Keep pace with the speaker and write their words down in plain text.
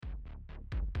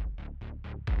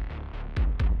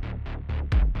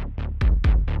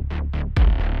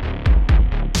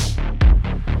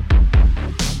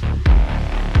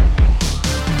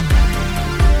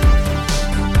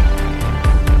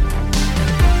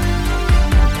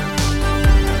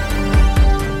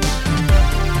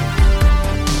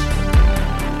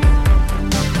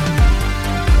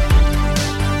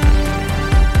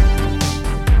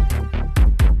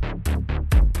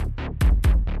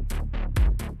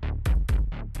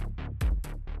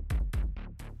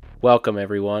Welcome,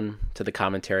 everyone, to the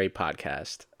Commentary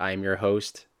Podcast. I am your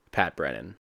host, Pat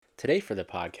Brennan. Today, for the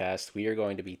podcast, we are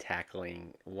going to be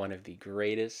tackling one of the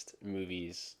greatest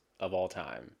movies of all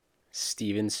time,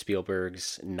 Steven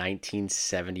Spielberg's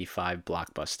 1975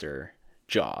 blockbuster,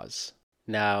 Jaws.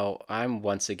 Now, I'm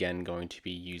once again going to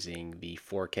be using the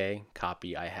 4K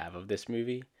copy I have of this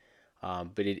movie,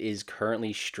 but it is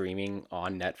currently streaming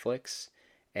on Netflix.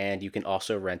 And you can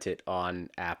also rent it on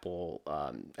Apple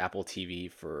TV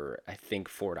for I think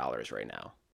 $4 right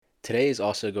now. Today is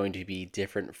also going to be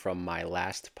different from my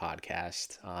last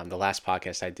podcast. The last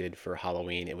podcast I did for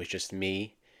Halloween, it was just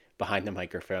me behind the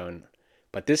microphone.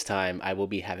 But this time I will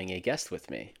be having a guest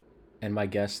with me. And my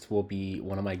guest will be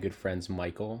one of my good friends,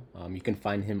 Michael. You can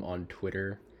find him on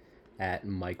Twitter at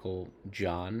Michael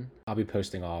John. I'll be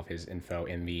posting all of his info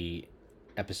in the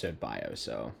episode bio,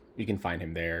 so you can find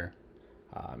him there.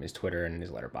 His Twitter and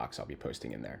his letterbox I'll be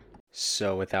posting in there.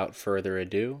 So without further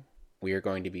ado, we are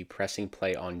going to be pressing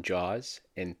play on Jaws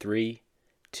in 3,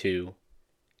 2,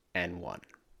 and 1.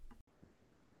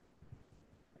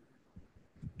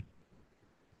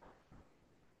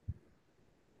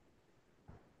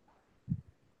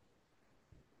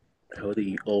 Oh,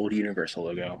 the old Universal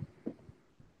logo.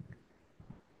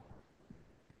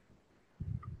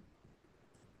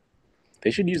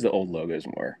 They should use the old logos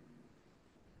more.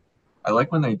 I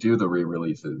like when they do the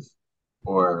re-releases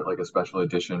or like a special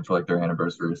edition for like their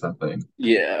anniversary or something.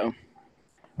 Yeah.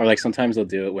 Or like sometimes they'll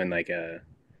do it when like a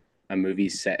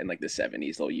movie's set in like the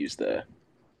 70s, they'll use the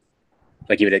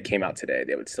like if it came out today,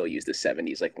 they would still use the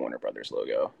 70s like Warner Brothers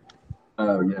logo.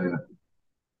 Oh yeah.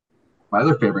 My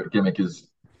other favorite gimmick is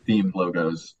themed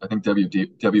logos. I think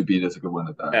WB does a good one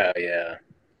at that. Oh yeah.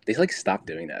 They like stopped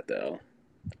doing that though.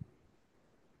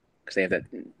 Because they have that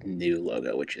new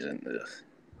logo, which isn't. Ugh.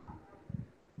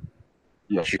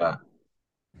 Yeah.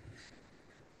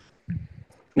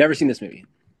 Never seen this movie.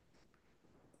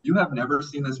 You have never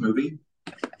seen this movie?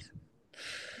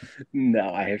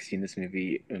 No, I have seen this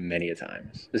movie many a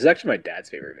times. This is actually my dad's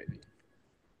favorite movie.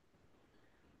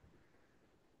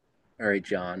 All right,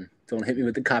 John, don't hit me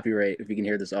with the copyright if you can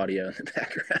hear this audio in the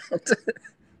background.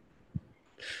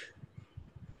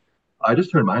 I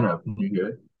just turned mine up. Can you hear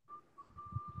it?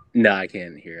 No, I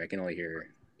can't hear. I can only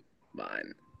hear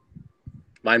mine.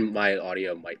 My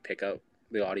audio might pick up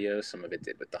the audio. Some of it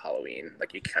did with the Halloween.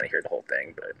 Like you kind of hear the whole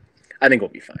thing, but I think we'll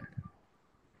be fine.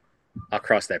 I'll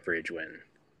cross that bridge when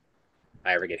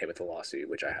I ever get hit with a lawsuit,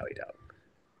 which I highly doubt.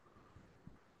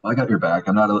 I got your back.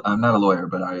 I'm not a lawyer,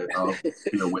 but I'll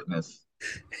be a witness.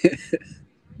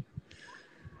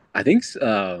 I think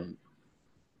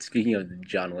speaking of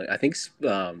John Williams, I think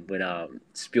when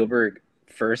Spielberg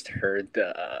first heard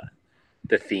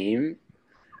the theme,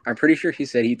 I'm pretty sure he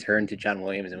said he turned to John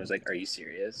Williams and was like, "Are you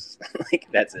serious? Like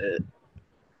that's it?" Like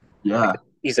Yeah.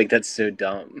 he's like, "That's so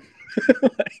dumb."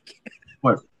 Like,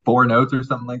 What, 4 notes or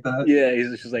something like that? yeah,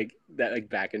 he's just like that, like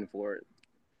back and forth.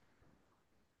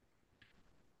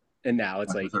 And now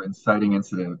it's That was like our inciting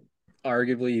incident.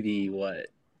 arguably the what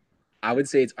I would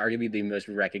say it's arguably the most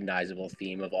recognizable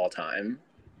theme of all time.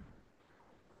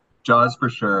 Jaws for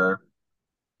sure.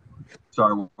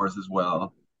 Star Wars as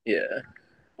well. Yeah,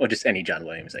 or just any John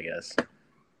Williams, I guess.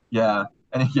 Yeah.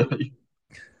 And yeah,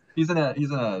 he's in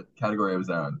a category of his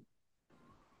own.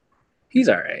 He's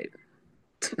all right.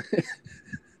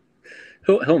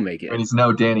 He'll make I mean, it. he's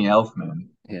no Danny Elfman.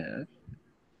 Yeah,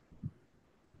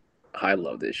 I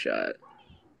love this shot.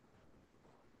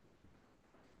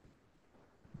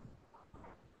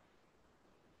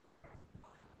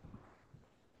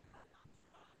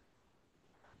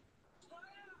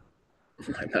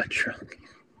 I'm not drunk.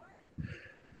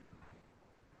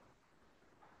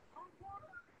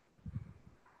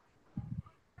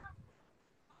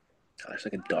 Oh, there's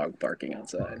like a dog barking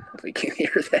outside. If we can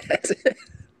hear that.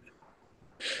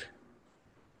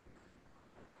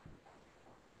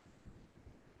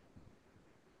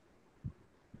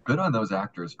 Good on those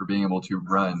actors for being able to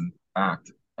run,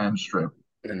 act, and strip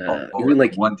And all over even in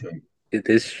like one take.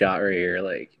 this shot right here,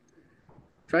 like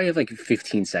probably have like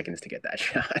 15 seconds to get that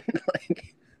shot.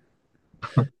 Like,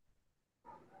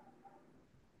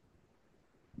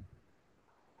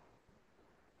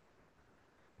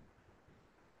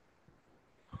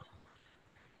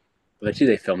 but actually,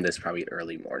 they filmed this probably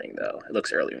early morning though. It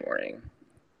looks early morning.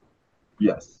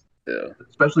 Yes, So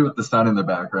especially with the sun in the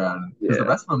background, because the yeah,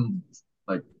 rest of them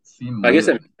like seem I guess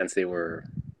late at that night. makes sense. They were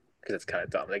because it's kind of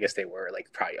dumb. I guess they were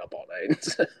like probably up all night.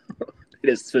 So it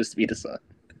is supposed to be the sun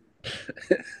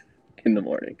in the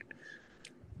morning.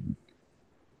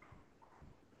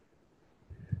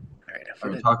 All right, I for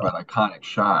mean, the talk about iconic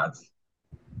shots.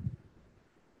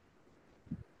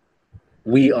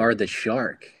 we are the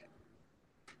shark.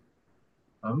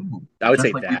 Oh, I would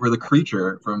say just like we that were the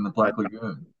creature from the that's Black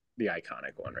Lagoon. the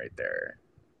iconic one right there.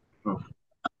 Oh,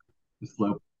 the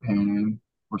slow pan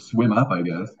or swim up, I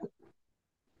guess.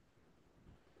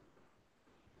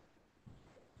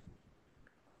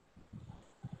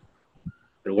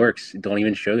 It works. Don't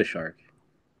even show the shark.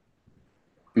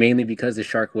 Mainly because the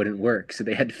shark wouldn't work, so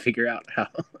they had to figure out how.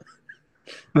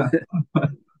 But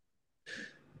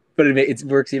it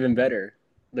works even better.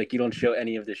 Like you don't show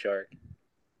any of the shark.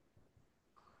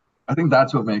 I think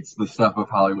that's what makes the stuff of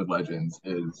Hollywood legends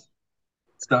is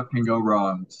stuff can go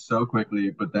wrong so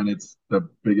quickly, but then it's the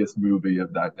biggest movie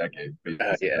of that decade, Yeah,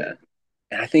 basically.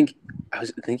 and I think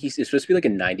it's supposed to be like a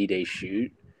 90-day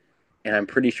shoot, and I'm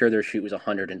pretty sure their shoot was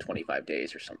 125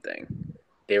 days or something.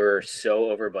 They were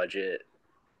so over budget.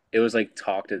 It was like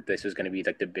talked that this was going to be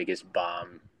like the biggest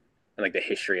bomb in like the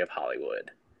history of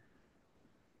Hollywood.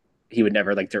 He would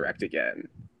never like direct again.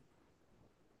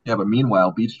 Yeah, but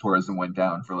meanwhile, beach tourism went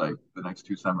down for like the next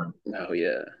 2 summers. Oh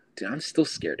yeah, dude, I'm still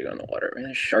scared to go in the water. Man,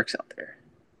 there's sharks out there.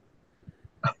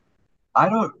 I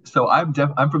don't, so I'm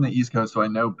from the East Coast, so I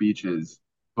know beaches,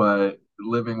 but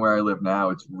living where I live now,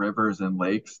 it's rivers and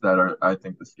lakes that are, I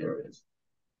think, the scariest.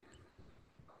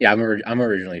 Yeah, I'm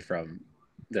originally from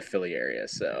the Philly area,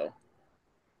 so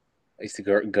I used to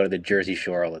go to the Jersey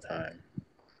Shore all the time.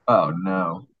 Oh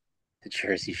no. The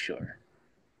Jersey Shore,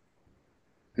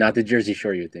 not the Jersey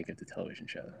Shore you would think of the television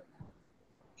show.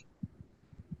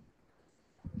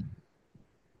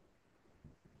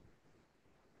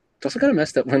 It's also kind of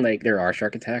messed up when like there are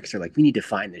shark attacks. They're like, we need to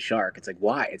find the shark. It's like,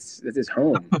 why? It's his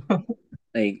home.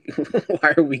 Like,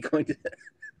 why are we going to?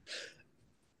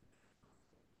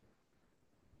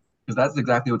 Because that's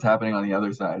exactly what's happening on the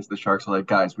other side. Is the sharks are like,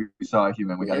 guys, we saw a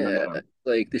human, we got to go Yeah, get him.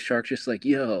 like the shark's just like,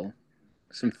 yo,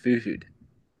 some food.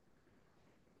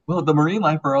 Well, the marine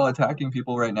life are all attacking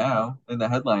people right now in the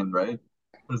headline, right?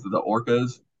 What is it, the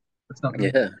orcas or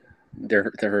something? Yeah,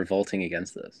 they're revolting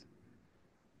against this.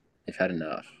 They've had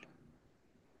enough.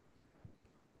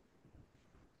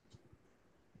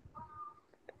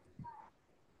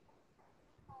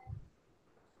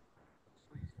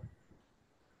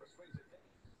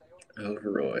 Oh,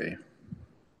 Roy.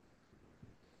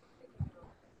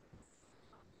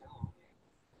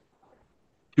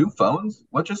 Two phones?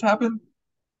 What just happened?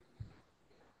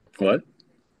 What?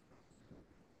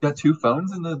 Got two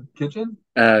phones in the kitchen?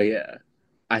 Oh yeah,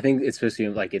 I think it's supposed to be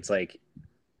like it's like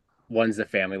one's the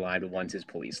family line, but one's his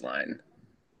police line.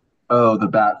 Oh, the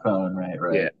bat phone, right, Yeah.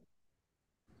 right.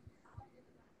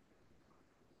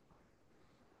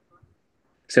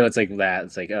 So it's like that.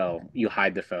 It's like, oh, you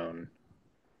hide the phone.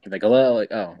 You're like, hello,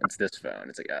 like, oh, it's this phone.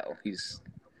 It's like, oh, he's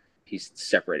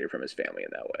separated from his family in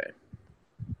that way.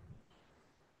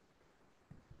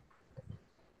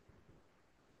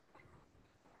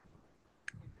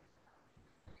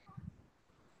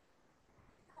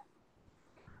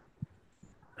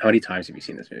 How many times have you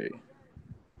seen this movie?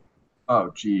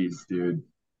 Oh, geez, dude.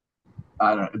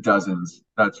 I don't know, dozens,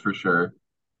 that's for sure.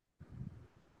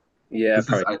 Yeah, This is,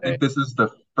 probably. I think this is the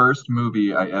first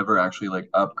movie I ever actually like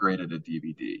upgraded a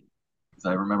DVD. Because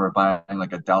I remember buying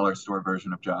like a dollar store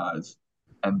version of Jaws,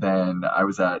 and then I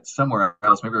was at somewhere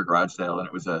else, maybe a garage sale, and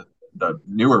it was the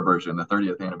newer version, the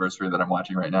 30th anniversary that I'm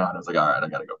watching right now, and I was like, all right, I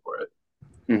gotta go for it.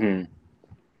 Mm-hmm.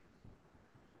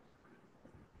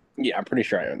 Yeah, I'm pretty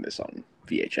sure I own this on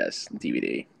VHS,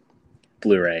 DVD,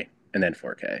 Blu-ray, and then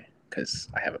 4K because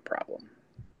I have a problem.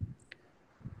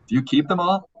 Do you keep them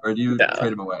all, or do you No,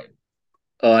 trade them away?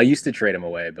 I used to trade them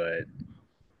away, but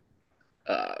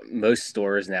most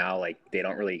stores now like they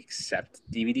don't really accept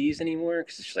DVDs anymore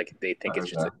because it's just like they I think it's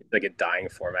heard just that. like a dying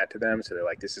format to them. So they're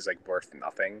like, this is like worth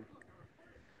nothing.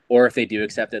 Or if they do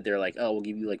accept it, they're like, oh, we'll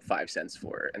give you like 5 cents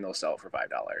for it, and they'll sell it for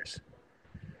 $5.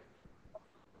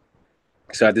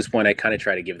 So at this point, I kind of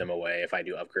try to give them away if I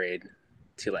do upgrade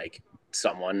to like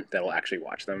someone that'll actually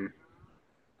watch them.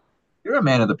 You're a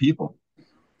man of the people.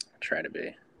 Try to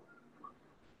be.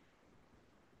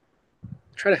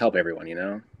 Try to help everyone, you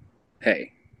know?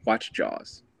 Hey, watch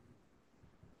Jaws.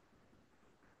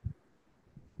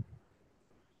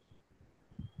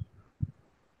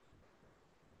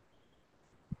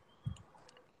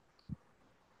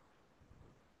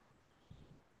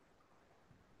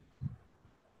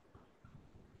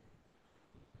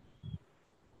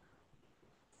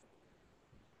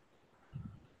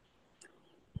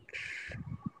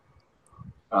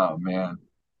 Oh man.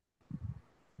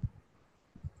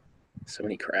 So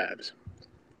many crabs.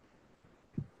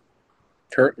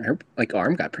 Her like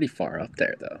arm got pretty far up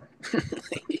there though.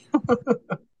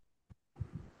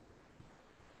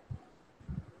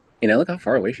 You know, look how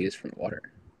far away she is from the water.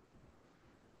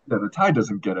 Yeah, the tide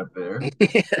doesn't get up there.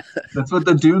 That's what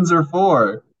the dunes are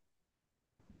for.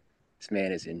 This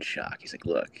man is in shock. He's like,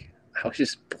 look, I was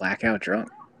just blackout drunk.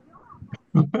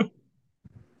 I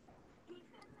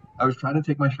was trying to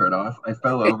take my shirt off. I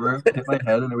fell over, hit my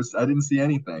head, and I didn't see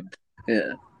anything.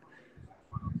 Yeah.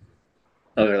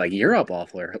 Oh, they're like, you're up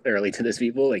awful early to this,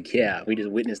 people. Like, yeah, we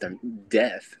just witnessed a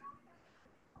death.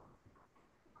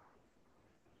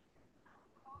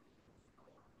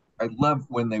 I love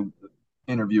when they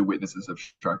interview witnesses of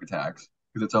shark attacks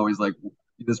because it's always like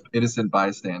this innocent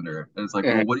bystander, and it's like,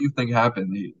 well, what do you think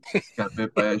happened? He got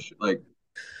bit by like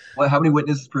what? How many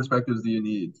witness perspectives do you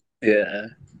need? Yeah.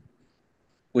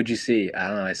 What'd you see? I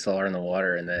don't know. I saw her in the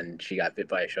water, and then she got bit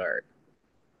by a shark.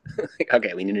 Like,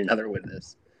 okay, we need another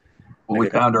witness. Well, Like, we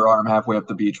okay. found her arm halfway up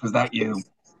the beach. Was that you?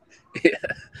 Yeah.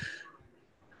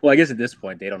 Well, I guess at this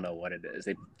point they don't know what it is.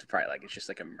 They probably like it's just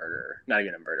like a murder, not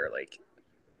even a murder. Like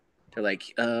they're like,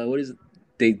 what is? It?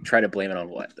 They try to blame it on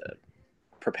what the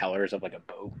propellers of like a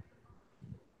boat.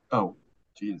 Oh,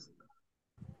 jeez.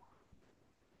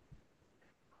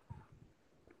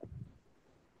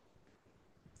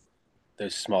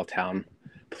 Those small town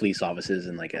police offices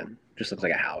and like a just looks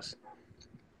like a house.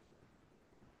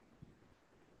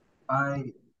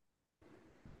 I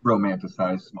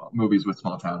romanticize movies with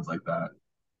small towns like that.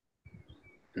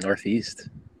 Northeast.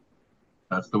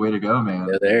 That's the way to go, man.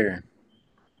 They're there.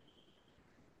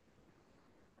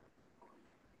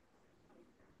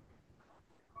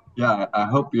 Yeah, I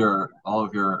hope your all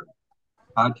of your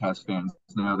podcast fans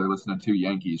know they're listening to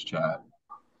Yankees chat.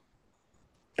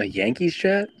 A Yankees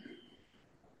chat?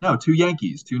 No, two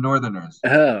Yankees, two Northerners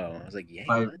Oh, I was like, Yank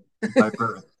by what? by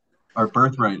birth. Our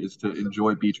birthright is to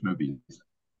enjoy beach movies.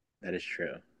 That is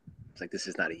true. It's like this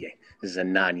is not a Yank. This is a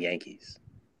non-Yankees.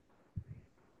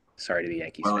 Sorry to the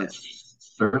Yankees Well, fan. it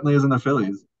certainly isn't the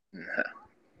Phillies. No,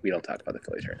 we don't talk about the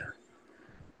Phillies right now.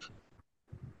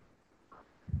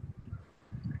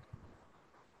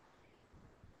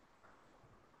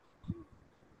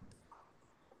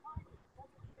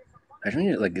 Imagine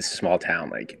you're like this small town,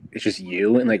 like it's just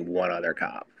you and like one other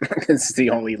cop. It's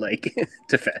the only like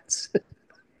defense.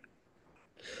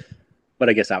 But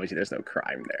I guess obviously there's no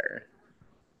crime there.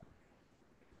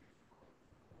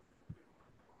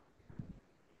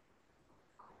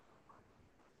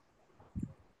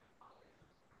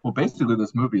 Well, basically,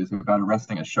 this movie is about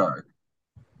arresting a shark.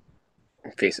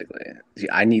 Basically, see,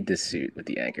 I need this suit with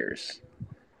the anchors.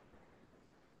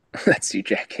 That suit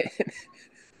jacket.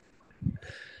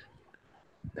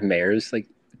 The mayor's like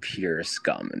pure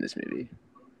scum in this movie.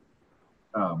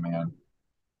 Oh man,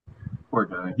 poor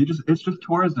guy. It's just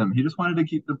tourism. He just wanted to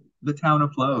keep the town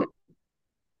afloat.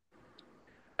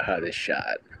 This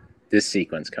shot, this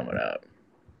sequence coming up.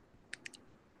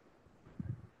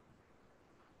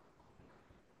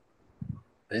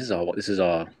 This is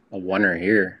all a wonder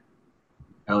here.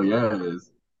 Hell yeah, it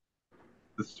is.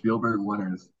 The Spielberg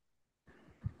winners.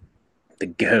 The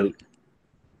goat.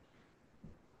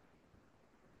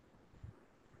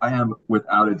 I am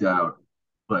without a doubt,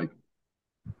 like,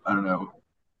 I don't know,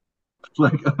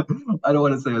 like, I don't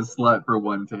want to say a slut for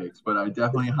one takes, but I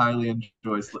definitely highly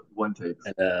enjoy one takes.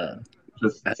 And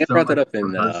Just I think I so brought that much up in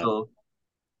rehearsal.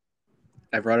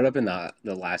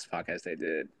 the last podcast I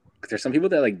did. Because there's some people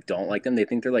that like don't like them. They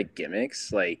think they're like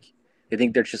gimmicks. Like they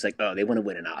think they're just like, oh, they want to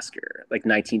win an Oscar. Like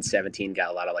 1917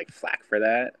 got a lot of like flack for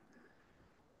that.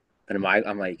 But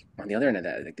I'm like on the other end of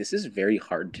that, like this is very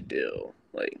hard to do.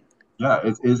 Like Yeah,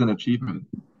 it is an achievement.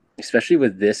 especially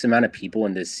with this amount of people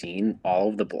in this scene, all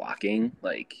of the blocking,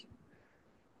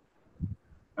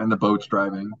 And the boats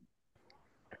driving.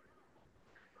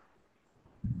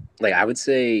 like I would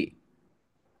say,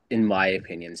 in my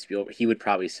opinion, Spielberg he would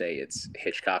probably say it's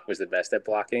Hitchcock was the best at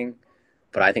blocking,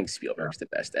 but I think Yeah. Spielberg's the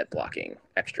best at blocking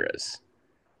extras.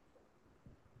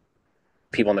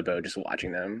 People on the boat just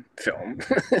watching them film.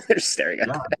 They're just staring at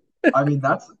Yeah. I mean,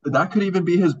 that could even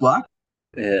be his block.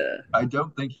 that. I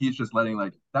don't think he's just letting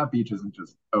like that beach isn't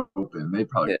just open. They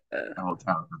probably Yeah, got yeah. the whole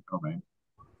town for filming.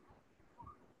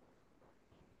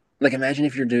 Like imagine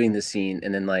if you're doing this scene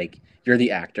and then like you're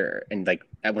the actor and like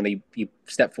when you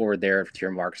step forward there to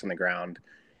your marks on the ground,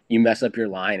 you mess up your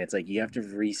line. It's like you have to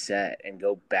reset and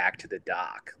go back to the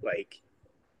dock. Like,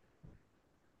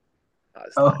 oh,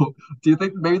 it's not. Oh, do you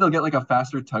think maybe they'll get like a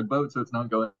faster tugboat so it's not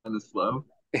going this slow?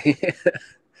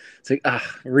 It's like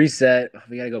reset.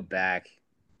 We gotta go back.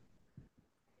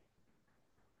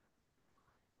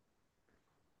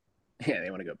 Yeah,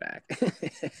 they want to go back.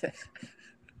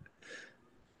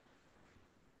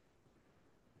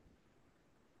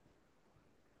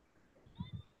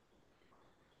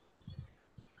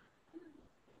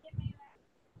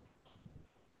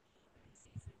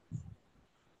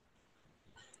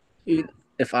 Dude,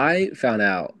 if I found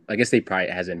out, I guess they probably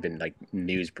hasn't been like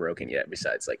news broken yet.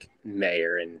 Besides like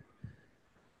mayor and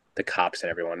the cops and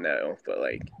everyone know, but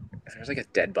like if there's like a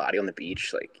dead body on the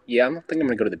beach, like yeah, I don't think I'm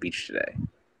gonna go to the beach today.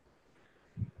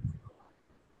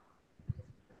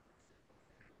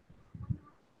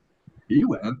 He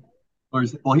went.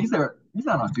 Well, he's there. He's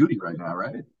not on duty right now,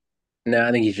 right? No,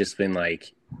 I think he's just been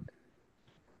like,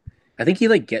 I think he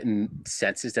like getting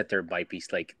senses that there might be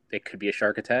like it could be a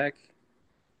shark attack,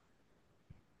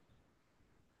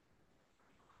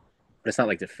 but it's not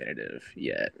like definitive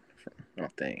yet. I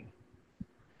don't think.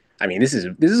 I mean, this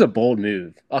is a bold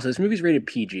move. Also, this movie's rated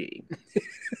PG,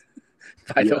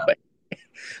 by the Yeah. way.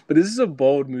 But this is a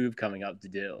bold move coming up to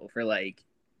do for like,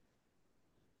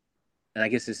 and I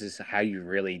guess this is how you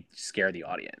really scare the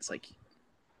audience. Like,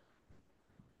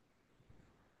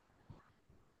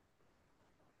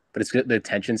 but it's good. The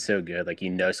tension's so good. Like,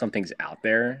 you know something's out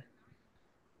there.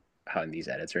 Oh, and these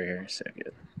edits right here, so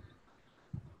good.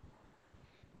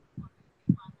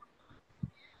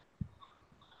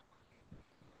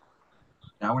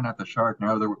 Now we're not the shark.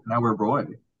 Now we're Roy.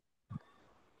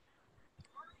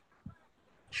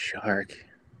 Shark,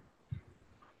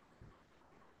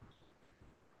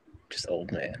 just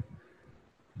old man.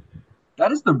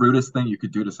 That is the rudest thing you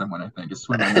could do to someone, I think, is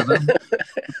swim under them.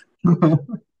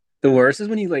 The worst is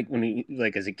when you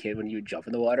like as a kid when you would jump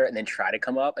in the water and then try to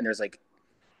come up and there's like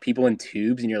people in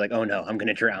tubes and you're like, oh no, I'm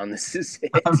gonna drown. This is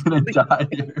I'm it. gonna Like, die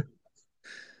here.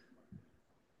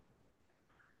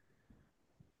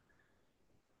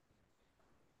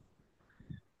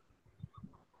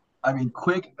 I mean,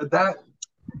 quick that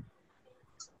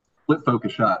split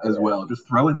focus shot as well. Just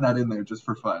throwing that in there just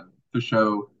for fun to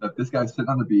show that this guy's sitting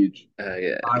on the beach,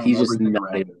 yeah, eyeing he's everything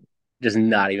around him. just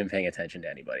not even paying attention to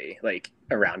anybody like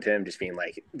around him, just being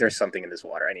like, there's something in this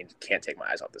water. Can't take my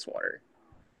eyes off this water.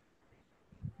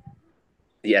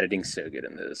 The editing's so good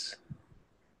in this.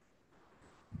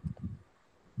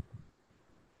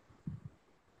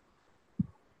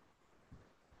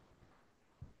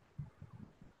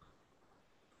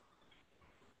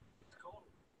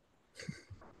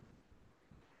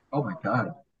 Oh my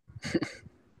god.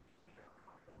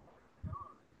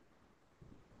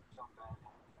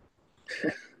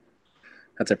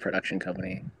 That's a production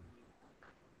company.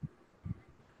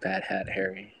 Bad Hat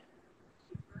Harry.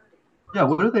 Yeah,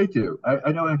 what do they do?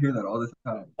 I know I hear that all the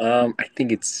time. I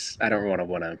think it's. I don't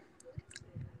want to.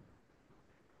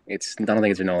 It's. I don't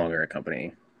think it's no longer a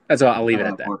company. That's all. I'll leave it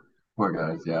at that. Poor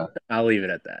guys, yeah. I'll leave it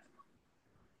at that.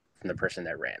 From the person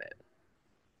that ran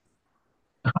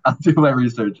I'll do my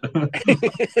research. it.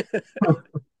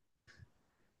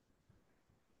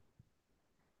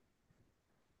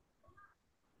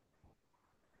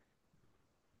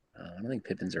 I don't think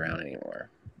Pippin's around anymore.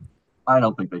 I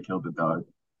don't think they killed the dog.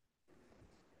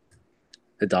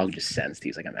 The dog just sensed.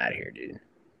 He's like, I'm out of here, dude.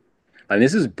 I mean,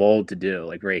 this is bold to do.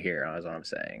 Like right here, that's what I'm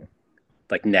saying.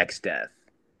 Like next death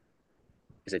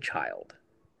is a child.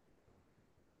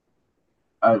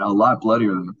 A lot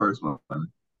bloodier than the first one.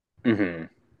 Mm-hmm.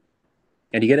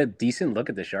 And you get a decent look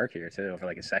at the shark here too for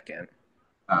like a second.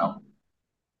 Wow.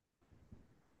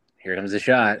 Here comes the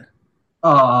shot.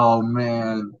 Oh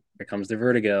man. Here comes the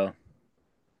vertigo.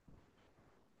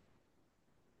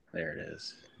 There it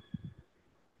is.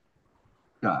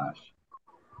 Gosh.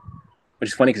 Which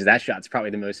is funny because that shot's probably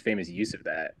the most famous use of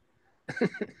that.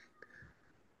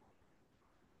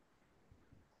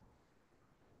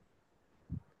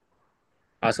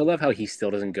 I also love how he still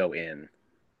doesn't go in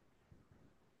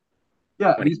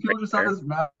Yeah, when he's these right people just saw there. this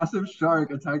massive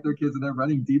shark attack their kids and they're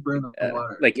running deeper in the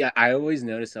water. Like yeah, I always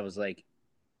noticed. I was like,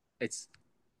 it's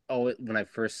oh when I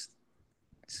first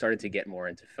started to get more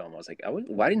into film, I was like,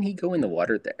 why didn't he go in the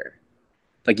water there?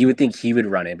 Like you would think he would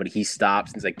run in, but he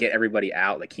stops and he's like, get everybody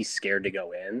out. Like he's scared to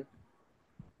go in,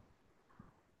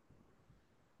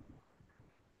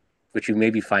 which you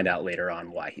maybe find out later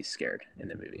on why he's scared in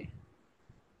the movie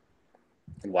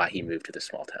and why he moved to the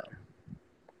small town.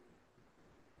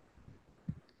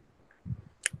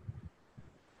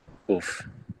 Oof.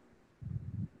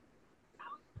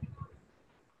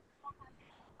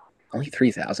 Only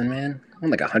 3,000, man. I'm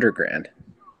like 100 grand.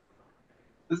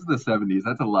 This is the 70s.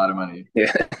 That's a lot of money.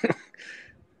 Yeah,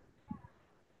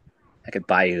 I could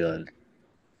buy you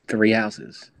 3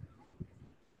 houses.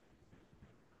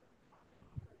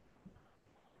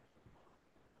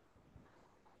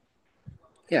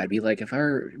 Yeah, I'd be like, if I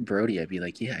were Brody, I'd be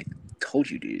like, yeah, I told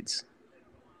you, dudes.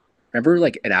 Remember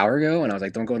like an hour ago, and I was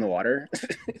like, don't go in the water.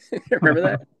 Remember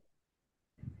that?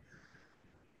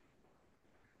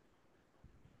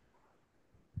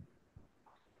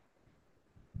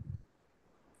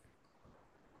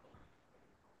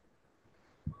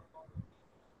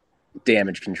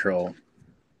 damage control.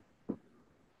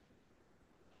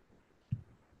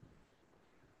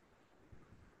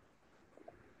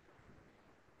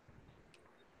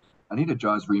 I need a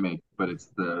Jaws remake, but it's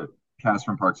the cast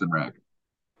from Parks and Rec.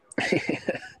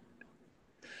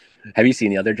 Have you seen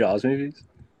the other Jaws movies?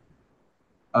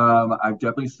 I've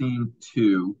definitely seen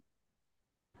two.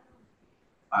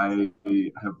 I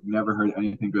have never heard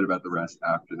anything good about the rest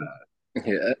after that.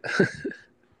 Yeah.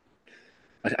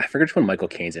 I forget which one Michael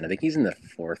Caine's in. I think he's in the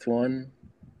fourth one.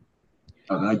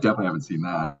 Oh, then I definitely haven't seen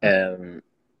that.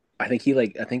 I think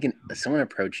someone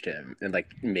approached him and like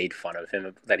made fun of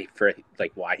him that he for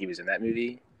like why he was in that movie.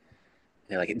 And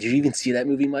they're like, "Did you even see that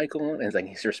movie, Michael?" And like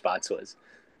his response was,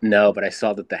 "No, but I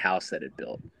saw that the house that it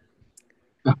built."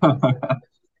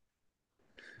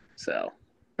 So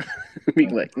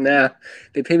being like, "Nah,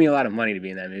 they paid me a lot of money to be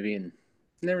in that movie and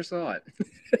never saw it.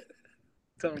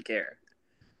 Don't care."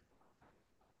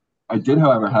 I did,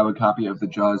 however, have a copy of the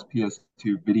Jaws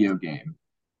PS2 video game.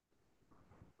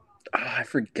 Oh, I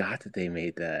forgot that they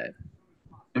made that.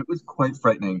 It was quite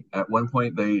frightening. At one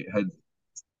point, they had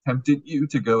tempted you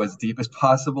to go as deep as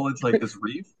possible into like this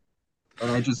reef,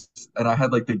 and I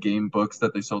had like the game books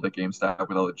that they sold at GameStop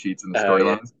with all the cheats and the Oh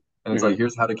yeah. storylines. And it's like, Mm-hmm.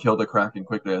 here's how to kill the Kraken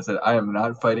quickly. I said, I am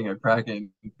not fighting a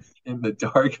Kraken in the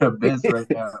dark abyss right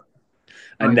now.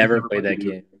 I So I just never never played played the that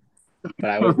game. game, but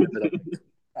I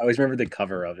always remember the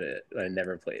cover of it. But I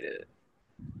never played it.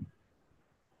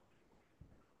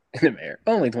 In the mayor,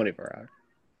 only 24 hours.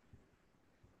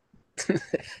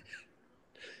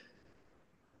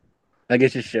 Like it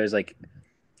just shows like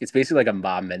it's basically like a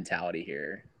mob mentality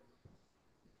here.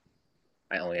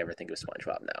 I only ever think of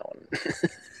SpongeBob now.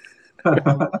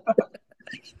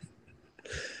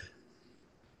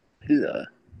 Who's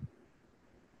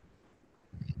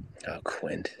oh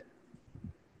Quint?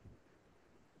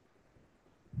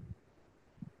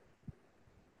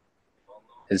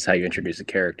 This is how you introduce a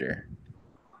character.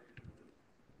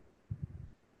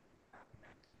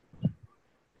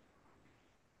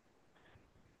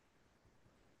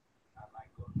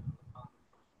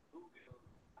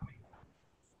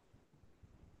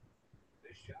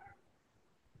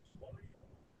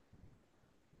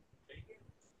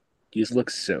 He just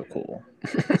looks so cool.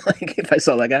 Like if I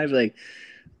saw that guy, I'd be like,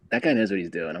 that guy knows what he's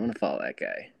doing. I'm gonna follow that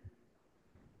guy.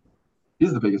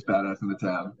 He's the biggest badass in the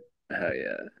town. Oh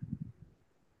yeah,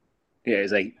 yeah.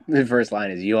 He's like the first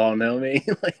line is, "You all know me."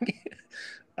 Like,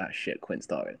 ah shit, Quint's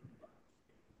talking.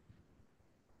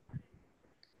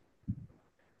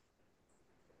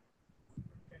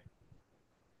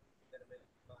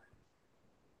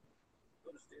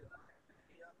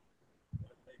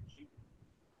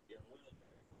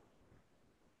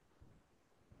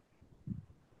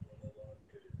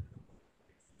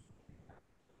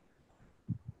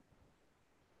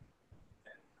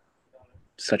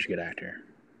 Such a good actor.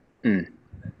 Mm.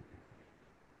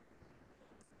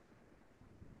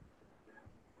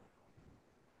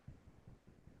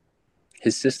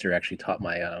 His sister actually taught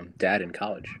my dad in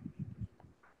college.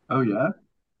 Oh yeah?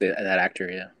 That actor,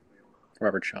 yeah,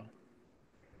 Robert Shaw.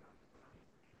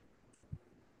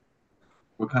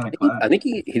 What kind of class? I think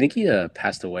he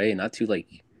passed away not too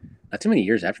many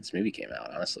years after this movie came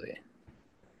out. Honestly,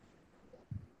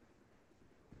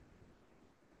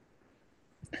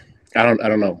 I don't know. I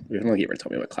don't think he ever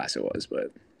told me what class it was,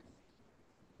 but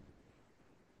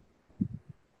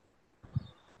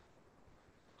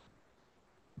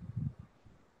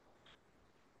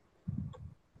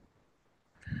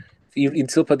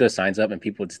you'd still put those signs up, and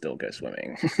people would still go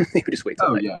swimming. They would just wait till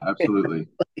Oh night. yeah, absolutely.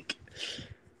 Like,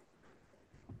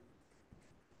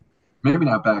 Maybe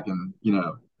not back in,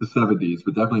 the 70s,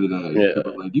 but definitely today. yeah,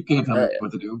 People are like, you can't tell me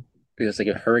what to do. it's like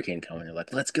a hurricane coming. They're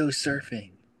like, "Let's go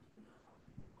surfing."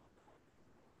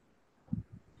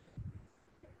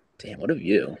 Damn, what a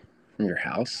view from your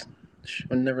house.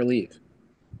 Would never leave.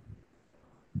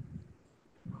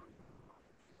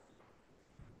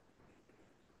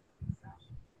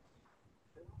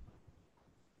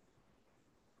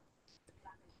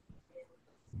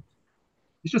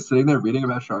 He's just sitting there reading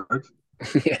about sharks.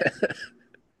 Yeah,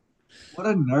 What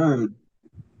a nerd.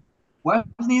 Why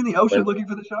isn't he in the ocean but looking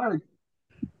for the shark?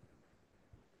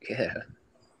 yeah.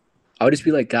 I would just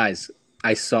be like, guys,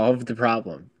 I solved the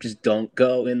problem. Just don't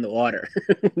go in the water.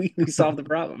 We solved the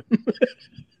problem.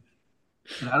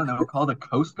 And I don't know, call the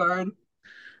Coast Guard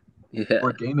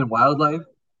or Yeah, Game and Wildlife.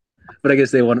 but I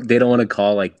guess they don't want to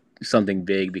call like something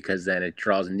big because then it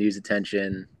draws news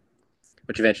attention,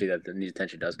 which eventually the news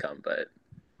attention does come. But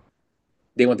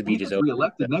they want the Well, he beaches gets open.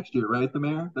 reelected next year, right? The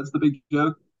mayor? That's the big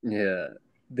joke. Yeah,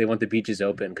 they want the beaches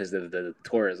open because of the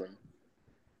tourism.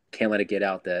 Can't let it get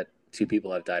out that two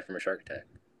people have died from a shark attack.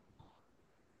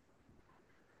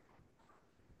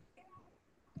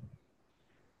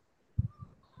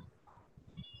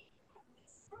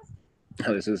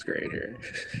 Oh, this is great here.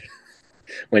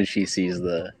 When she sees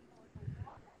the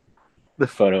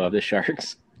photo of the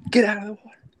sharks. Get out of the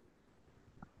water.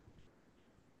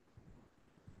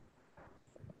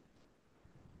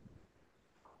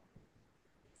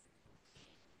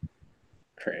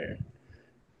 Prayer.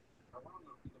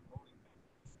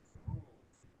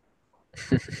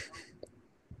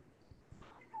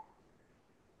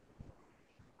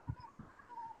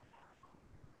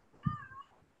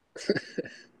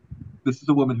 This is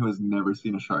a woman who has never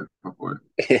seen a shark before.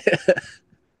 It's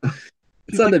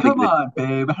She's not like, that big "Come of a on,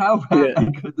 babe, how yeah.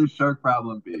 bad could the shark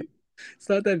problem be?" It's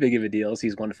not that big of a deal.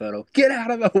 Sees one photo. Get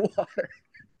out of the water.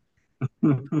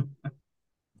 Oh,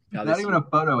 Not even a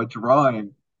photo, a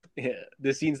drawing. yeah,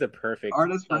 this scene's the perfect.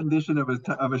 Artist rendition of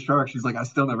a shark. She's like, "I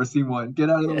still never seen one. Get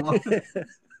out of the water."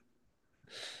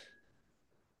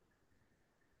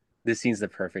 This scene's the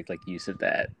perfect like use of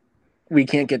that. We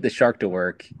can't get the shark to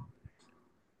work.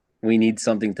 We need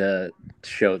something to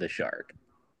show the shark.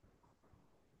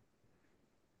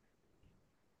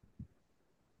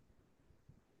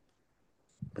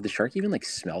 But the shark even like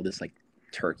smell this like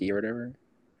turkey or whatever?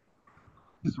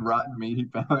 Just rotten meat he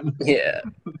found. Yeah.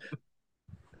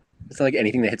 It's not like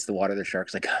anything that hits the water, the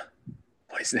shark's like,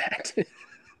 what is that?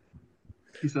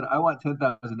 He said, "I want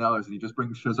 $10,000," and he just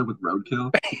shows up with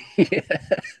roadkill. Yeah.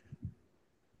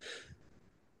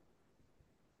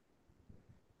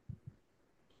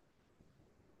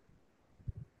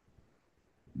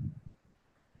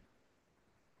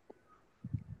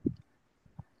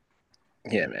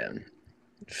 Yeah, man.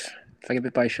 If I get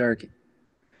bit by a shark,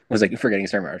 was like forgetting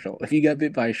Star Marshall. If you got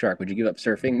bit by a shark, would you give up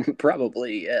surfing?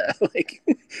 Probably, yeah. Like,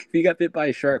 if you got bit by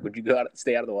a shark, would you go out,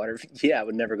 stay out of the water? Yeah, I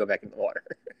would never go back in the water,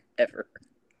 ever.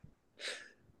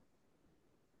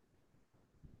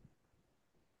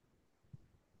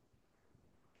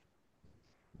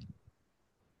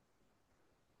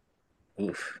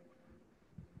 Oof.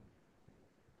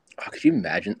 Oh, could you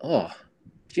imagine? Oh,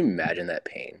 could you imagine that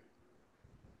pain?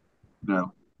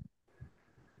 No.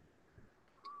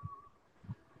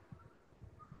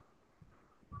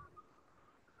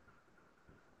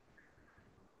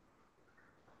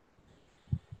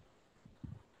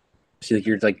 See, like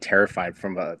you're like terrified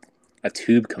from a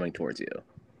tube coming towards you.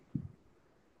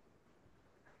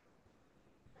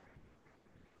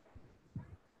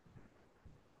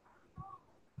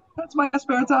 That's my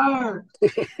spare tire.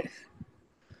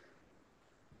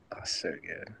 Oh, so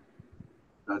good.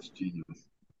 That's genius.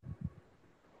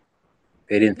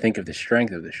 They didn't think of the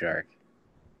strength of the shark.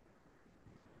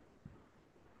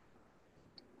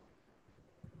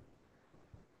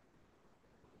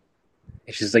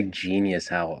 It's just like genius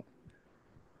how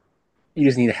you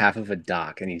just need half of a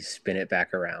dock and you spin it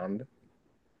back around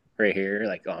right here.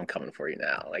 Like, oh, I'm coming for you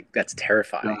now. Like, that's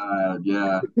terrifying. God,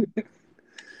 yeah. And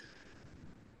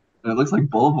it looks like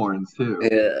bullhorns too.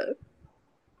 Yeah.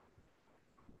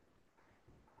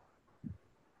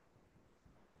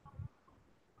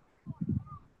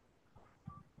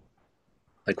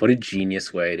 Like, what a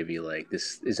genius way to be like,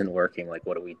 this isn't working. Like,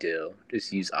 what do we do?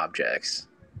 Just use objects.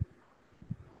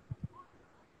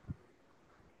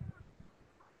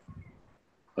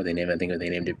 What they named, I think they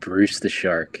named it Bruce the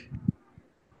Shark.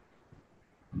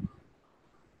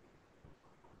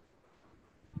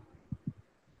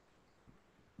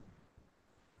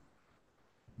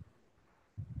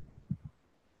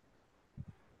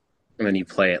 And then you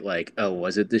play it like, oh,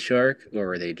 was it the shark? Or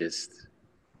were they just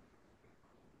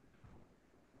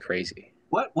crazy?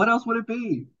 What else would it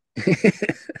be?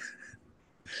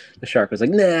 The shark was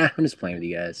like, nah, I'm just playing with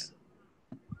you guys.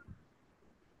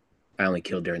 I only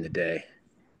kill during the day.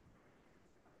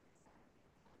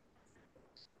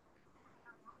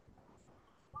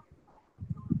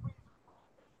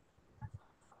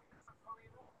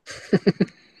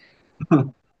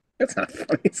 That's not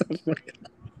funny. It's not funny.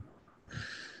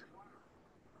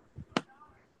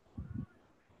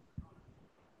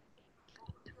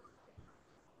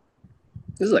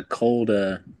 This is a cold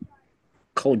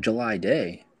July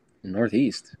day in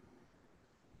Northeast.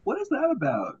 What is that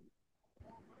about?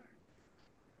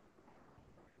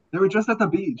 They were just at the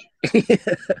beach.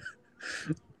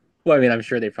 Well, I mean, I'm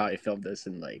sure they probably filmed this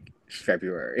in like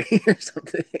February or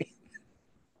something.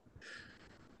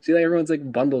 See, like everyone's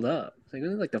like bundled up. It's like,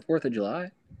 isn't it like the 4th of July?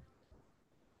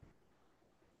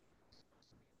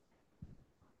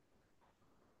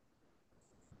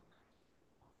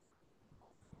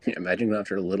 Yeah, imagine going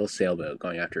after a little sailboat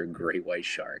going after a great white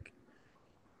shark.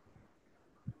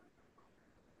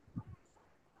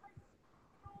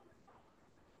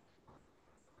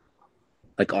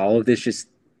 Like all of this, just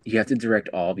you have to direct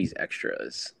all these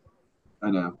extras.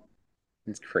 I know.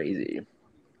 It's crazy.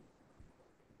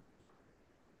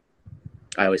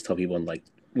 I always tell people like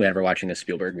whenever watching a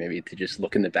Spielberg movie to just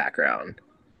look in the background.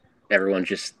 Everyone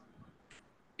just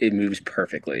it moves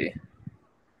perfectly.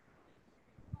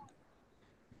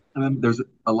 And then there's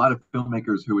a lot of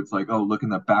filmmakers who it's like, oh, look in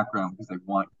the background because they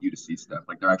want you to see stuff.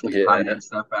 Like they're actually Yeah. hiding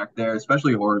stuff back there,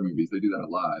 especially horror movies. They do that a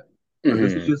lot. But Hmm.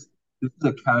 this is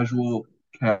a casual,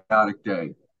 chaotic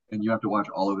day, and you have to watch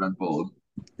all of it unfold.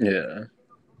 Yeah.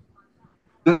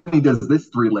 Then he does this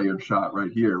three-layered shot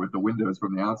right here with the windows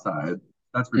from the outside.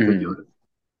 That's Hmm. ridiculous.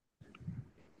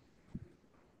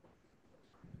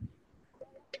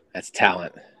 That's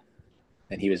talent.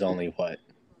 And he was only what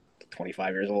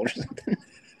 25 years old or something.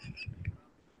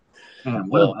 Man,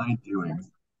 what am Well, I doing?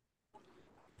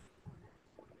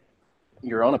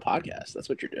 you're on a podcast. That's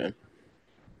what you're doing.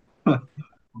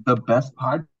 The best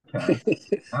podcast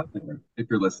out there. If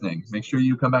you're listening, make sure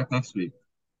you come back next week.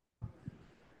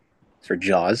 For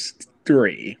Jaws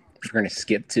 3, we're going to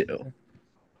skip 2.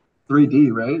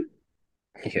 3D, right?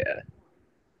 Yeah.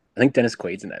 I think Dennis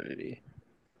Quaid's in that movie.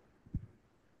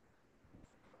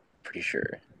 Pretty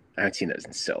sure. I haven't seen those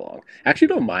in so long. I actually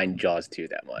don't mind Jaws 2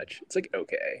 that much. It's like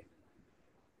okay.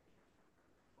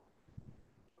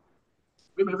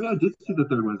 Wait, maybe I did see the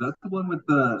third one. Is that the one with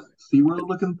the SeaWorld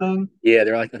looking thing? Yeah,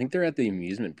 they're like I think they're at the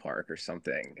amusement park or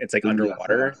something. It's like Then yes, I have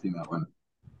underwater seen that one.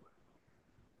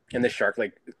 and the shark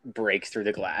like breaks through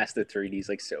the glass. The 3D is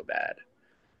like so bad.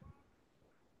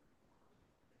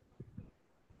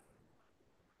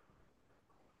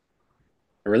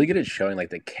 They're really good at showing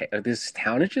like like, this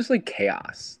town is just like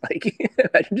chaos. Like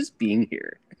imagine just being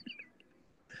here.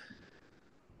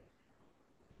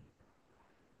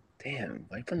 Damn,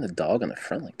 why putting the dog on the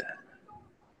front like that?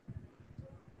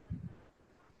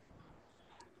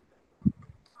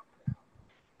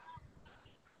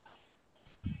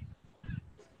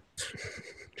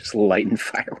 Just lighting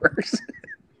fireworks.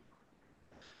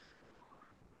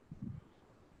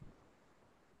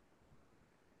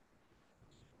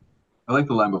 I like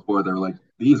the line before. They were like,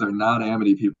 "These are not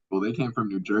Amity people. They came from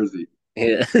New Jersey."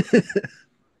 Yeah.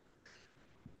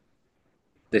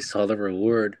 They saw the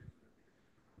reward.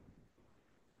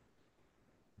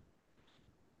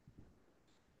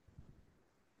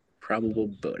 Probable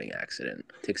boating accident.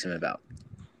 Takes him about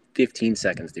 15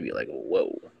 seconds to be like,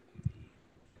 whoa.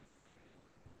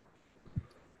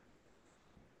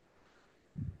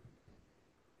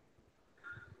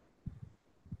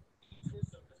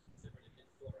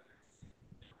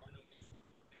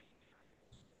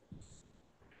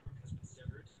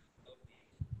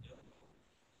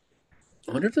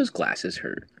 I wonder if those glasses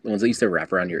hurt. The ones that used to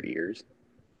wrap around your ears.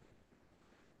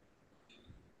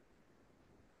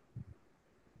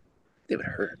 They would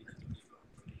hurt.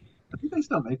 I think they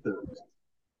still make those.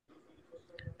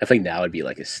 I think now would be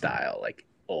like a style, like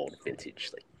old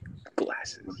vintage like A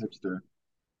glasses. hipster.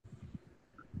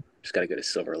 Just gotta go to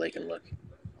Silver Lake and look.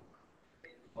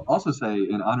 I'll also say,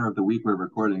 in honor of the week we're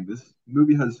recording, this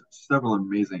movie has several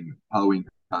amazing Halloween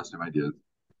costume ideas.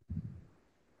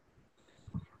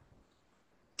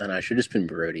 And I should have just been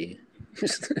Brody.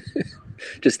 Just,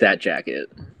 just that jacket.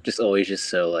 Just always just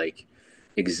so like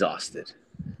exhausted.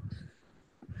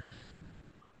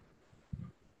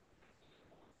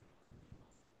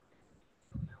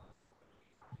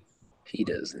 He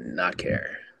does not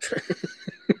care.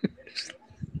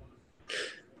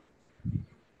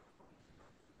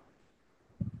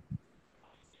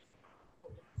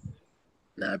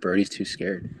 Nah, Brody's too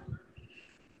scared.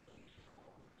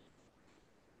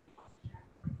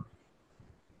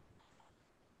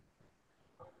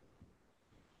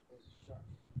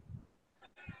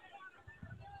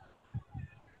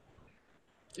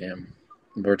 Damn.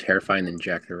 More terrifying than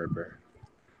Jack the Ripper.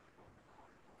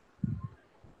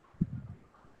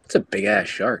 It's a big ass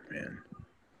shark, man.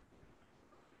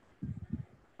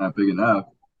 Not big enough.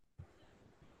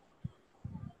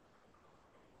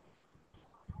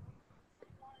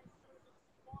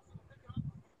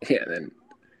 Yeah, then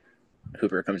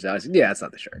Hooper comes out. Says, yeah, it's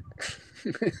not the shark.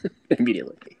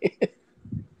 Immediately.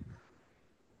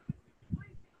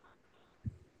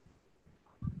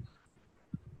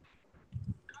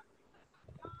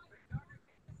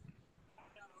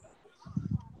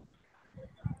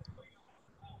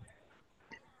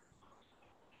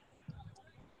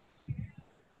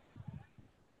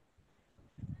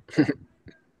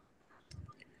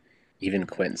 Even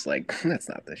Quint's like, that's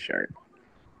not the shark.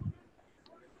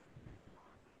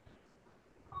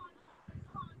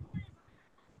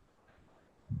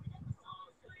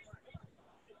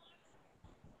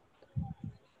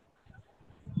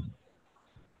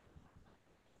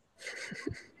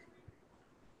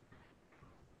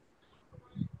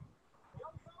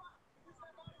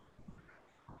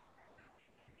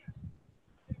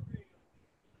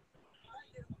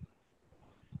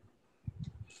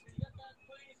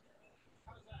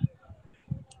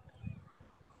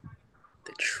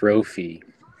 Trophy.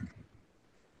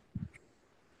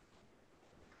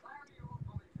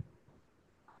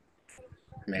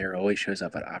 Mayor always shows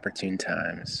up at opportune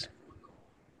times.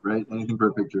 Right? Anything for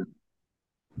a picture.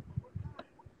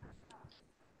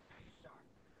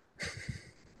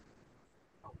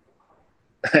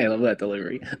 I love that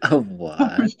delivery. Of I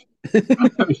what? was,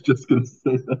 I was just gonna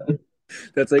say that.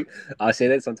 That's like I'll say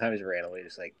that sometimes randomly,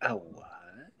 just like, oh what?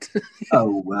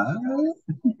 Oh, what?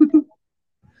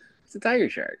 It's a tiger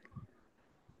shark.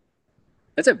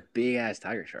 That's a big ass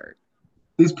tiger shark.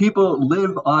 These people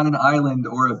live on an island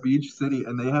or a beach city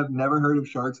and they have never heard of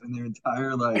sharks in their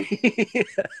entire life. Like,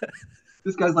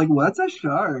 This guy's like, what's a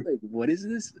shark? what is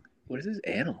this? What is this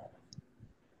animal?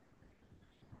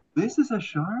 This is a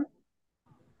shark?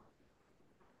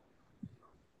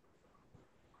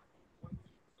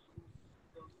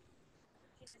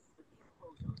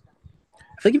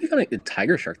 I think if you found a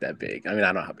tiger shark that big, I mean, I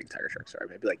don't know how big tiger sharks are.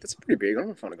 Maybe like that's pretty big. I don't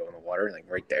know if I want to go in the water like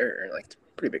right there. Like it's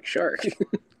a pretty big shark.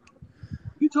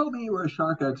 You told me you were a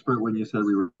shark expert when you said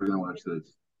we were going to watch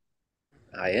this.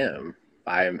 I am.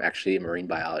 I am actually a marine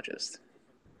biologist.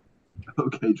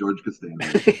 Okay, George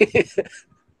Costanza.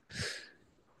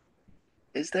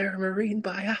 Is there a marine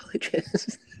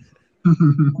biologist?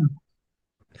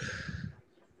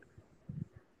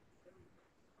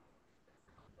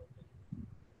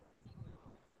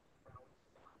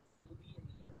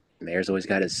 Mayor's always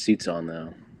got his suits on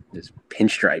though, his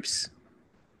pinstripes.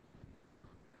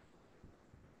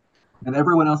 And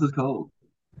everyone else is cold.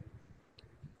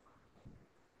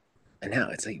 And now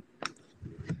it's like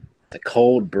the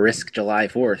cold, brisk July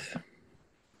 4th.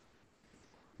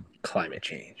 Climate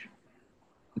change.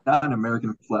 Not an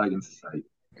American flag in sight.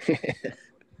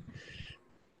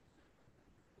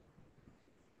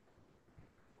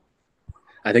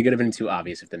 I think it'd have been too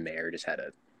obvious if the mayor just had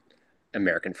a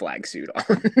American flag suit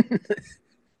on.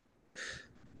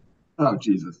 Oh,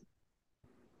 Jesus.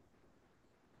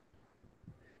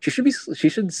 She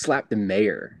should slap the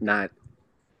mayor, not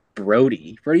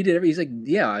Brody. Brody did everything. He's like,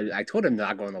 yeah, I told him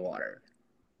not go in the water.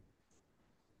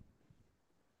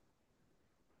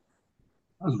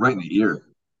 That was right in the ear.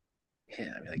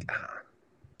 Yeah, I'd be like,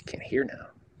 can't hear now.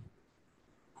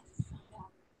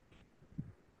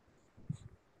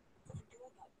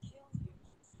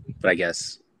 But I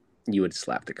guess you would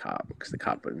slap the cop because the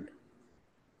cop would.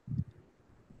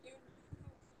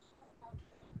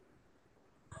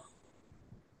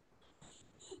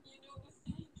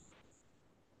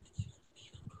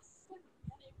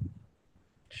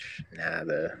 Nah,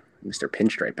 the Mr.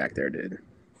 Pinstripe back there did.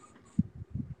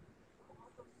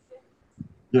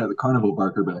 Yeah, the carnival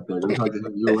barker back there. Go talk to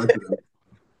him. You elected him.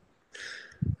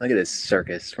 Look at this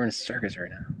circus. We're in a circus right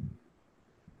now.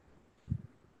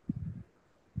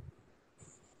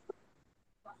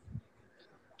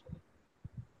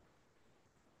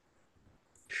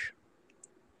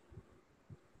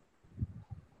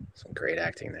 Some great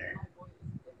acting there.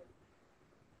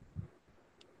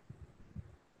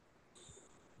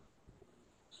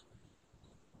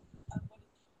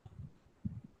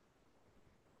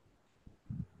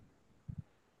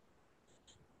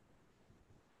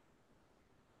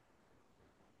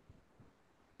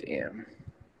 Damn.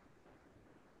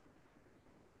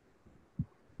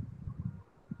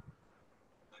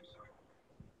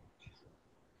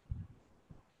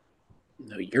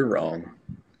 No, you're wrong.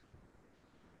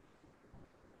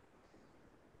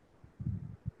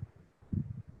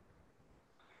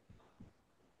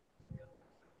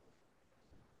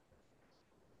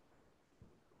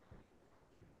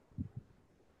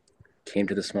 Came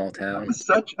to the small That town. was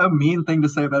such a mean thing to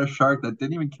say about a shark that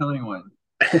didn't even kill anyone.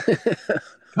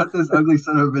 Cut this ugly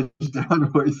son of a bitch down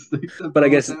before he stinks up But the I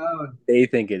whole guess town. they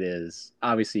think it is.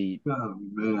 Obviously, Oh,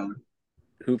 man.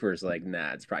 Hooper's like,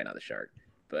 nah, it's probably not the shark.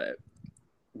 But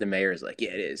the mayor's like,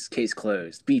 yeah, it is. Case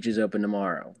closed. Beach is open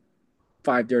tomorrow,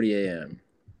 5:30 a.m.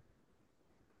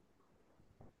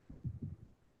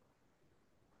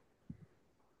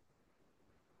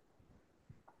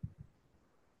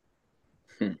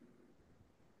 Hmm.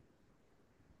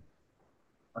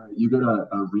 You got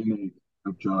a remake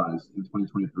of Jaws in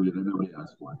 2023 that nobody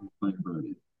asked for. He's playing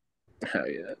Brody. Oh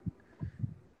yeah.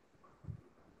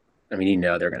 I mean, you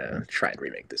know they're gonna try and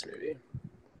remake this movie.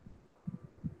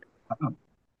 Oh,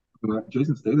 but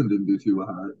Jason Statham didn't do too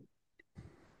hot.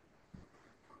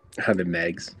 The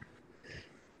Megs.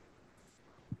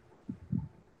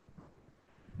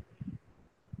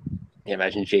 Yeah,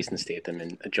 imagine Jason Statham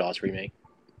in a Jaws remake.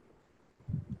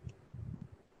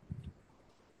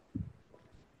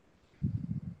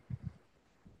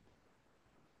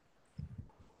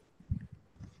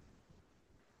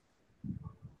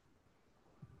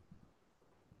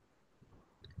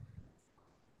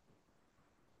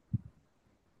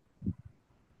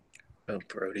 Oh,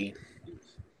 Brody.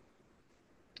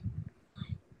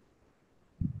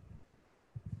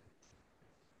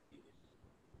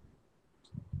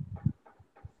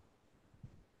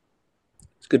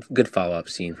 It's good follow up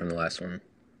scene from the last one.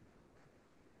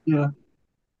 Yeah.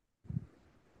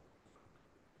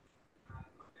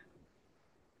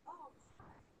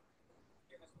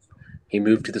 He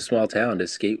moved to the small town to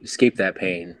escape that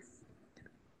pain.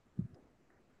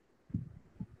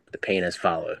 The pain has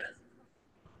followed.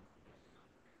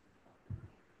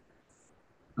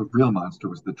 The real monster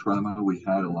was the trauma we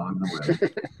had along the way.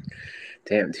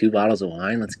 Damn, 2 bottles of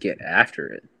wine. Let's get after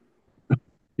it.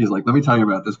 He's like, let me tell you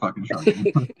about this fucking shark.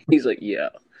 He's like, yeah,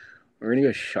 we're gonna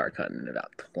go shark hunting in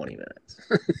about 20 minutes.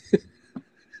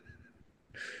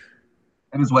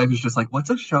 And his wife is just like,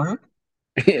 what's a shark?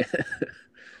 Yeah.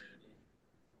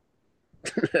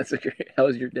 That's a great. How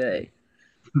was your day?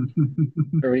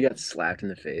 Or when you got slapped in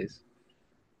the face?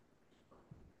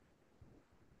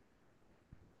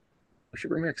 We should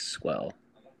bring back Swell.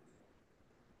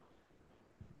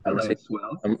 I I'm gonna say like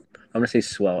swell. I'm gonna say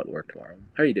Swell at work tomorrow.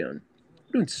 How are you doing?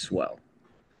 I'm doing swell.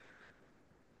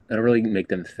 That'll really make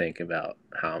them think about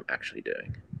how I'm actually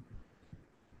doing.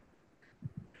 I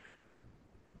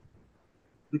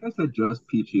think I said just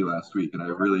peachy last week, and I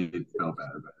really felt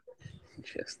bad about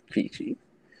Just peachy.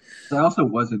 it. I also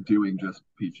wasn't doing just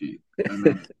peachy, and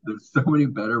then there's so many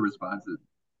better responses.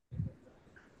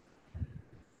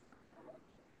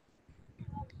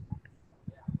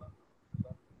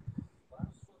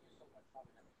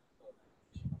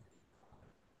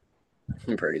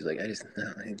 And Brady's like, I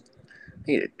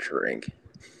need a drink.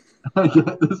 I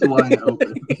get this wine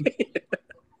open.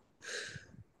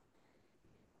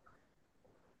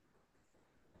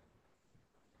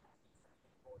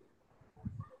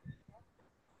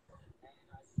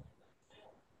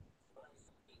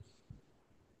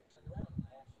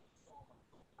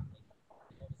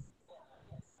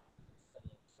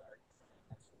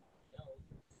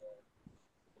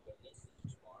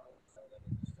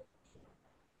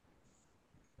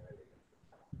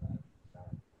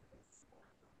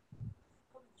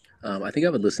 I think I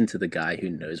would listen to the guy who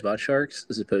knows about sharks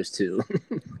as opposed to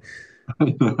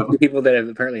I know. people that have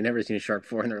apparently never seen a shark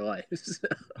before in their lives.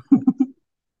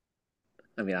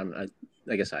 I mean,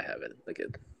 I guess I have it like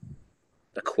an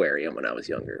aquarium when I was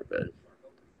younger, but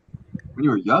When you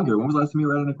were younger, when was the last time you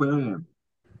were at an aquarium?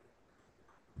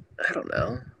 I don't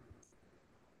know.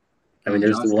 I mean, And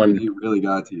there's the Joss one. TV really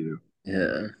got to you.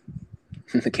 Yeah,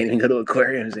 I can't even go to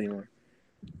aquariums anymore.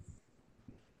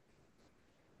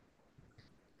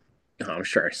 Oh, I'm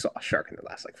sure I saw a shark in the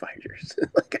last like 5 years,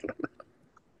 like I don't know,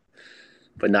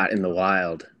 but not in the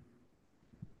wild.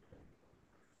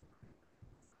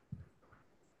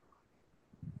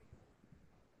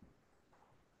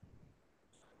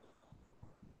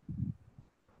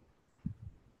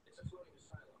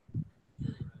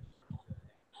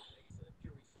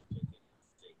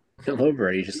 I love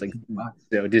Brady just like 18 months.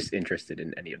 disinterested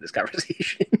in any of this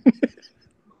conversation.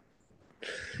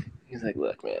 He's like,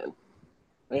 look, man,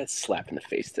 I got slapped in the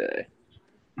face today.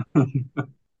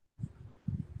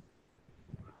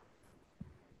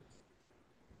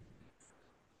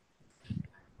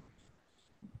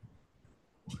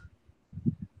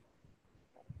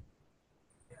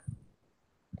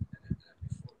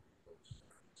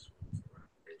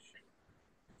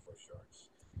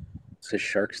 So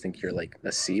sharks think you're like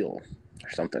a seal or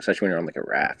something, especially when you're on like a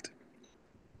raft.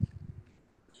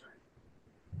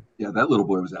 Yeah, that little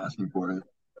boy was asking for it.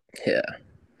 Yeah,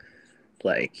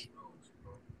 like,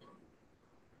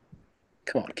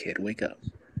 come on, kid, wake up.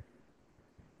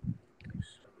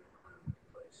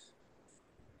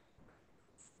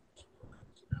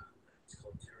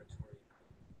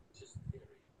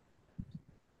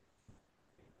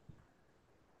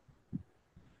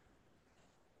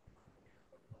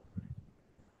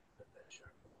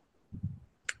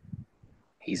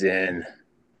 He's in.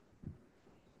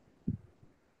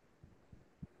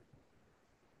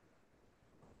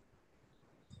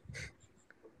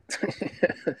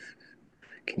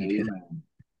 Can you do that? Amen.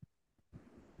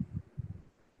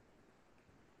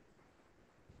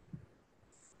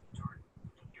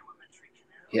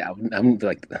 Yeah, I'm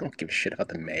like, I don't give a shit about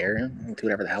the mayor. I'll do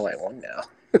whatever the hell I want now.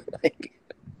 Like,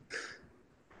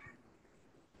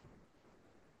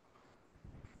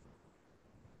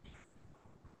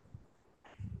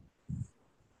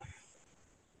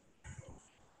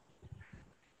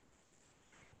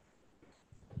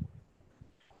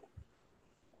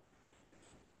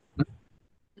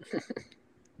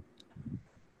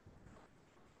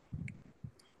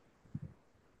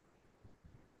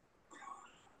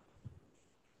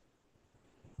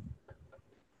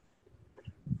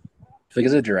 like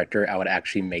as a director, I would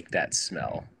actually make that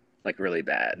smell like really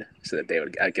bad, so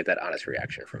that I'd get that honest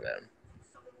reaction from them.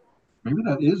 Maybe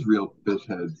that is real fish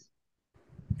heads.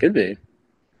 Could be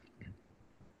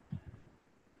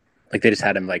like they just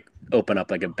had him like open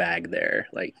up like a bag there,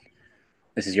 like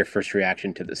this is your first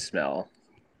reaction to the smell,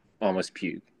 almost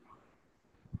puke.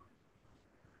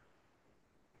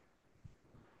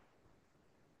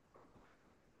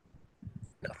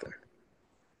 Nothing.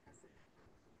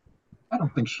 I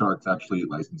don't think sharks actually eat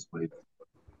license plates.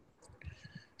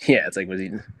 Yeah, it's like was he?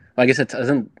 Well, I guess it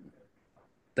doesn't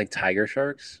like tiger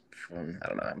sharks. From I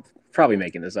don't know. I'm probably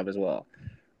making this up as well.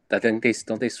 I think they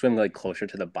swim like closer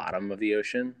to the bottom of the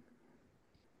ocean.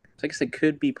 So I guess it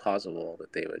could be possible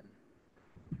that they would,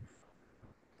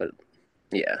 but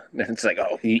yeah, it's like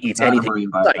oh he eats Not a anything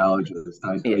marine in sight. biologist.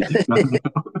 I Yeah, do not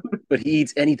know. but he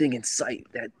eats anything in sight.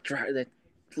 That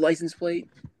license plate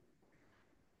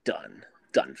done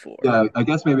done for. Yeah, I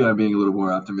guess maybe I'm being a little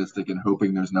more optimistic and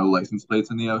hoping there's no license plates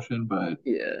in the ocean, but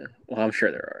Yeah, well I'm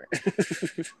sure there are.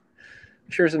 I'm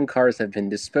sure some cars have been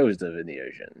disposed of in the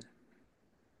ocean.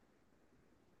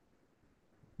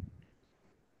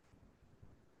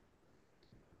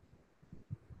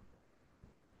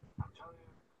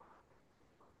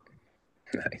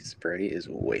 Nice, Brady is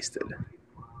wasted.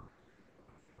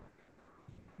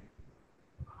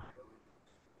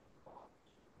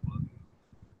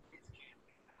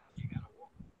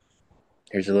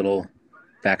 Here's a little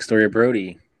backstory of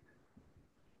Brody.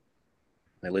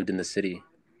 I lived in the city.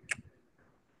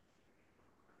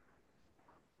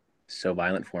 So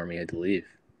violent for me, I had to leave.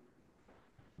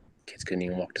 Kids couldn't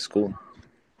even walk to school.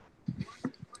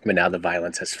 But now the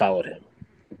violence has followed him.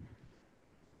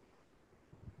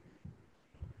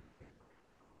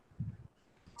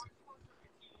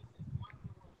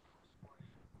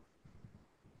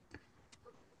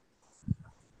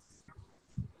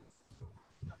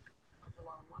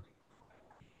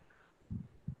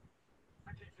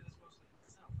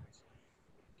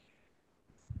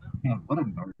 man, what a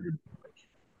nerd.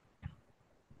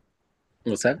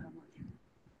 What's that?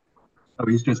 Oh,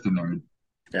 he's just a nerd.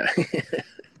 Yeah.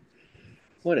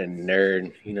 What a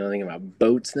nerd. You know anything about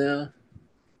boats now?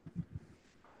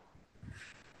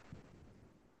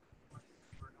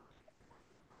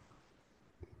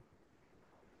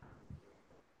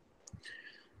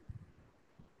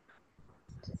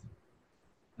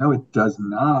 No, it does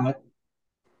not.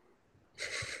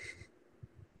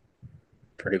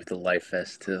 Pretty with the life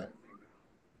vest, too.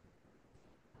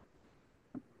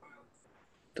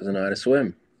 Doesn't know how to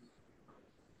swim.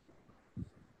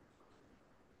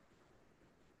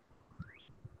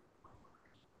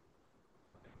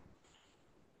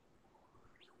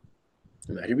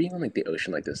 Imagine being on like the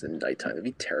ocean like this in nighttime. It'd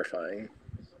be terrifying.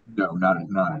 No, not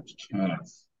a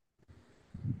chance.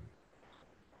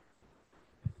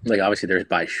 Like obviously there's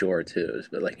by shore too,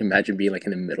 but like imagine being like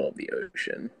in the middle of the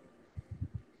ocean.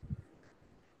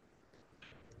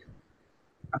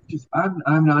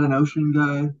 I'm not an ocean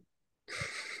guy.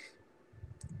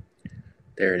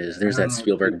 There it is. I There's don't that know.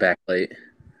 Spielberg backlight.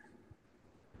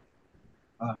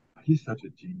 He's such a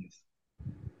genius.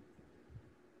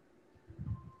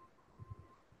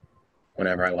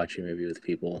 Whenever I watch a movie with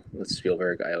people with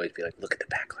Spielberg, I always be like, look at the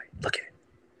backlight. Look at it.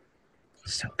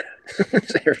 So good.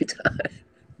 Every time.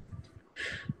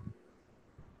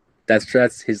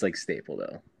 That's his like staple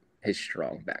though. His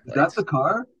strong Is that backlights. the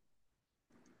car?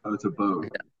 Oh, it's a boat.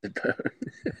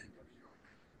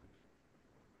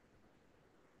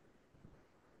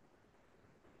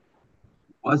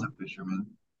 Was a fisherman.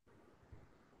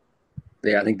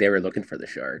 Yeah, I think they were looking for the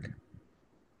shark.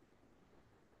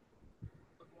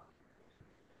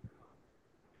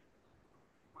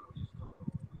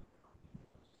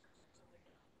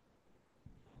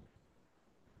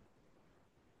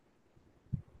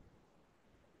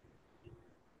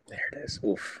 There it is.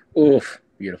 Oof. Oof.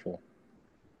 Beautiful.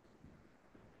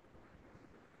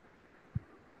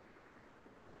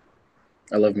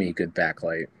 I love me a good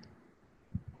backlight.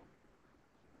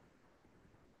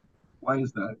 Why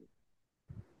is that?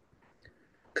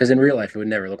 Because in real life, it would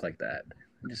never look like that.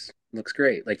 It just looks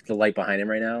great. Like the light behind him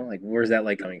right now. Like, where's that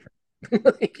light coming from?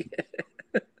 Like,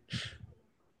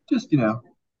 Just, but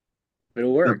it the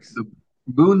works. the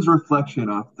moon's reflection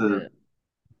off the Yeah.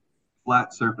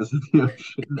 flat surface of the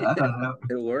ocean. I don't know.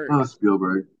 It Oh, works.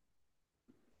 Spielberg.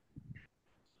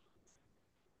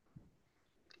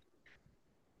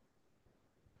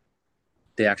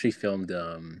 They actually filmed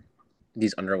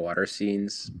these underwater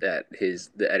scenes at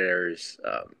the editor's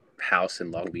house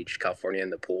in Long Beach, California, in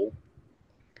the pool.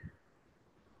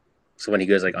 So when he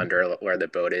goes like under where the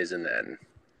boat is, and then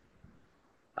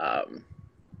um,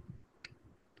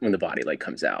 when the body like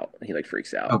comes out, he like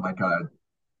freaks Oh out. my God.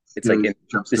 It's like Scariest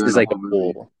jump this scare in is the like a whole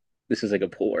movie. pool. This is like a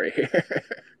pool right here.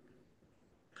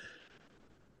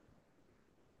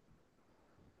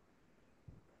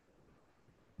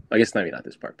 I guess maybe not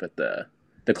this part, but the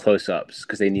close ups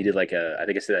because they needed like a I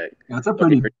think it's the That's a what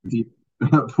they pretty deep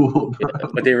pool, yeah,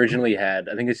 what they bro. originally had.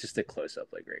 I think it's just a close up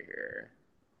like right here,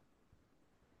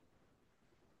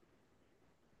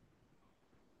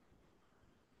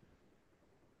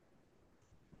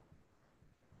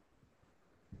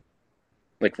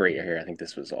 like right here. I think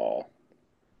this was all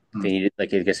they Hmm. needed.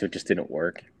 Like I guess it just didn't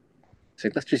work. It's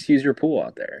like let's just use your pool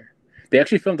out there. They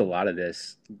actually filmed a lot of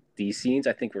these scenes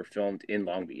I think were filmed in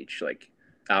Long Beach, like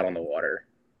out on the water.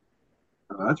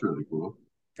 Oh, that's really cool.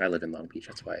 I live in Long Beach,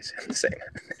 that's why I say I'm saying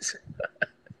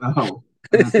Oh,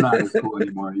 and it's not as cool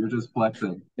anymore. You're just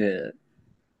flexing. yeah.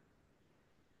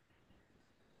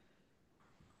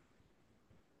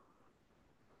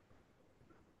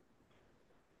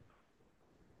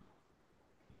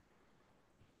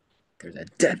 There's a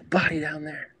dead body down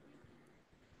there.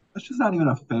 That's just not even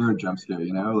a fair jump scare,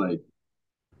 you know? Like,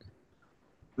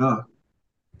 ugh.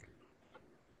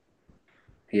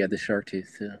 He had the shark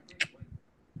tooth too.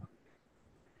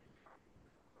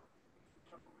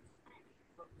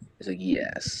 He's like,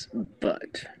 yes,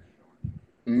 but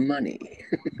money.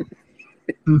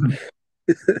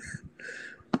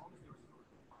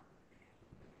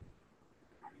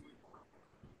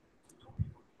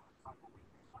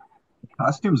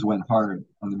 Costumes went hard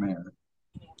on the mayor.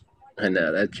 I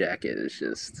know that jacket is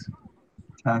just.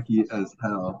 Tacky as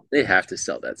hell. They have to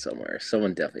sell that somewhere.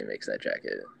 Someone definitely makes that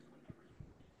jacket.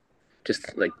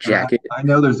 Just like And jacket. I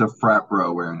know there's a frat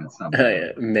bro wearing it somewhere.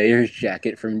 Yeah, Mayor's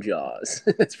jacket from Jaws.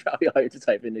 That's probably all you have to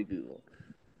type into Google.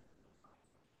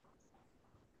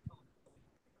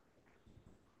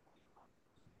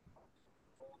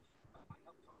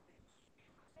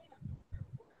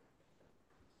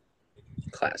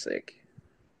 Classic.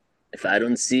 If I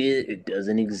don't see it, it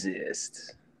doesn't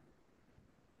exist.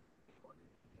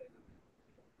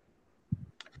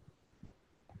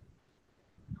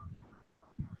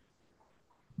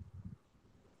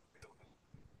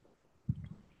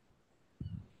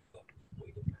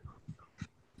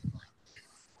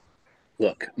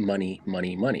 Look, money,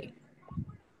 money, money.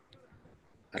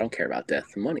 I don't care about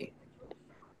death, money.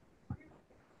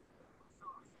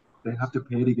 They have to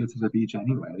pay to get to the beach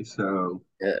anyway, so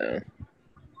Yeah.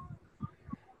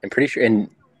 I'm pretty sure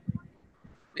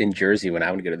in Jersey when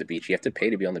I would go to the beach, you have to pay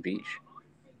to be on the beach.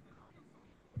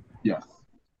 yes.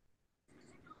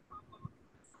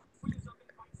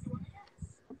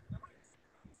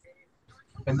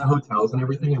 And the hotels and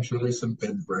everything, I'm sure there's some bed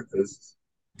and breakfasts.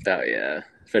 Oh yeah,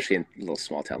 especially in a little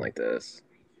small town like this.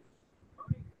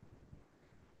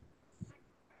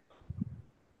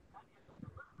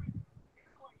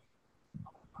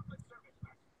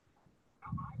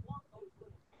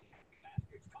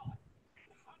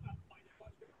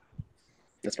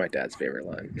 That's my dad's favorite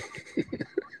line.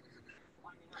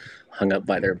 Hung up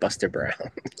by their Buster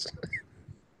Browns.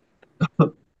 I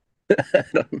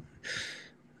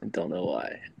don't know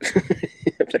why.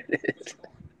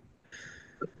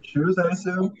 Shoes, I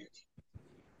assume.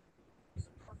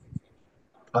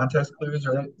 Context clues,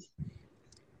 right?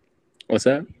 What's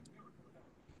that?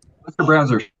 Mr.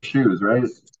 Brown's are shoes, right?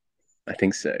 I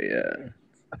think so. Yeah.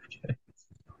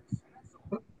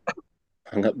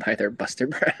 Hung up by their Buster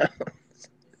Brown.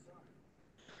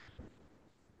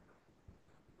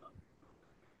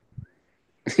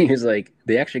 He was like,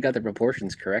 they actually got the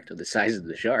proportions correct of the size of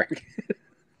the shark.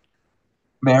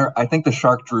 Mayor, I think the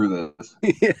shark drew this.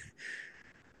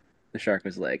 The shark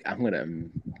was like, I'm gonna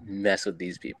mess with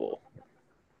these people.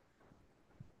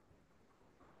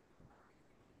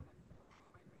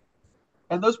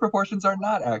 And those proportions are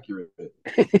not accurate.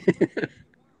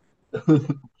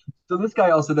 So this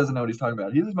guy also doesn't know what he's talking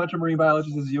about. He's as much a marine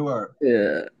biologist as you are.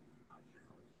 Yeah.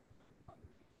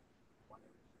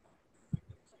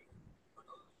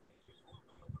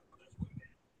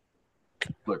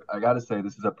 Look, I gotta say,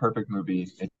 this is a perfect movie.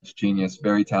 It's genius,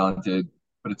 very talented,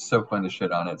 but it's so fun to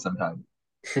shit on it sometimes.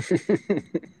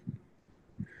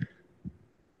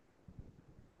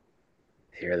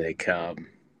 Here they come.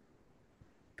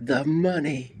 The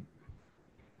money.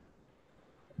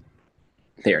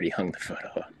 They already hung the photo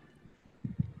up.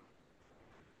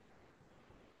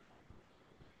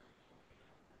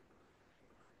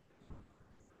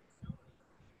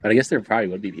 But I guess there probably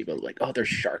would be people like, oh, there's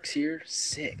sharks here?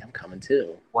 Sick. I'm coming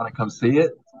too. Want to come see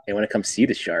it? They want to come see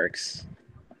the sharks.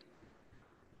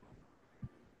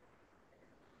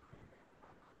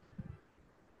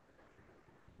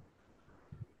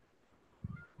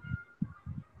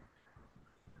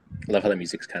 I love how the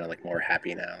music's kind of like more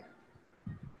happy now.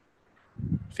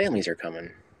 Families are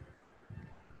coming.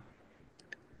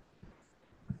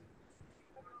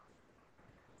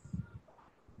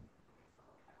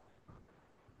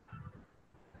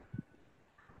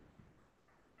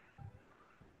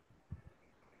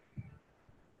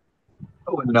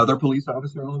 Oh, another police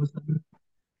officer all of a sudden.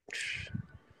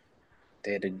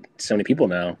 They had so many people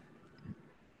now.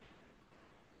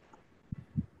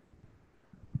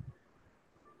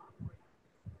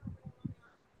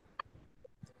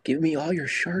 Give me all your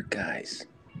shark guys.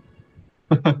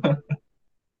 I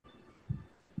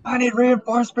need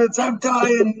reinforcements. I'm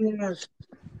dying here.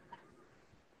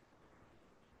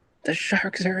 The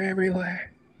sharks are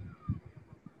everywhere.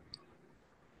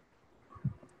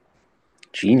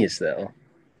 Genius, though.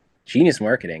 Genius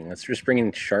marketing. Let's just bring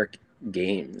in shark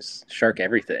games, shark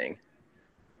everything.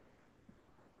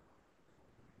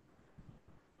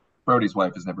 Brody's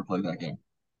wife has never played that game.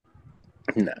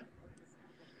 No.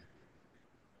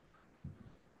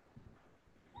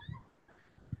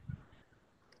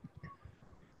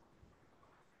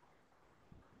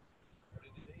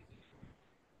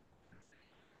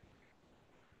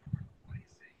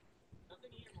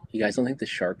 You guys don't think the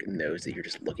shark knows that you're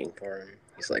just looking for him?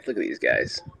 He's like, look at these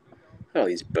guys. Oh,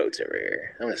 these boats over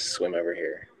here. I'm gonna swim over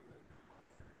here.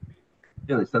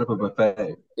 Yeah, they set up a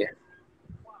buffet. Yeah.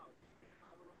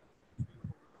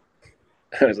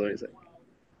 I was always like,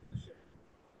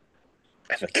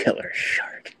 I'm a killer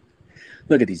shark.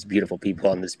 Look at these beautiful people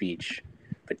on this beach,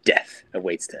 but death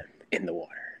awaits them in the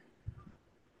water.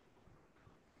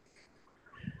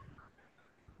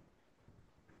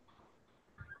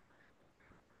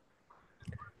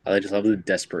 I just love the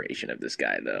desperation of this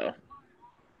guy, though.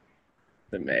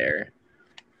 The mayor.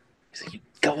 He's like,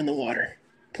 go in the water,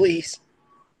 please.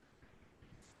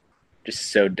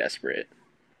 Just so desperate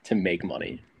to make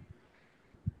money.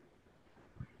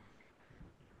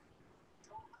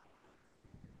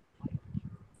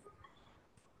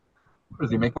 Does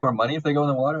he make more money if they go in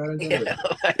the water? How does that Yeah,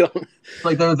 work? I don't. It's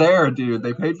like they're there, dude.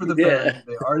 They paid for the Yeah, ferry.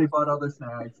 They already bought all their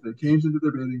snacks. They changed into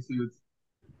their bathing suits.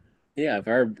 yeah. If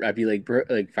I were, I'd be like,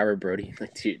 like if I were Brody,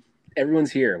 like, dude,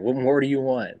 everyone's here. What more do you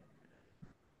want?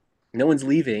 No one's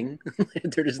leaving.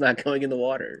 They're just not going in the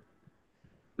water.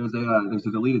 There's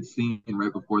a deleted scene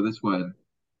right before this one.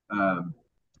 Um,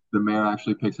 the mayor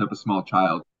actually picks up a small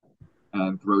child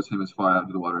and throws him as far out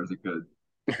into the water as it could.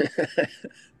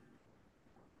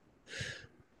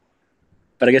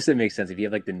 But I guess it makes sense if you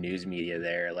have like the news media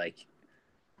there, like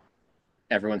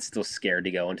everyone's still scared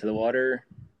to go into the water.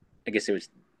 I guess it was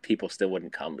people still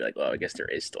wouldn't come. Be like, oh, I guess there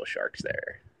is still sharks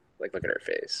there. Like, look at her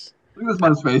face. Look at this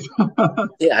man's face.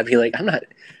 Yeah, I'd be like, I'm not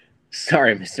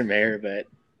sorry, Mr. Mayor, but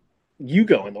you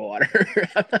go in the water.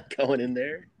 I'm not going in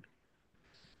there.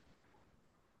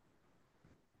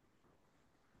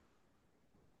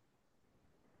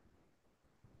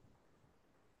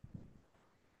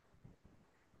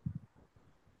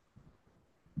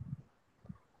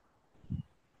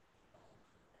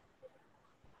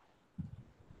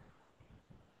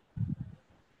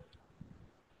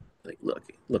 Like,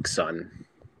 look, son.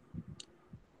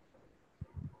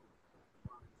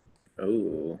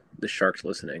 Oh, the shark's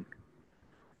listening.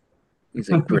 He's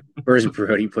like, where's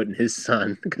Brody putting his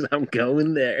son? Because I'm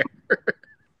going there.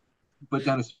 Put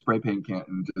down a spray paint can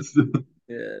and just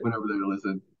Yeah, went over there to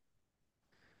listen.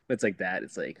 it's like that.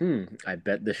 It's like, I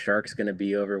bet the shark's gonna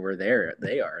be over where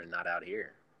they are and not out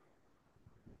here.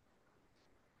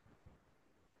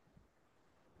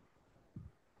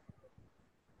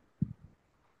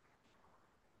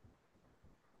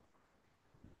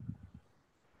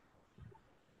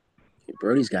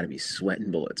 Brody's got to be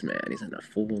sweating bullets, man. He's in a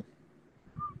full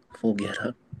get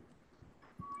up.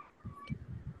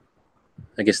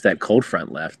 I guess that cold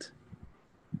front left.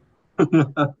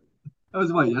 That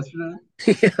was what, yesterday?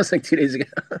 Yeah, it was like 2 days ago.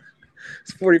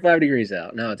 It's 45 degrees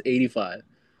out. Now it's 85.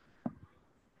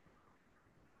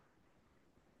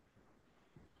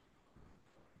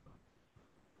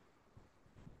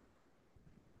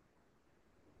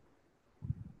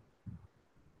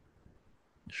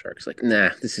 Shark's like, nah,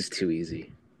 this is too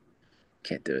easy.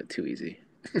 Can't do it too easy.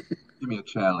 Give me a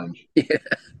challenge. Yeah.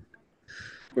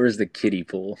 Where's the kiddie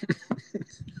pool?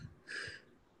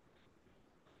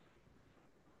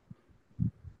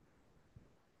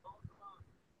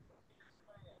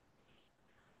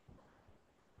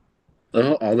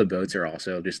 All the boats are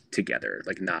also just together,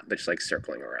 like not just like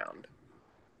circling around.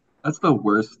 That's the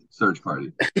worst search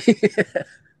party.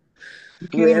 You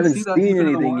can't We even haven't see that seen deep into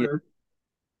the anything yet. water.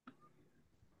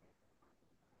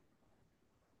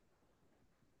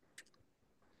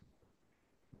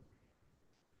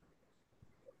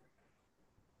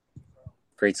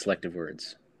 Great selective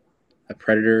words. A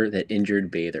predator that injured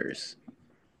bathers.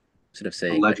 Instead of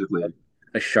saying Allegedly.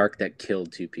 a shark that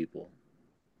killed 2 people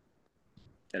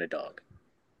and a dog.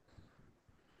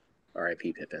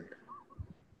 R.I.P. Pippin.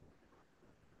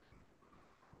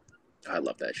 I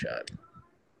love that shot.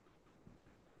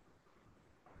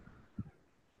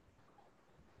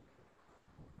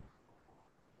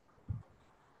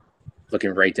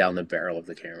 Looking right down the barrel of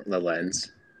the camera, the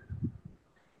lens.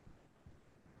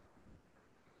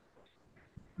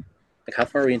 Like, how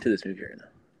far are we into this movie right now?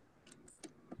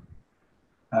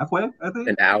 Halfway, I think.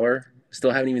 An hour?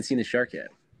 Still haven't even seen the shark yet.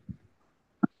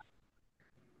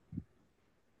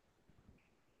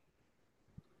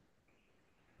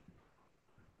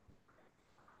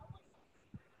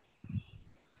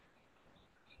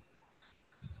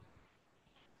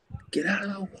 Get out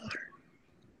of the water.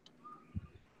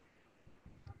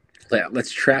 Yeah,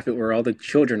 let's trap it where all the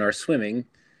children are swimming.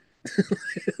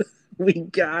 We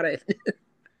got it.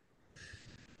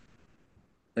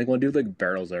 Like, one dude like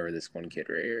barrels over this one kid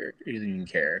right here. He doesn't even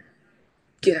care.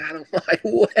 Get out of my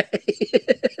way.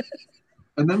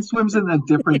 And then swims in a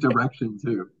different direction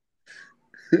too.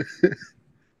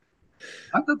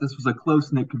 I thought this was a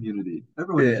close-knit community.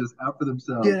 Everyone is Yeah. just out for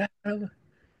themselves. Get out of.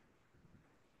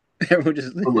 Everyone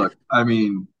just. But look, I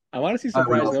mean, I'm honestly I would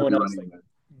surprised no also one be else running like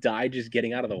this. died just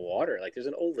getting out of the water. Like, there's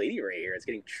an old lady right here. It's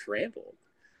getting trampled.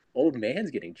 Old man's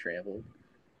getting trampled.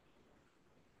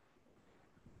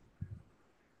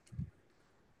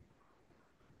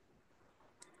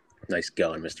 Nice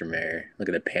going, Mr. Mayor. Look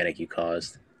at the panic you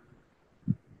caused.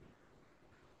 I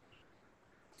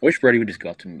wish Brody would just go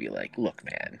up to him and be like, "Look,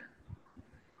 man.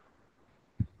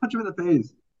 Punch him in the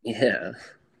face. Yeah,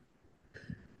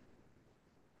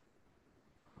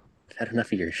 I've had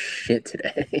enough of your shit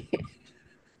today."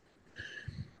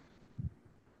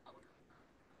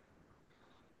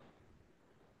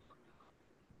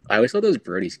 I always thought that was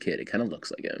Brody's kid. It kind of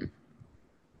looks like him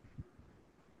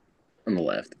on the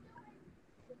left.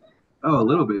 Oh, a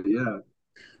little bit, yeah.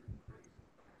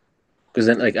 Because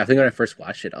then, like, I think when I first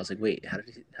watched it, I was like, "Wait, how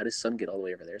did his son get all the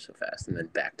way over there so fast?" And then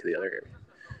back to the other area.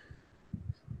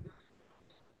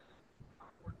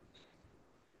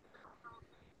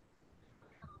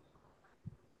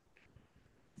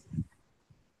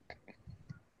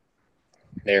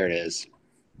 There it is.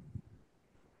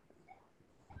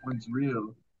 One's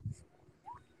real.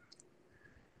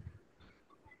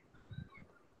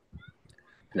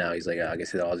 Now he's like, oh, I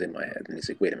guess it all was in my head. And he's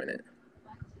like, wait a minute.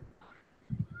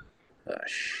 Oh,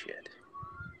 shit.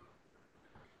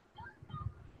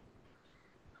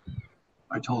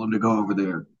 I told him to go over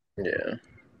there. Yeah.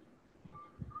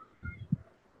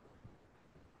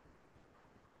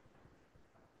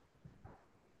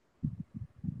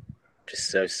 Just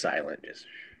so silent. Just.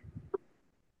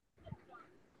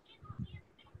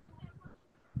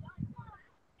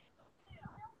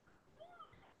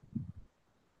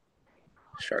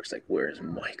 Shark's like, where's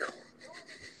Michael?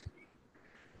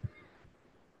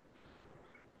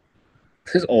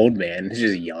 This old man is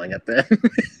just yelling at them.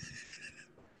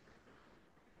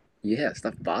 Yeah,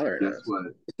 stop bothering Guess us.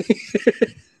 what?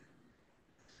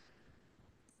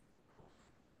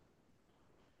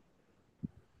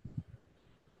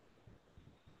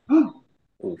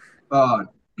 Oof. Oh,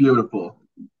 beautiful.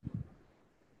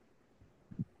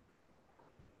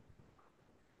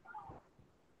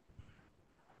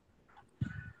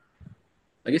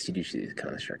 I guess you do see kind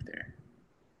of the shark there.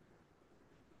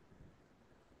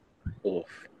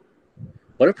 Oof.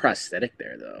 What a prosthetic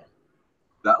there, though.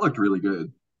 That looked really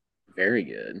good. Very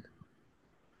good.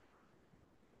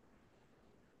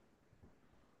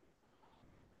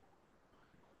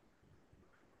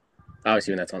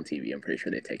 Obviously, when that's on TV, I'm pretty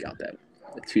sure they take out that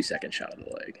 2-second shot of the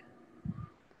leg.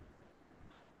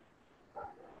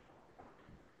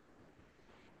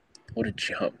 What a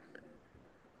jump.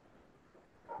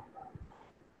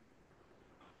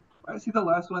 I see the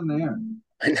last one there.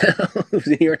 I know.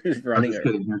 He was I'm running just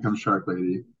kidding. Here comes Shark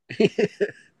Lady.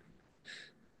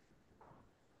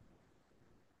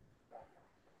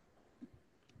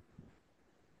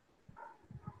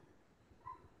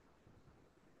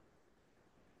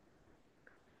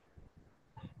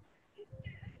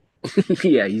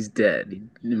 Yeah, he's dead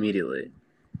immediately.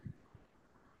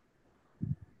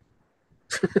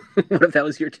 What if that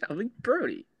was your job? Like,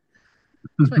 Brody,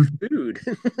 it's my food.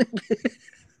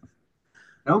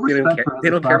 No They don't respect care. for They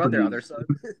other don't care about their properties. other son.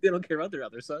 They don't care about their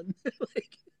other son.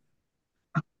 Like,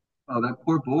 Oh, that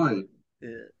poor boy.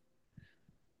 yeah.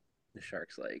 The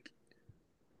shark's like,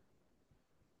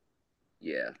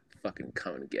 yeah, fucking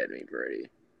come and get me, Brody.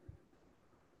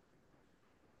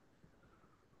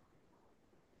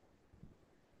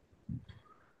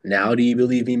 Now do you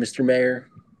believe me, Mr. Mayor?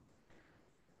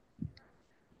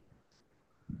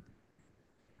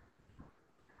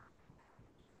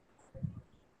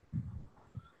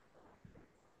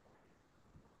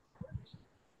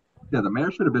 Yeah, the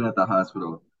mayor should have been at the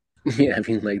hospital. Yeah, I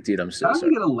mean, like, dude, I'm so How did he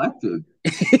sorry. get elected?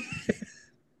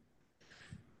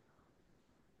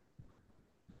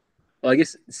 Well, I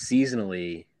guess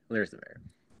seasonally, there's the mayor.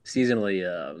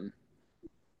 Seasonally,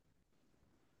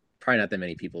 probably not that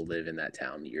many people live in that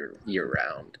town year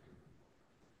round.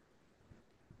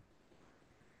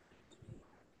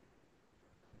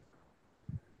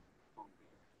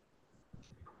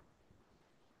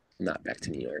 Not back to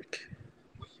New York.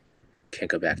 Can't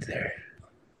go back there.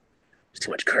 There's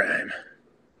too much crime.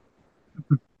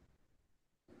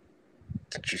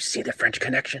 Did you see the French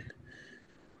Connection?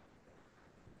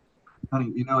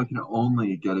 Honey, you know I can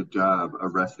only get a job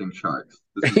arresting sharks.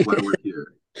 This is why we're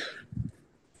here.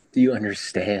 Do you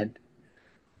understand?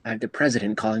 I have the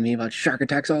president calling me about shark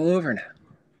attacks all over now.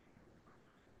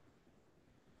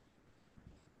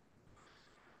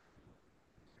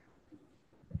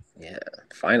 Yeah,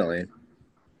 finally.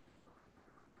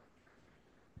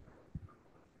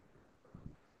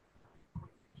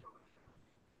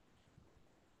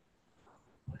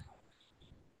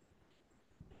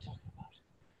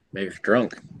 Mayor's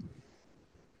drunk.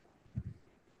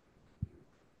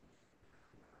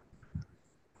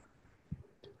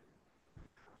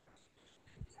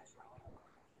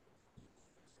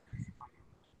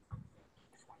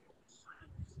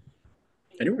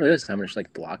 I didn't realize how much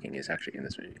like blocking is actually in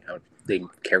this movie. How the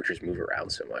characters move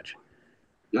around so much.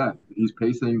 Yeah, he's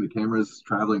pacing, the camera's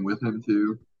traveling with him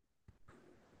too.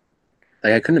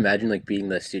 Like I couldn't imagine like being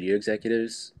the studio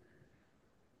executives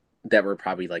that were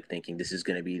probably like thinking this is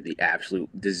going to be the absolute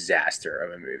disaster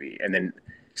of a movie, and then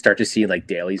start to see like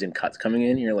dailies and cuts coming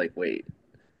in. And you're like, wait,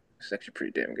 this is actually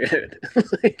pretty damn good.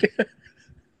 Like,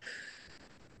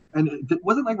 And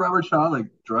wasn't like Robert Shaw like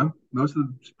drunk most of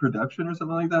the production or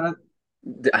something like that?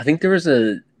 I think there was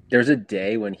a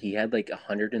day when he had like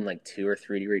 102 or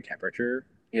 3 degree temperature.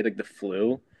 He had like the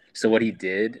flu. So what he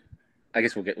did, I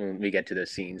guess we'll get when we get to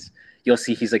those scenes. You'll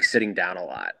see he's like sitting down a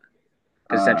lot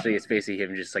because Uh, essentially it's basically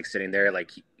him just like sitting there.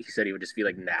 Like he said he would just be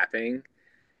like napping,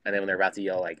 and then when they're about to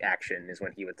yell like action is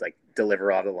when he would like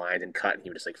deliver all the lines and cut, and he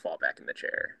would just like fall back in the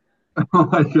chair. oh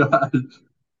my gosh.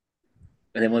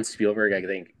 And then once Spielberg, I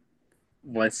think,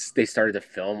 once they started to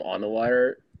film on the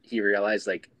water, he realized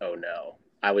like, oh no,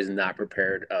 I was not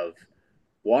prepared of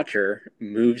Watcher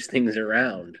moves things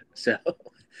around. So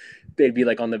they'd be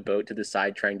like on the boat to the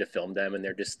side trying to film them and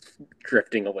they're just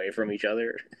drifting away from each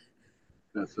other.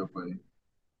 That's so funny.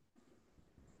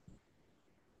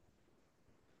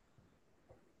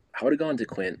 I would have gone to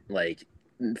Quint like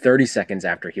 30 seconds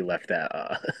after he left that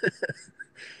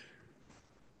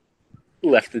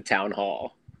left the town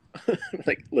hall.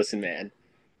 Like, listen, man,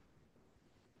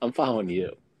 I'm following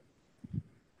you.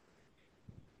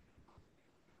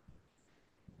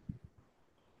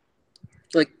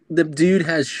 Like the dude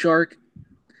has shark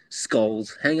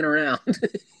skulls hanging around.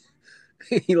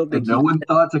 You don't And think no he one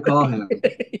thought to call him.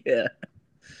 Yeah.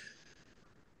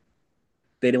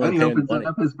 They didn't And want he to pay him opens money.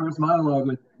 up his first monologue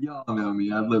with, "Y'all know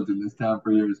me. I've lived in this town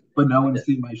for years, but no one's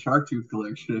seen my shark tooth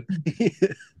collection."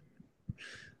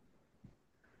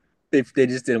 They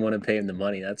just didn't want to pay him the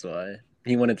money, that's why.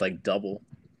 He wanted like double.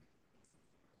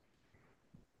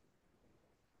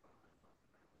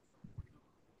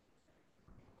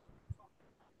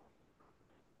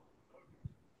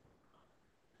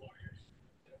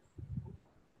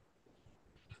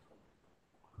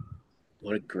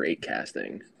 What a great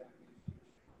casting.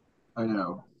 I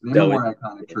know. Name a So more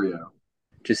iconic trio.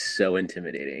 just so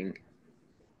intimidating.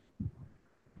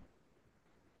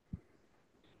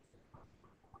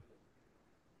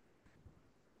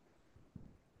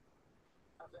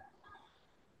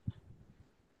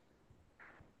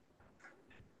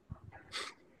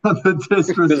 The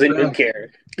Doesn't even disrespect.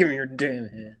 care. Give me your damn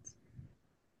hands.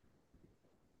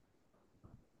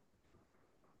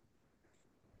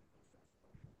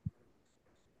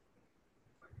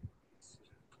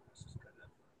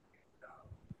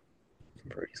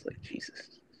 Brody's like,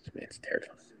 Jesus, this man's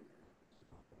terrifying.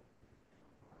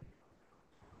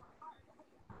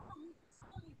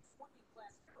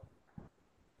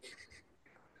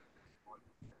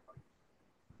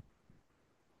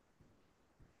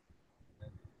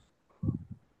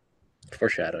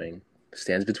 Foreshadowing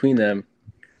stands between them.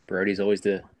 Brody's always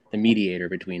the mediator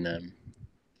between them.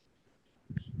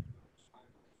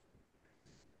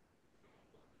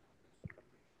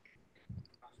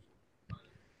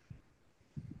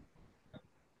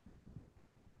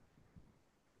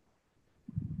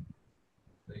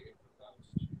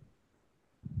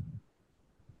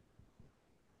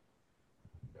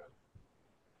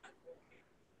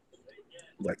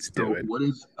 Let's do So, it. what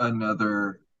is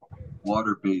another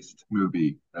water-based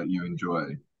movie that you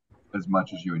enjoy as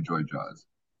much as you enjoy Jaws?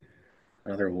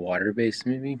 Another water-based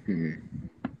movie?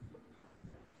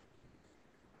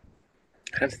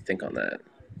 I have to think on that.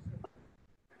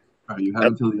 All right, you have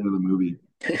until the end of the movie.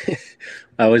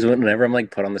 I always, whenever I'm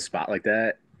like put on the spot like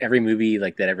that, every movie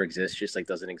like that ever exists just like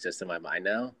doesn't exist in my mind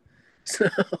now. So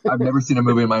I've never seen a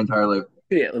movie in my entire life.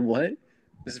 yeah, what?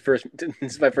 This is first. This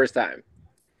is my first time.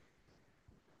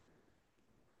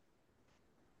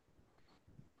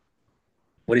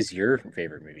 What is your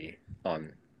favorite movie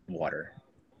on water?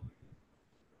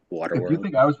 If you Waterworld.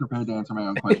 think I was prepared to answer my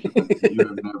own question, then you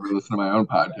have never listened to my own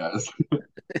podcast.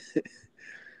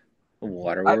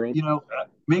 Waterworld.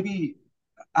 Maybe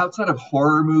outside of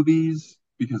horror movies,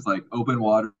 because like open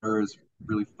water is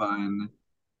really fun.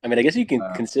 I mean, I guess you can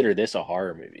Uh, consider this a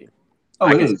horror movie. oh,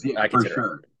 it is, yeah, I for consider it.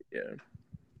 sure. Yeah.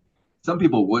 Some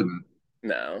people wouldn't.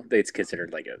 No, it's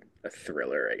considered like a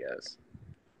thriller, I guess.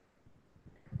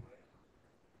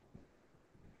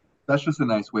 That's just a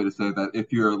nice way to say that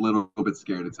if you're a little bit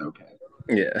scared, it's okay.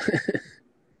 Yeah.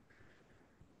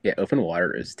 Yeah, open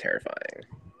water is terrifying.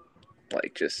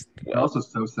 Like just And well, also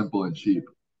so simple and cheap.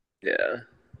 yeah.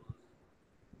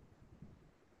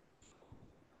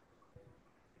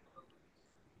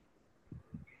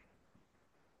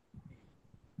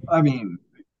 I mean,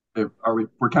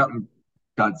 we're counting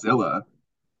Godzilla,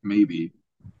 maybe.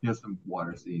 He has some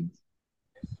water scenes.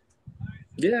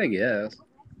 Yeah, I guess.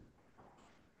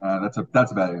 That's a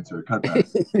bad answer. Cut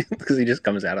that. Because he just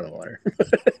comes out of the water.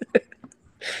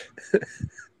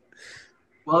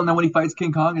 Well, and then when he fights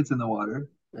King Kong, it's in the water.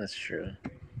 That's true.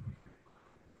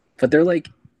 But they're like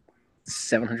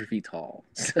 700 feet tall.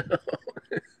 So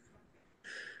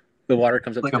the water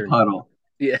comes up to Like a their puddle.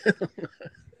 yeah.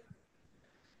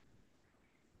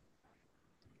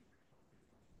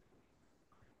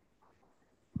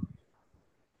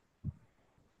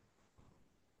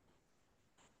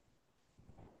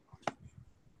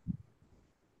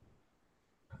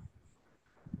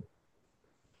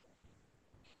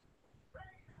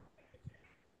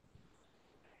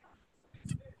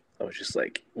 I was just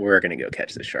like, we're gonna go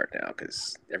catch the shark now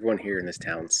because everyone here in this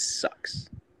town sucks.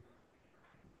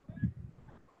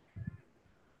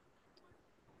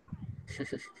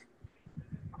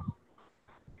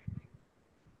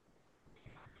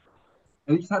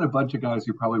 And he just had a bunch of guys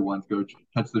who probably want to go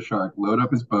catch the shark, load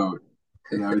up his boat,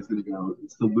 and now he's going to go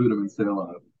salute him and sail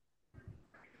off.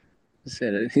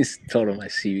 He's told him, "I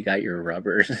see you got your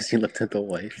rubbers." As he looked at the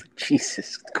wife,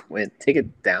 Jesus, Quinn, take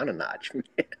it down a notch, man.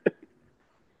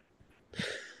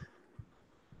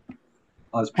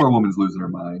 Oh, this poor woman's losing her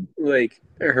mind. Like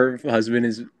her husband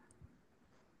is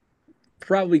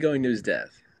probably going to his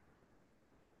death.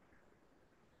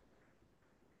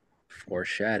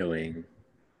 Foreshadowing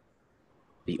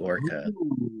the orca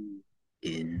Ooh.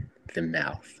 in the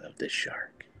mouth of the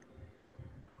shark.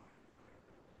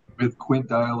 With Quint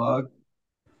dialogue.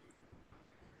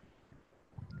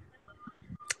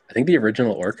 I think the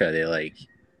original orca, they like.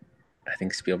 I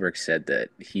think Spielberg said that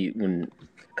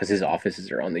because his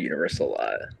offices are on the Universal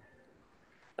lot,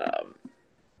 um,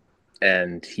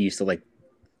 and he used to like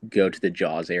go to the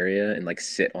Jaws area and like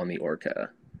sit on the orca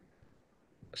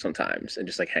sometimes and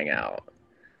just like hang out.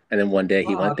 And then one day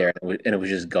he Oh, went there and it was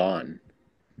just gone.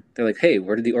 They're like, "Hey,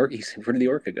 where did the orca? Where did the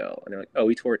orca go?" And they're like, "Oh,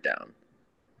 we tore it down."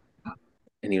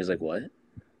 And he was like, "What?"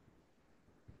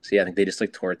 So yeah, I think they just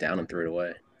like tore it down and threw it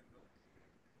away.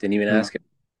 Didn't even man. ask him.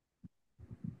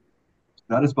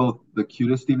 That is both the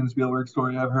cutest Steven Spielberg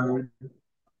story I've heard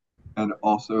and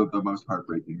also the most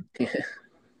heartbreaking.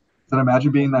 So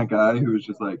imagine being that guy who was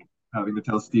just like having to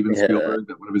tell Steven Yeah. Spielberg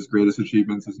that one of his greatest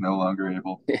achievements is no longer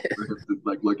able for him to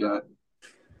like look at.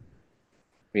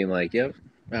 Being like, "Yep,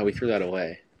 oh, we threw that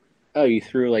away." Oh, you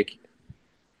threw like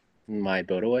my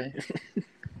boat away?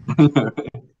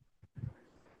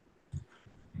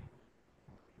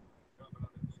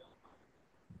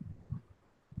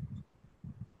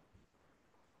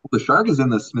 The shark is in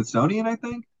the Smithsonian, I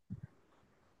think.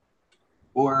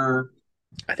 Or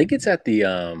I think it's at the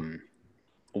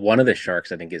one of the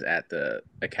sharks. I think is at the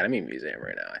Academy Museum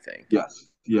right now. I think yes.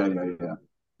 Yeah, yeah, yeah.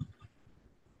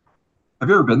 Have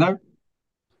you ever been there?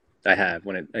 I have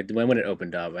when it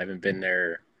opened up. I haven't been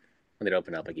there when it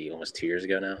opened up like almost 2 years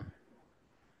ago now.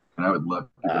 And I would love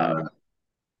to go to Um, that.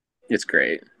 it's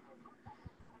great.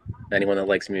 Anyone that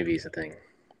likes movies, I think,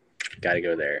 got to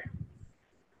go there.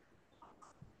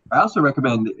 I also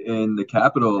recommend in the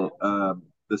Capitol,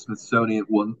 the Smithsonian.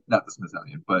 Well, not the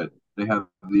Smithsonian, but they have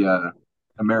the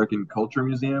American Culture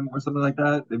Museum or something like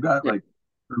that. They've got Yeah. like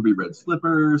Ruby Red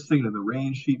Slippers, Singing in the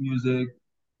Rain sheet music.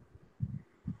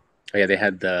 Oh yeah, they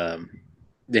had the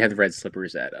They have the red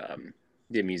slippers at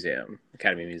the museum,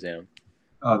 Academy Museum,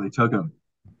 Oh, they took him.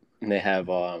 and they have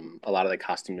a lot of the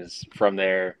costumes from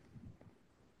there.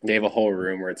 They have a whole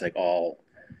room where it's like all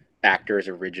actors'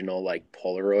 original like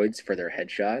Polaroids for their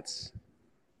headshots.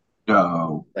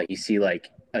 No. Like you see like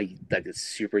this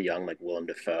super young like Willem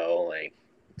Dafoe, like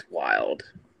it's wild.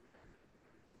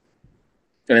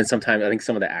 And then sometimes I think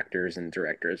some of the actors and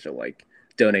directors will like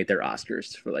donate their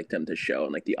Oscars for like them to show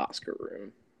in like the Oscar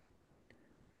room.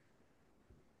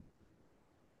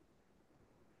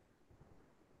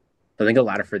 I think a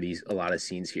lot of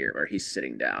scenes here where he's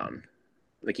sitting down,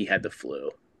 like he had the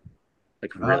flu,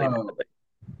 like really Oh. badly.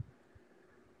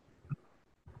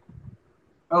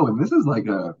 Oh, and this is like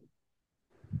a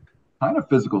kind of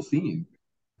physical scene.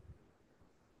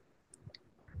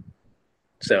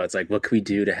 So it's like, what can we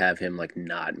do to have him like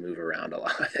not move around a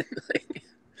lot? Like,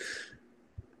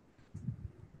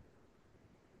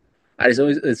 I just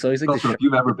always it's always like the Also, if shark.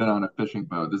 you've ever been on a fishing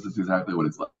boat, this is exactly what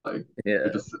it's like. You're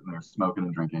Yeah, just sitting there smoking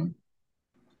and drinking.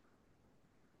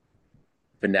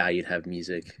 but now you'd have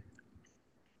music.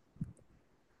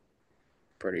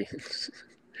 Pretty.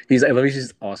 He's like, let me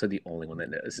just also the only one that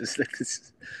knows. Is like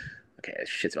this. Okay, this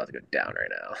shit's about to go down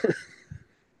right now.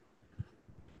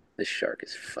 This shark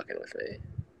is fucking with me.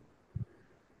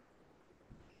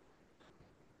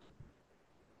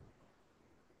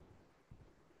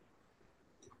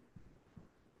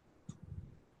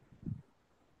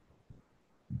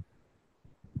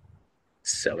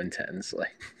 So intense,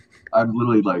 like I'm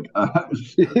literally like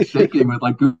shaking with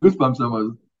like goosebumps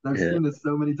almost. I've yeah. seen this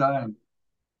so many times.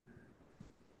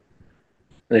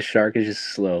 The shark is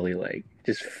just slowly like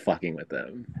just fucking with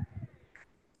them.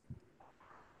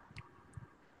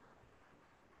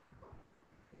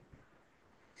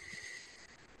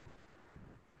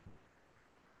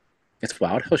 It's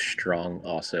wild how strong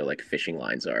also like fishing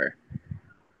lines are.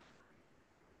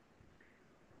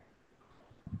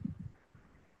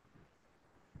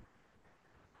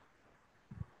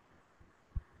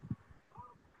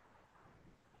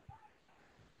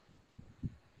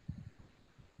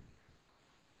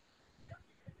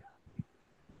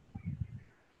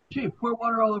 Gee, pour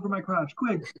water all over my crotch,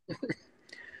 quick.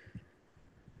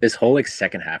 This whole like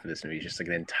second half of this movie is just like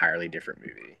an entirely different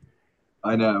movie.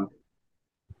 I know.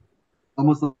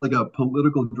 Almost like a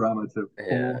political drama to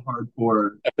Yeah. full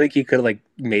hardcore. I think you could have like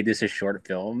made this a short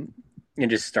film and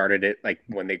just started it like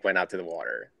when they went out to the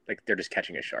water. Like they're just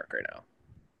catching a shark right now.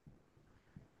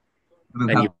 And then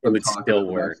And have it them would talk about still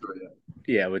the work. backstory. Yeah.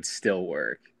 Yeah, it would still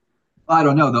work. I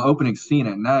don't know. The opening scene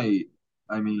at night,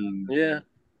 I mean, Yeah.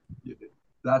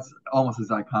 that's almost as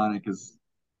iconic as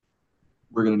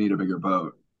we're going to need a bigger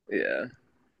boat. Yeah.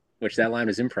 Which that line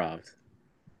is improv.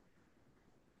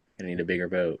 I need a bigger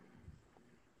boat.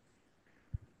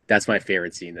 That's my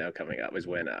favorite scene though coming up is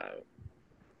when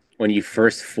you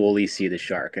first fully see the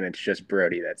shark and it's just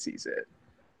Brody that sees it.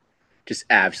 Just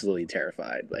absolutely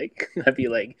terrified. Like I'd be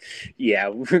like, yeah,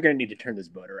 we're gonna need to turn this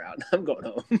boat around. I'm going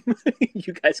home.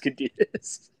 You guys could do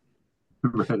this.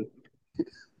 Right.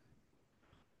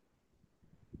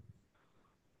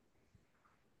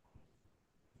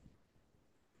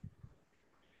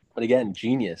 But again,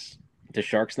 genius. The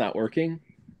shark's not working.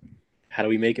 How do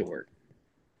we make it work?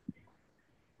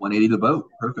 180 the boat.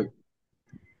 Perfect.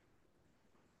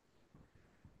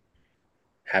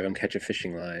 Have him catch a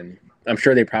fishing line. I'm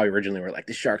sure they probably originally were like,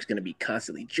 the shark's gonna be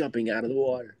constantly jumping out of the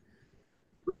water.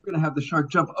 We're going to have the shark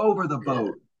jump over the Yeah.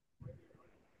 boat.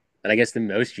 And I guess the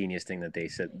most genius thing that they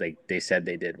said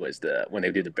they did was the when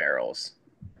they do the barrels,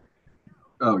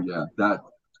 Oh, yeah. That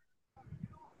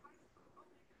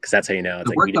because that's how you know it's it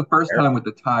like we worked did the first barrel. time with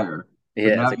the tire, but Yeah,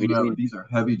 it's now like you we just know need these are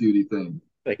heavy duty things.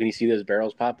 like when you see those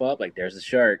barrels pop up, like there's the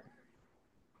shark.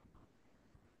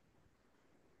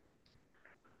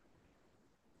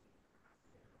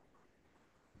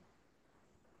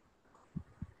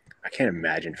 I can't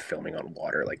imagine filming on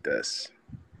water like this.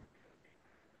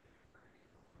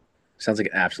 Sounds like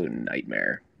an absolute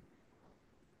nightmare.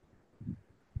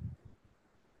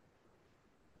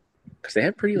 Because they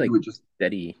have pretty You like would just,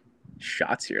 steady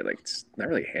shots here. Like it's not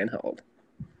really handheld.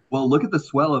 well, look at the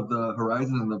swell of the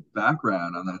horizon in the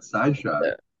background on that side shot.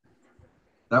 Yeah.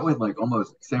 That went like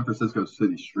almost San Francisco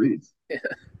city streets.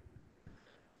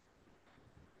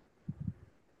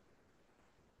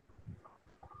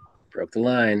 Broke the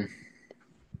line.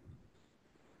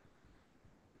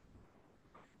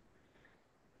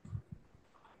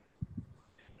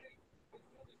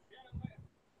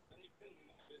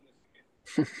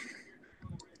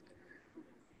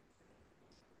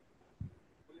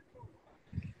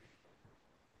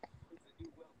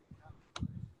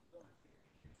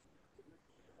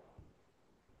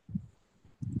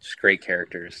 Just great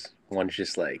characters. One's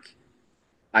just like,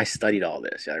 I studied all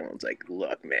this. The other one's like,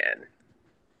 look, man,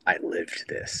 I lived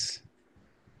this.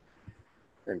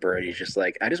 And Brody's just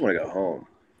like, I just want to go home.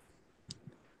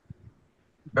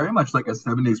 Very much like a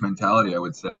 70s mentality, I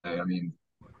would say. I mean,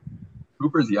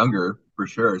 Cooper's younger for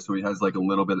sure, so he has like a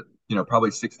little bit, probably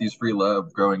 60s free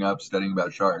love growing up studying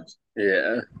about sharks.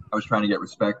 Yeah. I was trying to get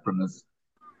respect from this.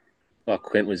 Well,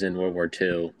 Quint was in World War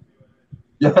II.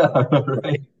 Yeah,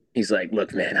 right. He's like,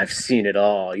 look, man, I've seen it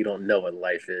all. You don't know what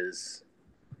life is.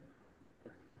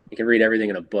 You can read everything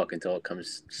in a book until it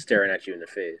comes staring at you in the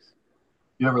face.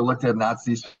 You ever looked at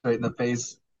Nazis straight in the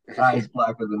face, eyes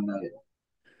blacker than night?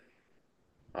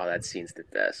 Oh, that scene's the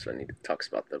best when he talks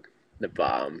about the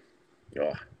bomb.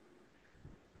 Oh,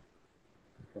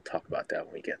 we'll talk about that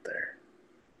when we get there.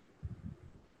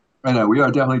 I know we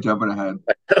are definitely jumping ahead.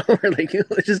 We're like,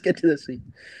 let's just get to the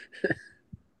scene.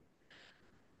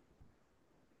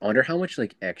 I wonder how much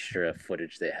like extra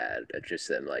footage they had of just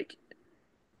them like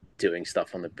doing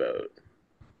stuff on the boat.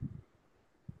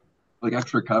 Like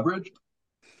extra coverage.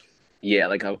 Yeah,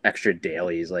 like how extra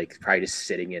dailies, like probably just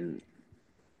sitting in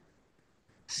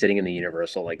the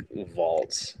Universal like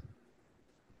vaults.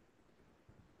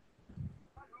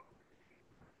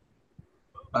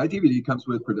 My DVD comes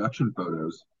with production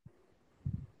photos.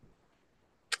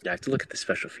 Yeah, I have to look at the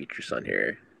special features on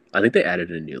here. I think they added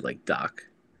a new like dock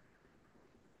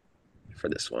for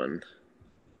this one.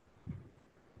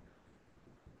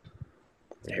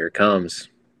 Here it comes.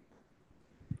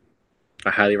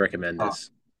 I highly recommend Oh, this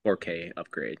 4K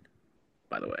upgrade,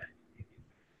 by the way.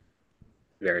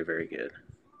 Very, very good.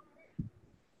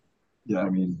 yeah, I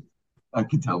mean, I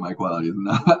can tell my quality is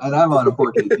not, and I'm on a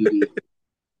 4K TV.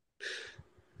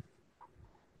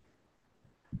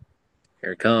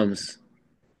 Here it comes.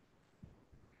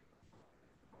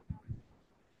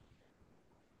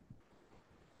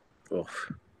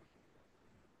 Oof.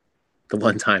 The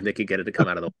one time they could get it to come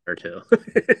out of the water too.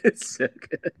 It's so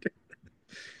good.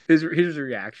 His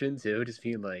reaction too, just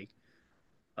being like,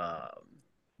 um,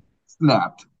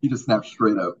 Snapped. He just snapped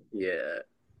straight up. yeah.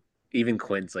 Even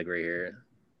Quint's like right here.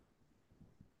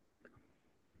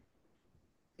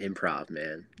 Improv,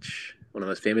 man. One of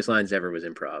the most famous lines ever was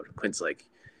improv. Quint's like,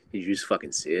 did you just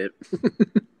fucking see it?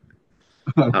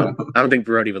 I don't think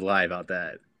Brody would lie about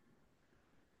that.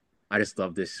 I just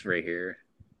love this right here.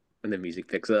 When the music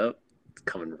picks up, it's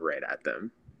coming right at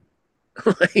them.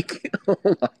 Like, oh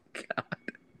my god.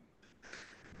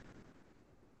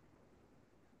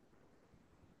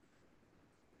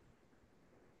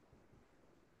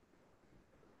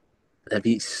 That'd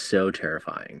be so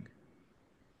terrifying.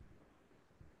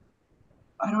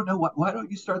 I don't know why don't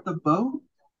you start the boat?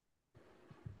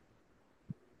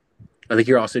 I think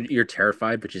you're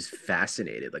terrified, but just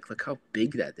fascinated. Like, look how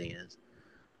big that thing is.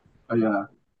 Oh, yeah,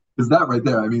 because that right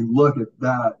there. I mean, look at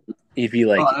that. You'd be Oh,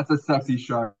 like, that's a sexy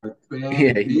shark, yeah,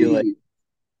 you'd be like, baby.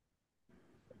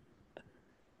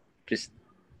 just,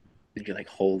 you'd be like,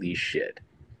 holy shit.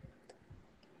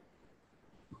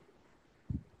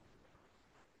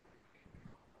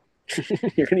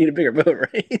 You're gonna need a bigger boat,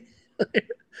 right?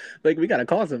 Like, we gotta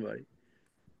call somebody.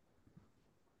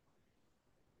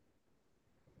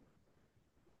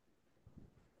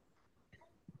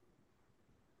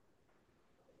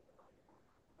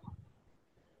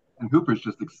 And Hooper's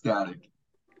just ecstatic.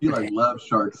 He like loves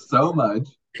sharks so much.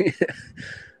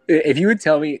 If you would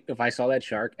tell me if I saw that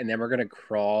shark and then we're gonna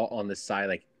crawl on the side,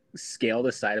 like scale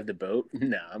the side of the boat,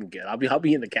 no, I'm good. I'll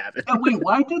be in the cabin. And wait,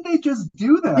 why did they just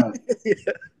do that?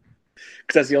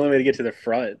 Because that's the only way to get to the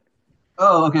front.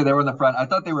 Oh, okay, they were in the front. I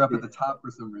thought they were up at the top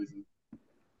for some reason.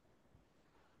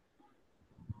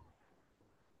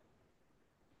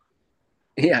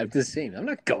 Yeah, I'm the same. I'm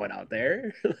not going out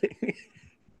there.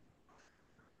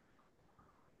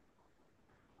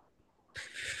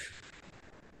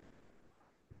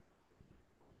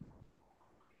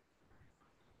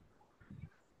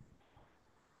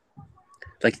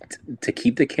 Like to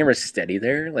keep the camera steady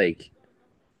there, like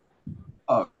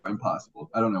Oh, impossible.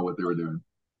 I don't know what they were doing.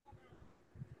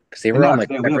 because they And were now on like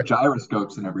today we have separate.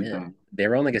 gyroscopes and Yeah, everything. they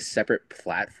were on like a separate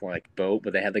platform, like boat,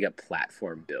 but they had like a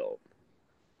platform built.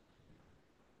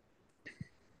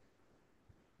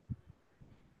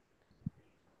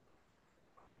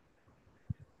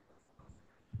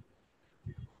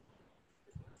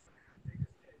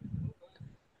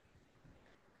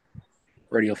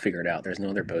 Already, you'll figure it out. There's no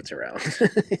other boats around.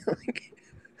 Like,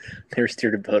 never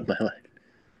steered a boat in my life.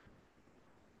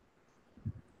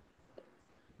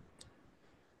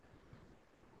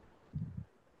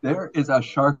 There is a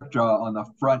shark jaw on the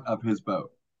front of his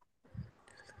boat.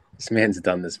 This man's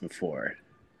done this before,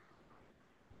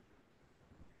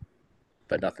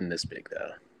 but nothing this big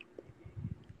though.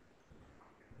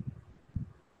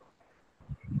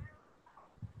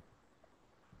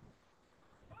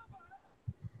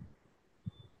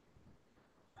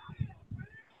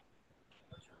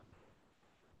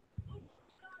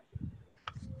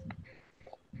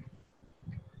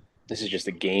 This is just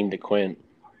a game to Quint.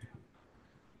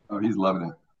 Oh, he's loving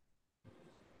it.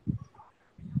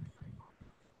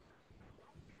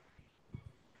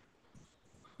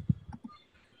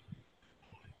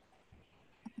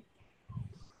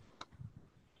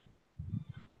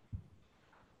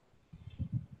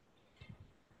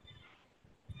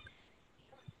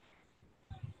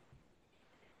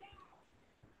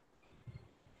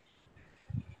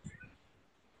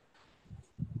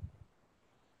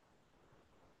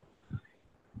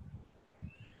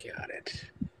 Got it.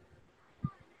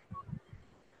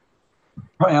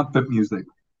 Triumphant music.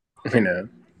 You know,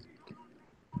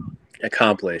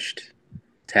 accomplished.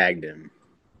 Tagged him.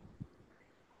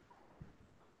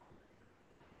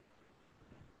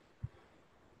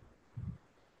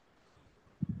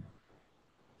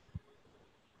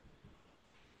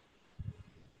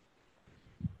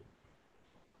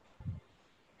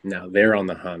 Now they're on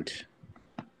the hunt.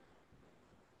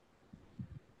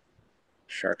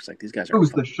 Sharks like these guys aren't.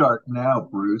 Who's the shark now,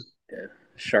 Bruce? Yeah.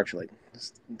 Sharks are like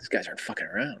these guys aren't fucking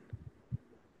around.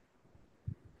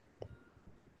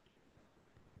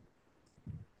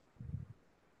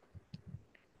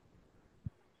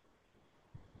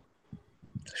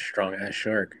 It's a strong ass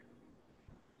shark.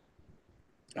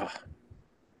 Oh,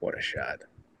 what a shot!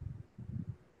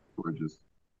 Gorgeous.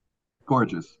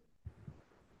 Gorgeous.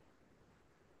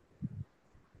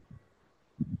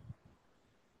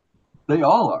 They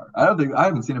all are. I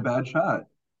haven't seen a bad shot.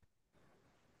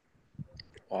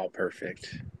 All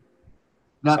perfect.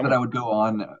 Not that I would go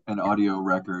on an audio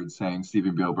record saying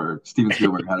Steven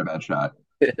Spielberg had a bad shot.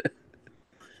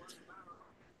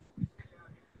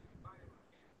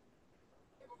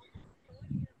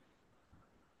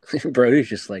 Brody's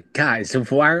just like, guys,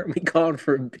 why aren't we calling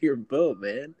for a bigger boat,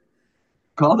 man?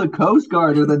 Call the Coast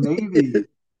Guard or the Navy.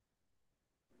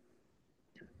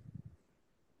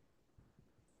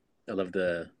 I love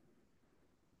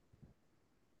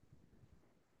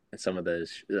some of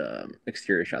those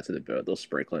exterior shots of the boat. They'll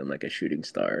sprinkle in like a shooting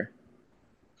star.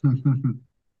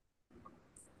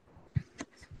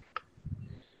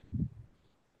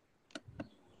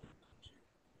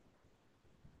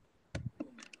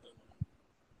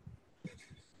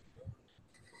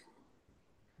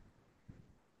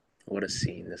 What a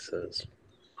scene this is.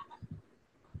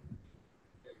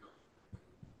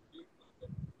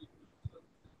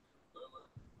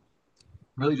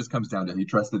 Really just comes down to he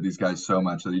trusted these guys so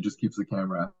much that he just keeps the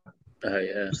camera. Oh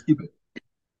yeah. Just keep it.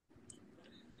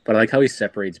 But I like how he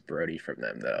separates Brody from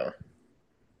them though.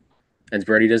 And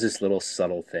Brody does this little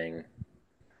subtle thing.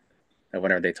 And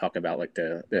whenever they talk about like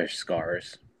their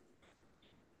scars.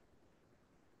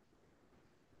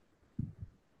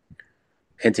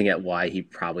 Hinting at why he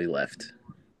probably left.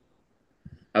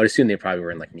 I would assume they probably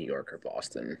were in like New York or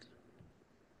Boston.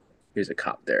 He was a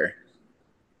cop there.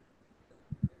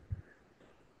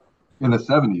 In the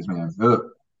 70s, man. Ugh.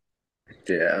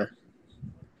 Yeah.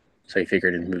 So he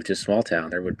figured he'd move to a small town.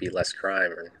 There would be less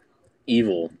crime or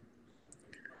evil.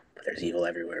 But there's evil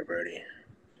everywhere, Brody.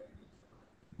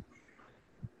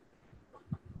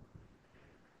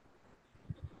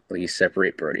 Like you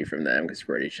separate Brody from them because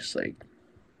Brody's just like,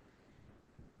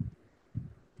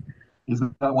 He's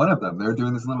not one of them. They're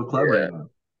doing this little club right now.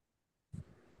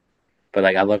 But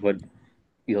like I love what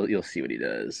you'll see what he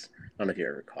does. I don't know if you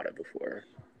ever caught it before.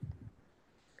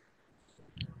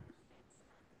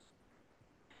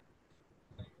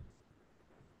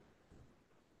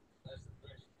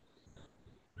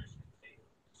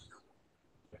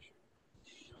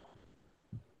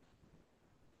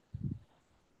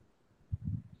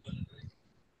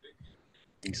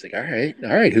 He's like, all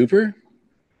right, Hooper.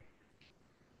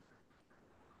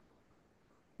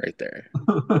 Right there.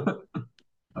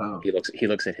 Oh. He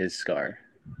looks at his scar,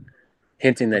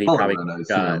 hinting that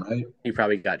he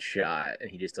probably got shot, and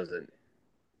he just doesn't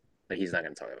like he's not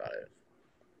going to talk about it.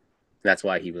 That's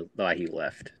why he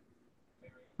left.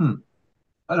 I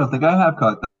don't think I have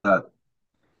caught that.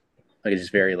 Like it's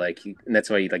just very like, and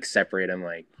that's why you like separate him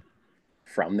like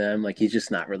from them. Like he's just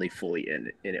not really fully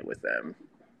in it with them.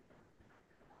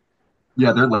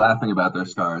 Yeah, they're laughing about their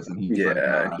scars, and he's like,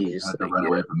 Yeah, nah, he's I just have to like, run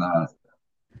away from that.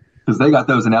 Because they got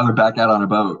those, and now they're back out on a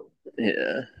boat.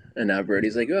 yeah. And now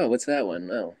Brody's like, oh, what's that one?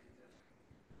 Oh.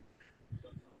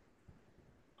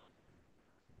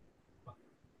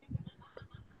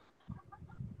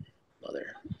 Mother.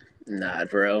 Nah,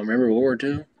 bro. Remember World War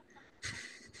II?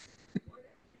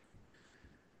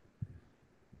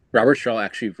 Robert Shaw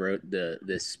actually wrote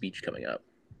this speech coming up.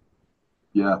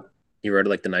 Yeah. He wrote it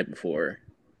like the night before.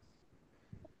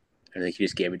 And I think he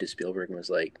just gave it to Spielberg and was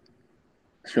like,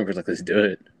 Spielberg's like, let's do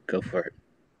it. Go for it.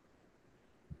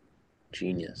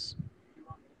 Genius.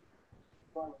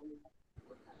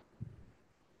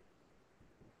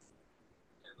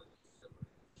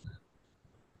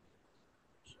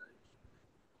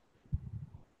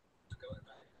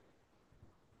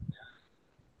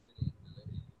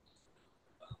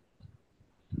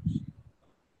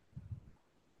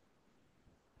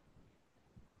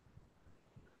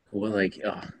 Well, like,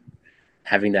 oh,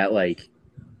 having that like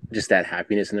just that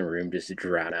happiness in the room just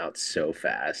drown out so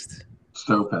fast.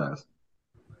 So fast.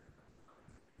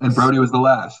 And Brody was the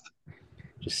last.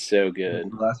 Just so He was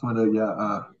good. the last one to,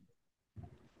 yeah.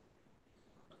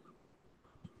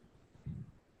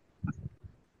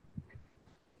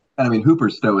 And I mean,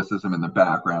 Hooper's stoicism in the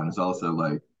background is also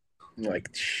like, Like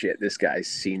shit, this guy's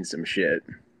seen some shit.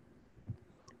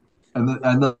 and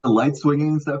the light swinging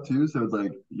and stuff too. So it's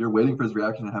like you're waiting for his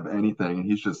reaction to have anything, and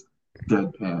he's just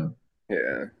deadpan.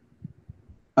 Yeah.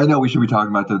 I know we should be talking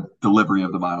about the delivery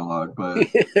of the monologue, but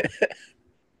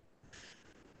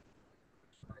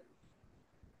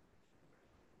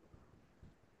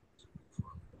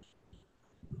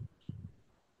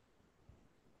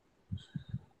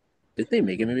Did they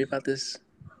make a movie about this?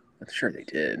 I'm sure they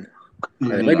did.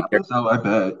 the Or they might be. Indianapolis, oh, I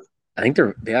bet. I think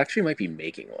they actually might be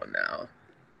making one now.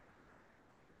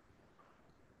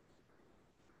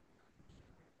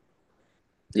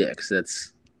 Yeah, because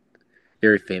that's a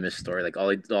very famous story. Like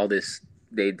all this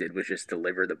they did was just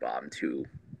deliver the bomb to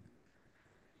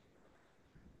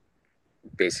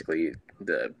basically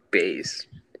the base.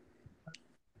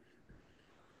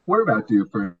 We're about due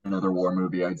for another war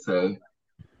movie, I'd say.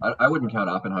 I wouldn't count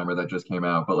Oppenheimer that just came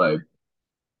out, but like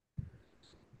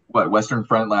what Western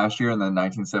Front last year and then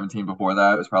 1917 before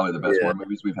that was probably the best Yeah, war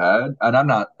movies we've had. And I'm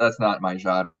not that's not my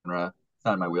genre. It's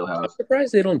not my I'm wheelhouse.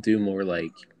 surprised they don't do more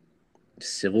like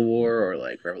Civil War or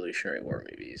like Revolutionary War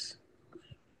movies.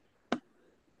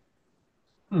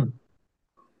 Hmm.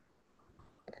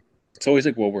 It's always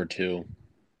like World War II,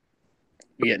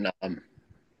 Vietnam.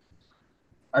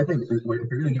 I think if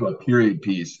you're going to do a period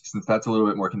piece, since that's a little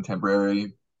bit more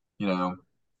contemporary, you know,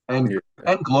 and Yeah,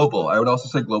 and global, I would also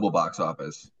say global box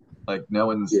office. Like no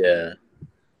one's, yeah.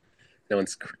 No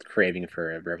one's craving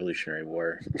for a Revolutionary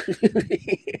War.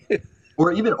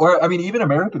 or I mean, even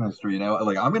American history.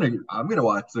 Like I'm gonna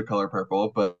watch The Color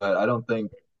Purple, but I don't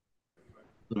think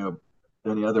you know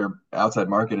any other outside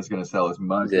market is going to sell as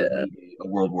much as Yeah, maybe a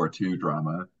World War II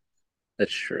drama.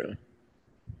 that's true.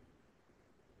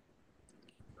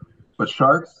 But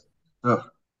Sharks, ugh,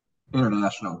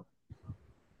 international.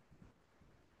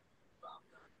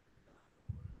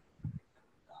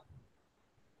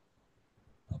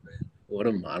 What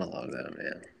a monologue, though,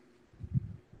 man.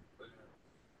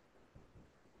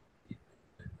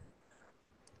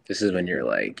 This is when you're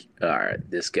like, all right,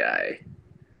 this guy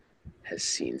has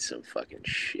seen some fucking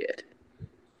shit.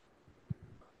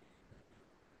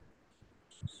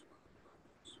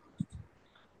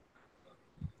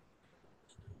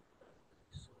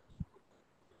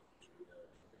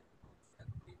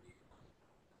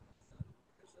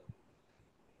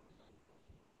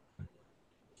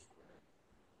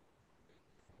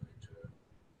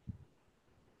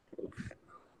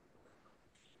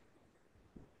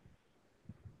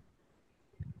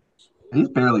 He's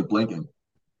barely blinking.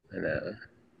 And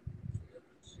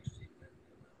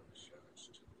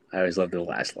I always loved the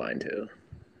last line too.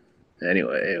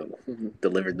 Anyway,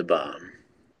 delivered the bomb.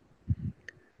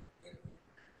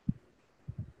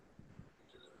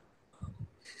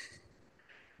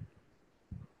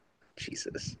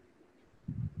 Jesus.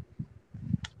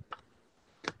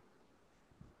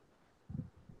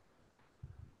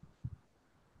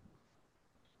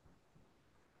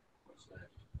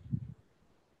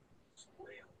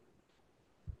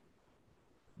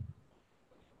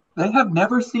 They have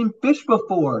never seen fish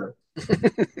before.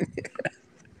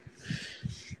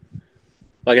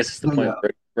 Well, I guess it's the So point. yeah,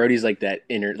 Brody's like that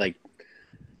inner, like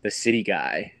the city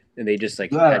guy, and they just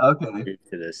like yeah, had okay.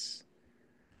 to this.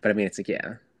 But I mean, it's like,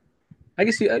 yeah. I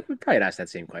guess I would probably ask that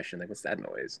same question. Like, what's that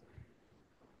noise?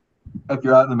 If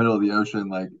you're out in the middle of the ocean,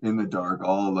 like in the dark,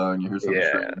 all alone, you hear something Yeah.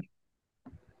 strange.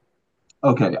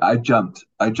 Okay, I jumped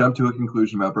to a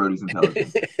conclusion about Brody's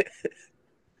intelligence.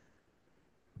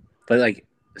 But like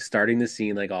starting the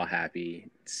scene like all happy,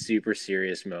 super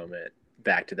serious moment,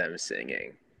 back to them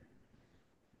singing.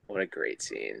 What a great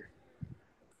scene.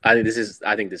 I think this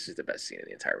is the best scene in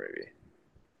the entire movie.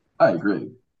 I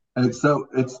agree. And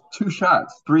it's two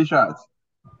shots, three shots.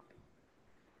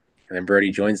 And then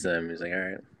Brody joins them. He's like, all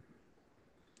right.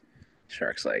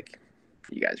 Shark's like,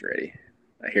 you guys ready?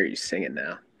 I hear you singing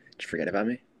now. Did you forget about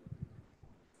me?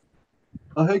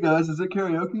 Oh, hey guys, is it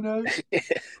karaoke night?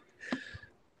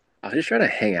 I was just trying to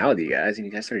hang out with you guys, and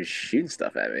you guys started shooting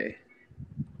stuff at me.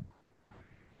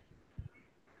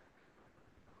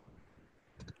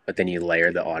 But then you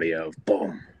layer the audio of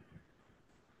boom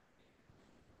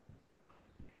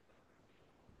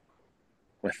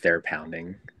with their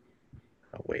pounding.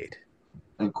 Oh wait,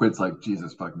 And Quid's like,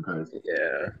 Jesus fucking Christ.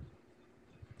 yeah,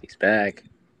 he's back.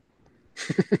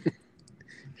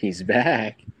 He's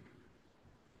back.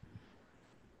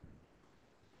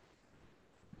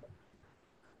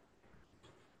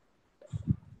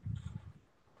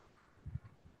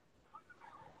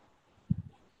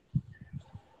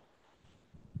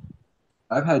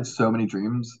 I've had so many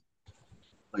dreams,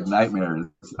 like nightmares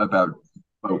about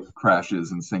boat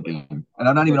crashes and sinking. And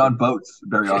I'm not even on boats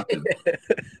very often.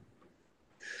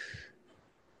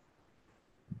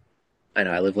 I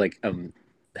know I live like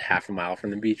half a mile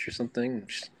from the beach or something.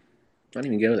 Just don't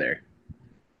even go there.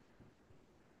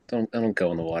 I don't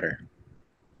go in the water.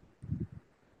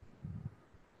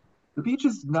 The beach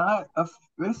is not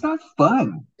it's not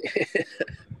fun.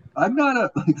 I'm not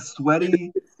a like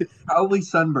sweaty, probably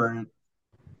sunburned,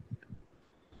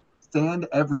 sand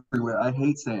everywhere. I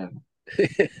hate sand.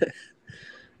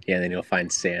 Yeah, then you'll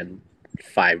find sand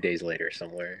 5 days later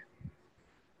somewhere.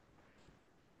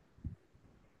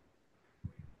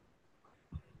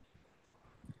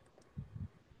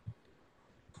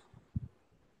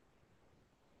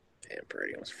 Damn,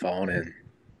 Brady almost falling in.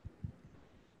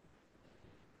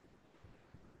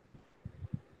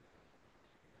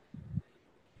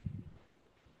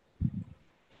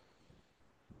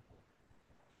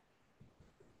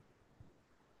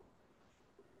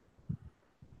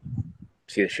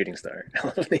 See the shooting star.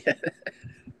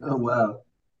 Oh wow.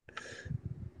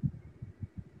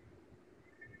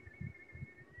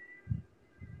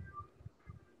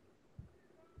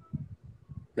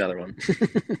 Another one.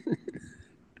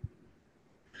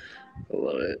 I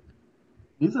love it.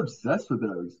 He's obsessed with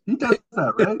those. He does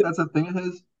that, right? That's a thing of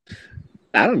his.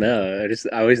 I don't know.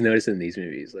 I always notice in these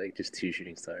movies like just two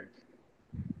shooting stars.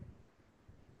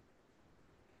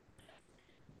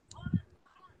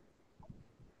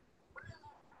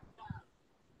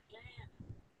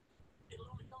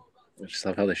 I just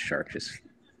love how the shark just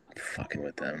fucking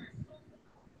with them.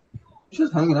 He's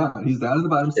just hanging out. He's down at the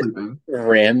bottom Just sleeping.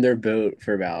 rammed their boat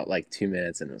for about like 2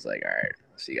 minutes and was like, all right,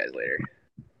 I'll see you guys later.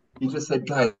 He just said,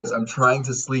 "Guys, I'm trying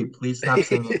to sleep. Please stop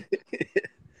singing."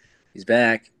 He's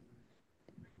back.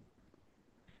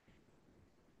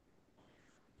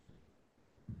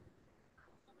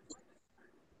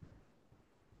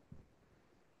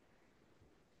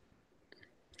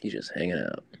 He's just hanging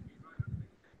out.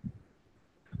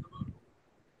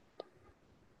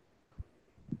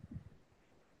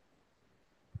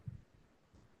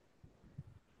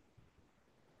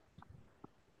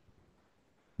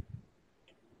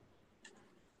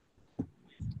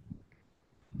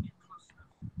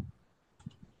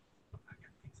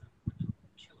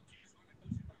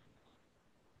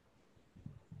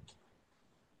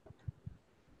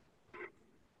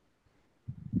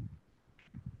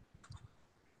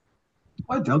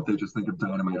 Why don't they just think of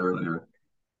dynamite earlier?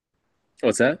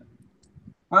 What's that?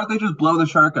 Why don't they just blow the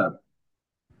shark up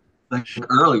like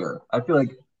earlier? I feel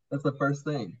like that's the first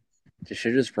thing. Just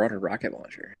should have just brought a rocket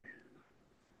launcher.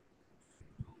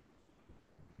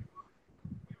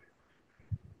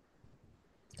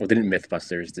 Well, didn't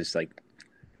MythBusters just like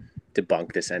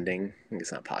debunk this ending?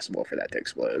 It's not possible for that to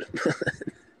explode.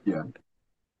 Yeah.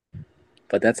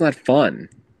 But that's not fun.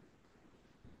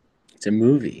 It's a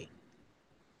movie.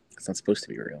 It's not supposed to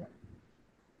be real.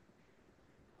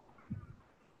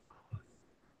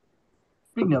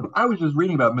 Speaking of, I was just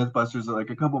reading about MythBusters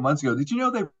like a couple months ago. Did you know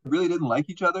they really didn't like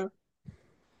each other?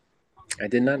 I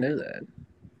did not know that.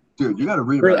 Dude, you got to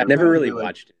read I about it. never Apparently, really they're like,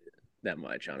 watched it that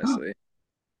much, honestly.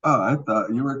 oh, I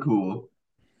thought you were cool.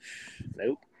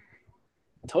 Nope.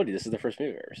 I told you this is the first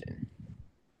movie I've ever seen.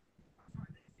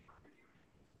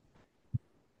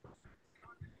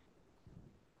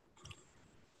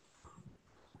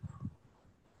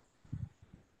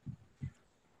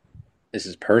 This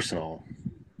is personal.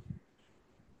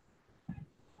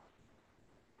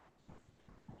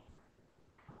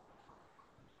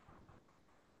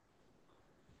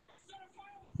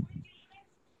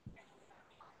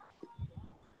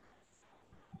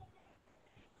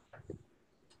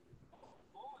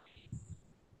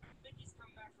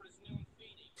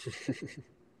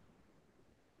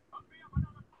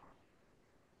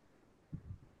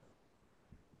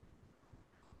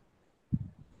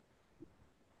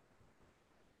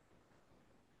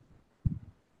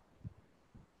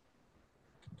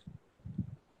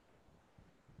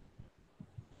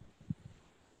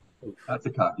 Oof. That's a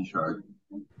cocky shark.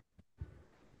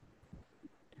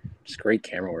 Just great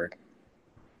camera work.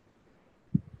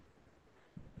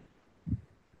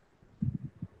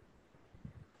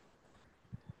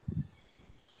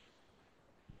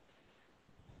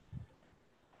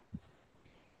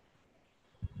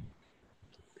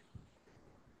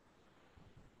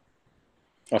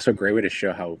 Also, a great way to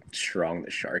show how strong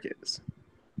the shark is.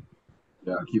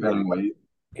 Yeah, keep adding weight.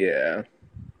 Yeah.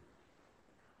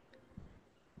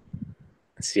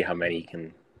 See how many you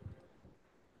can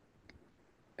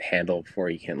handle before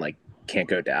you can like can't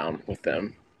go down with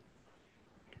them.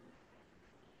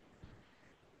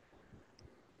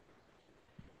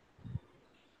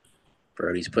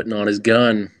 Brody's putting on his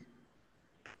gun.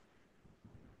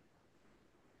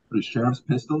 Put a sheriff's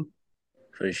pistol.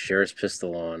 Put his sheriff's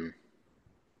pistol on.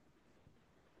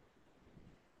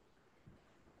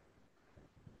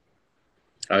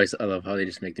 I love how they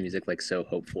just make the music like so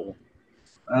hopeful.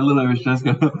 I literally was just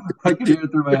gonna. I could hear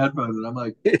it through my headphones, and I'm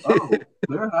like, oh,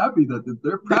 they're happy that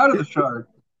they're proud of the shark,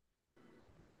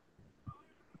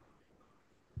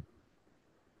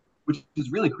 which is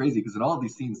really crazy because in all of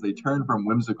these scenes they turn from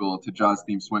whimsical to Jaws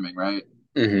theme swimming, right?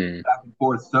 Mm-hmm. Back and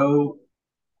forth. So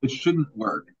it shouldn't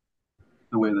work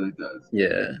the way that it does.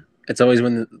 Yeah, it's always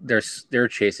when they're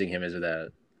chasing him is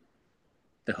the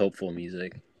hopeful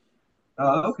music,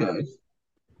 Okay.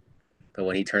 but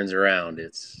when he turns around,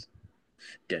 it's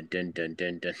dun dun dun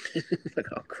dun dun. Like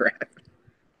oh crap.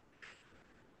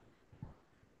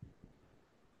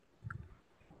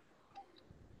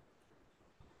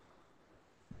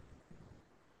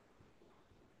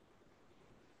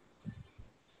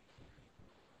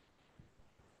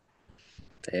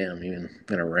 Damn, even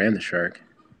gonna ram the shark.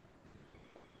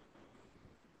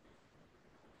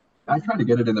 I tried to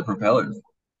get it in the propellers.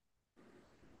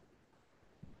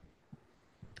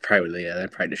 Probably yeah,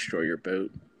 that'd probably destroy your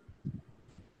boat,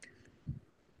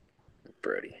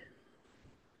 Brody.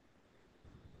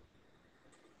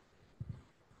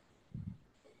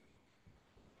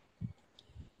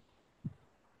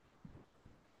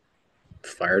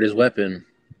 Fired his weapon.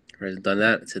 Hasn't done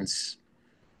that since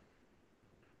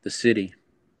the city.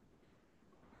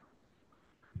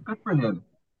 Good for him.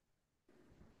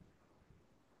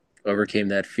 Overcame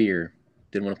that fear.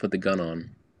 Didn't want to put the gun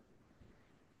on.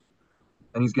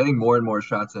 And he's getting more and more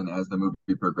shots in as the movie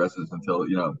progresses until,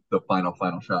 the final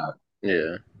shot.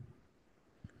 Yeah.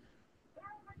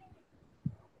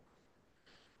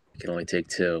 Can only take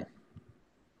two.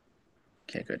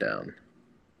 Can't go down.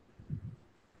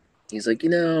 He's like,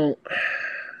 this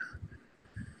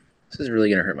is really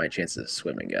gonna hurt my chances of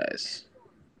swimming, guys.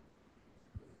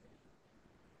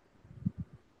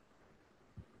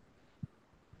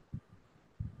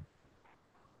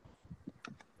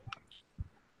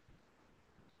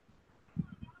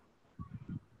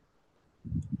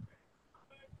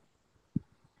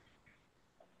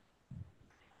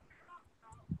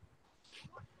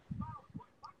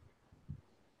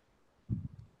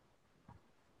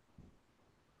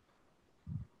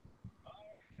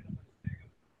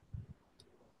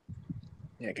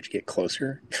 Yeah, could you get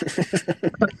closer?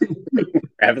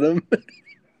 Grab them?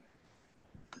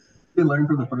 He learned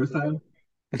from the first time.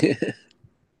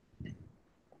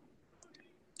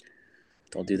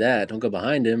 Don't do that. Don't go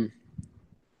behind him.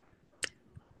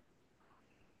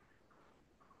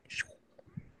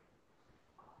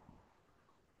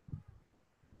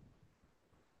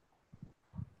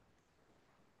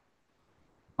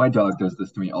 My dog does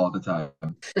this to me all the time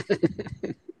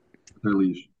with her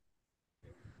leash.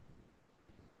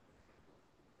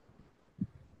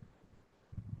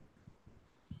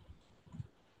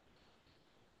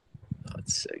 Oh,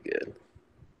 it's so good.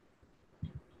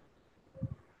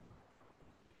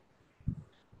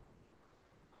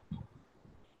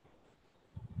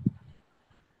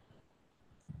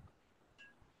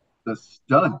 The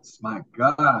stunts, my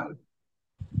God.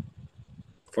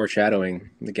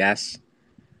 Foreshadowing the gas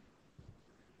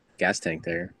tank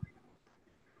there.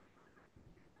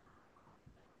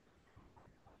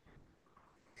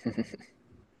 The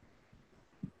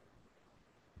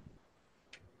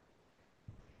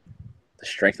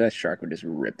strength of that shark would just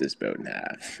rip this boat in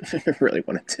half. I really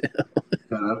wanted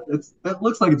Yeah, that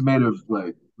looks like it's made of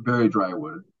like very dry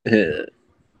wood. to.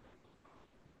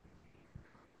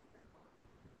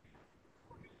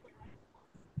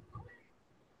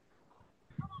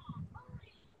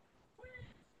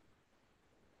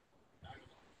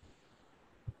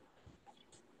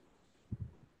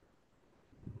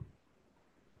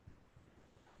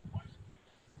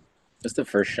 That's the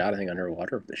first shot I think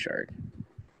underwater of the shark.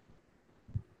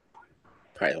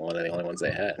 Probably one of the only ones they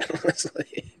had,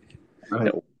 honestly. Right.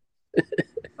 No.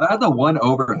 I had the one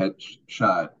overhead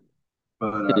shot,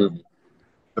 but the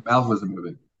mouth wasn't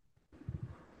moving.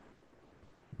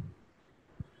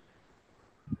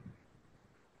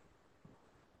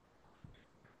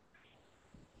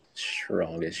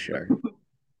 Strongest shark.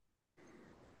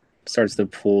 Starts to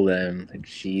pull them. Like,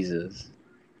 Jesus.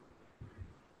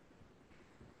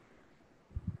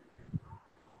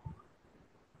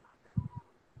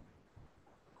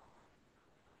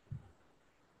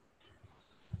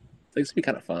 This would be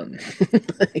kind of fun.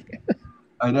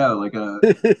 I know, like on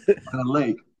a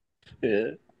lake.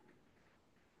 Yeah.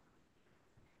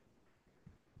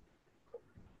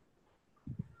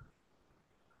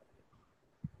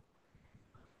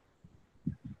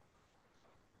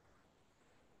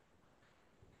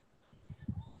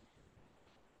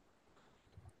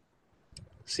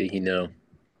 See, he knew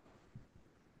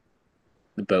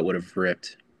the boat would have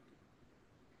ripped.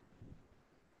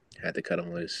 Had to cut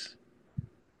him loose.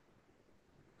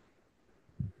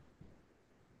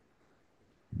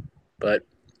 But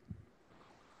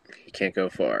he can't go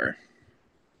far.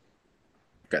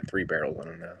 Got 3 barrels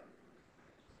on him now.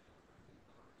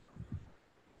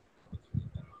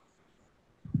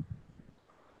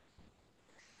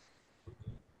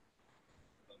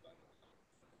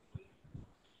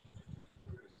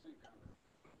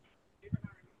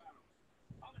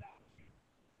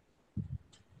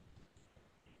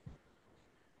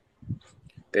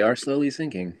 They are slowly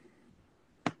sinking.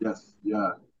 Yes,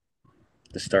 yeah.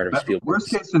 The start of Worst Spielberg's,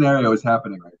 case scenario is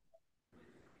happening right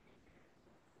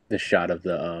the shot of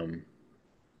the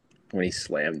when he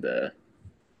slammed the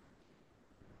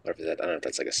whatever that, I don't know if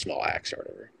that's like a small axe or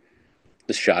whatever.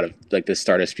 The shot of like the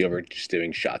start of Spielberg just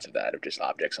doing shots of that of just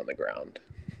objects on the ground.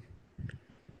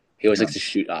 He always now. likes to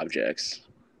shoot objects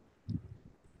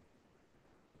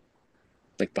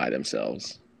like by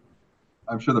themselves.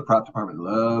 I'm sure the prop department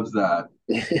loves that.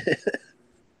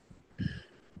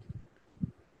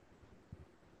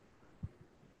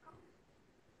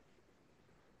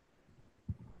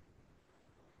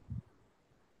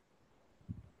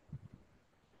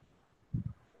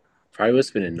 Probably must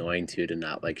have been annoying too to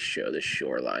not like show the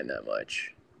shoreline that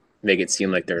much, make it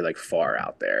seem like they're like far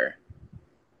out there.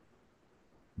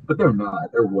 But they're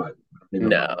not. They're what? Maybe a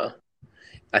No, mile.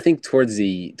 I think towards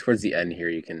the end here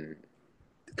you can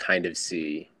kind of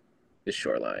see the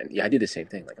shoreline. Yeah, I do the same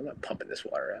thing. Like I'm not pumping this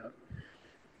water out.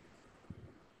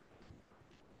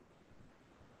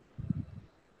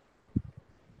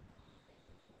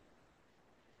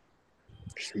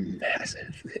 It's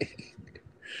massive thing.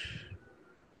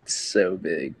 It's so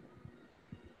big.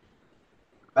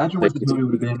 Imagine Like, what this movie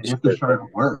would have been if the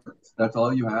shark worked. That's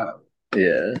all you have.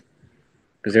 yeah,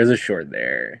 because there's a shore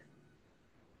there.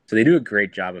 So they do a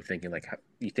great job of thinking like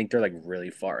you think they're like really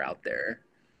far out there.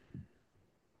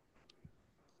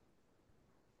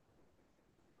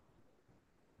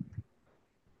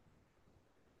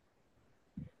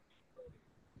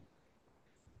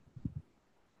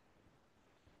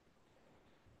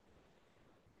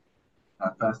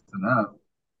 Not fast enough.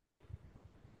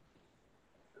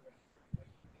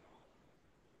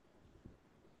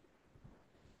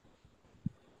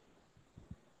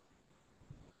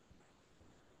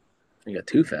 You got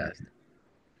too fast.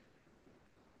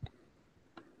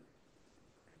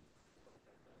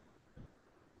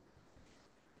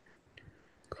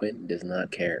 Quentin does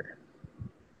not care.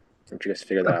 Don't you guys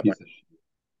figure What that a out by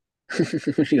piece of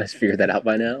shit. Don't you guys figure that out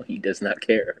by now? He does not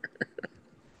care.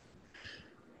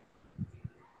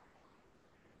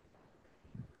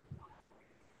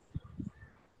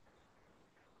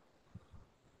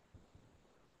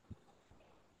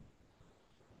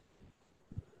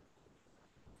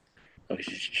 Oh, he's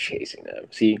just chasing them.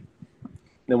 See,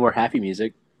 no more happy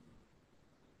music.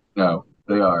 No,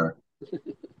 they are.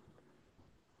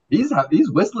 He's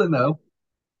whistling though.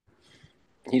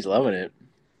 He's loving it.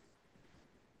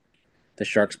 The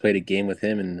Sharks played a game with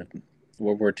him in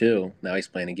World War II. Now he's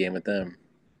playing a game with them.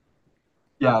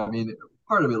 Yeah, I mean,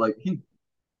 part of it, like he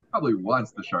probably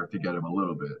wants the shark to get him a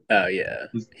little bit. Oh yeah,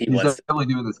 he He's wants. definitely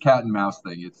doing this cat and mouse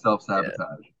thing. It's self Yeah,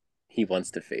 sabotage. he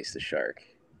wants to face the shark.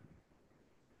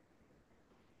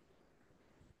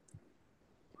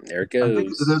 There it I think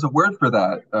goes. there's a word for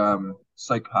that.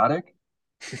 Psychotic.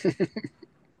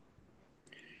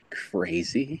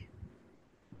 Crazy.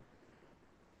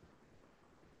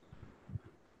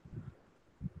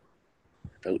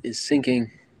 Boat is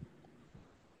sinking.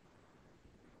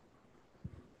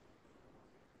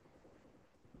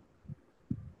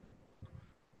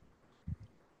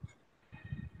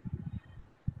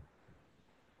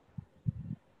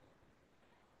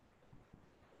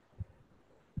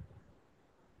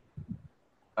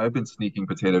 I've been sneaking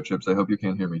potato chips. I hope you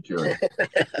can't hear me chewing.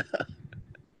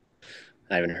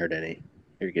 I haven't heard any.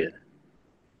 You're good.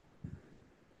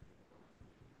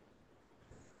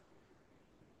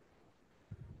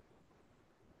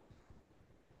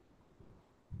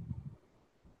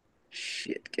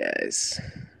 Shit, guys.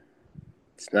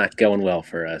 It's not going well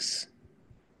for us.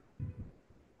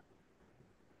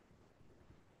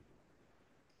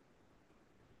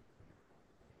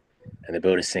 And the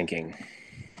boat is sinking.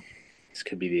 This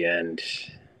could be the end.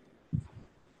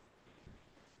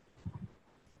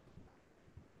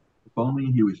 If only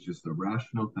he was just a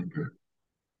rational thinker.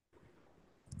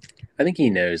 I think he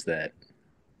knows that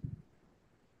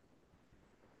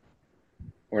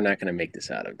we're not going to make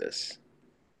this out of this.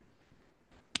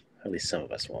 At least some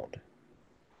of us won't.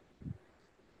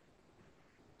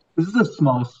 This is a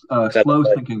small, 'Cause slow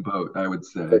sinking boat, I would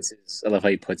say. I love how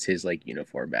he puts his like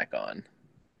uniform back on.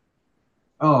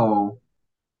 Oh,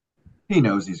 he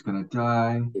knows he's gonna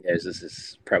die. He knows this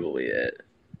is probably it.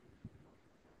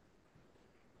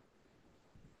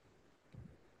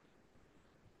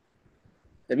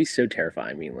 That'd be so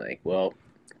terrifying. Being like, well,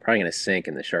 probably gonna sink,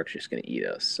 and the shark's just gonna eat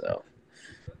us. So,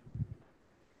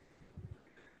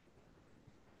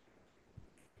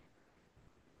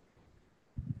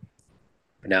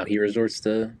 but now he resorts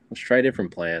to let's try a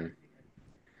different plan.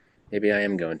 Maybe I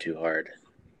am going too hard.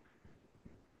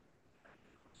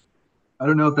 I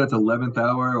don't know if that's 11th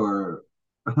hour or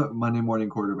Monday morning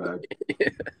quarterback.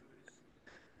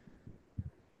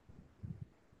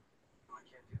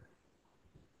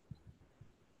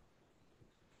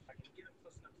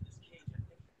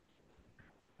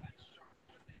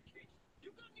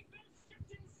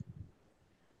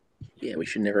 Yeah, we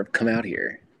should never have come out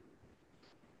here.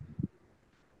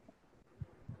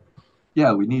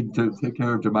 Yeah, we need to take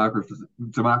care of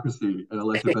democracy and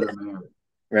elect a better mayor.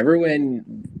 Remember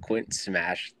when Quint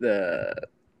smashed the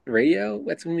radio?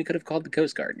 That's when we could have called the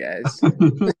Coast Guard, guys.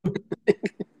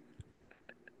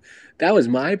 That was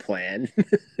my plan.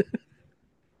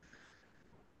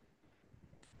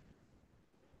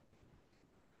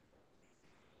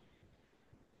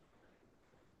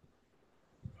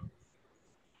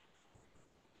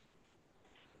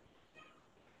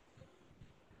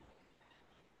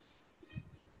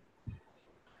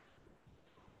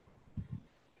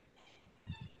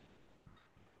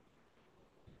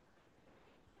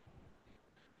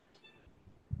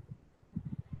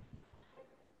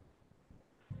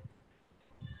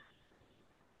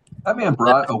 That man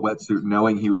brought a wetsuit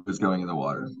knowing he was going in the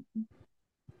water.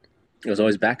 It was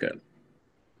always backup. And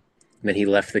then he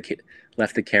left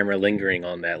the camera lingering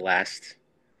on that last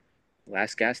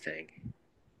gas tank,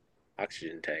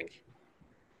 oxygen tank,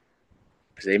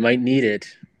 because they might need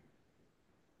it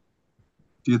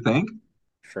Do you think?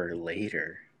 for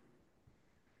later.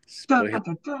 Da, Spoil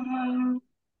da, da.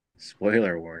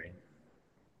 spoiler warning.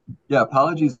 Yeah,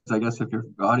 apologies, I guess, if your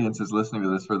audience is listening to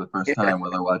this for the first time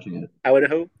while they're watching it. I would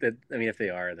hope that. I mean, if they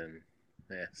are, then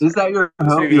yeah, Is sorry. that your This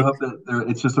hope? You movie. hope that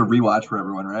it's just a rewatch for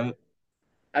everyone, right?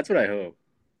 That's what I hope.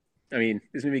 I mean,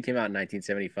 this movie came out in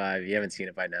 1975. If you haven't seen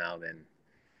it by now, then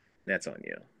that's on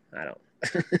you. I don't.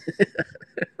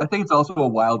 I think it's also a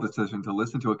wild decision to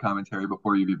listen to a commentary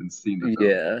before you've even seen the film.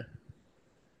 Yeah.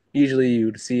 Usually you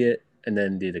would see it and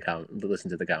then listen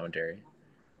to the commentary.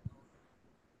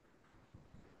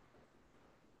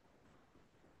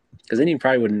 Because then you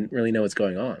probably wouldn't really know what's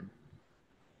going on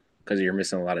because you're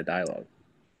missing a lot of dialogue.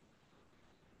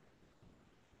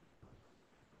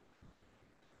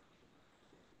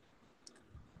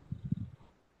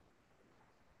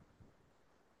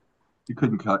 You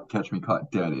couldn't catch me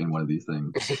caught dead in one of these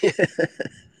things.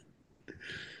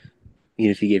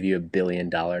 Even if he gave you $1 billion.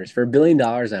 For $1 billion,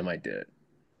 I might do it.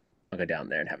 I'll go down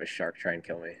there and have a shark try and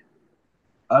kill me.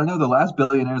 I don't know. The last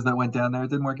billionaires that went down there, it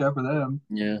didn't work out for them.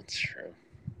 Yeah, it's true.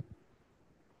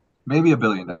 Maybe $1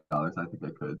 billion. I think I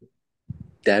could.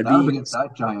 That'd Not up be against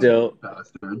that giant so.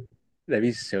 bastard. That'd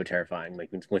be so terrifying. Like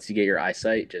once you get your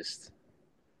eyesight, just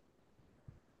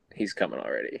he's coming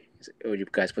already. He's like, would you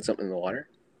guys put something in the water?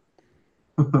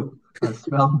 I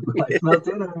smell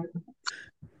dinner.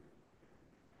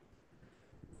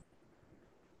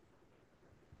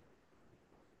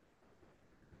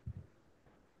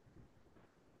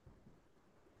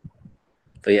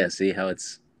 But yeah, see how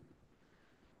it's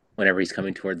whenever he's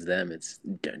coming towards them, it's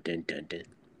dun dun dun dun.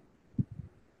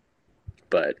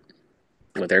 But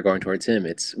when they're going towards him,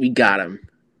 it's we got him.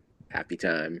 Happy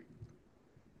time.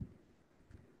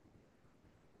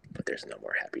 But there's no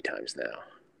more happy times now.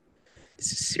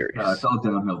 This is It's serious. all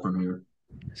downhill from here.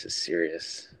 This is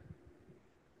serious.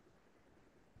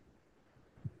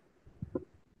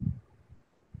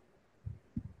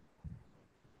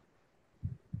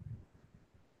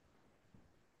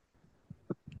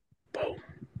 Boom.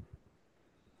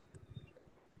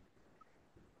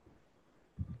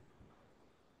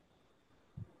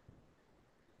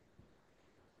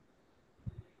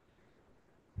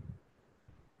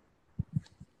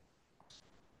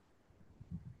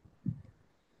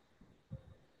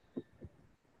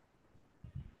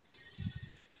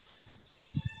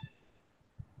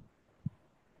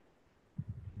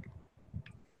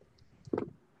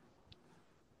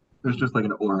 There's just like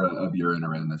an aura of urine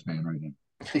around this man right now.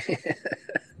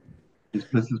 He's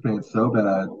pissed his pants so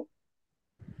bad.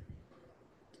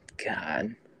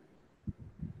 God.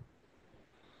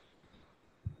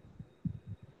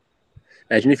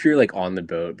 Imagine if you're like on the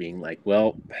boat being like,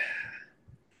 well,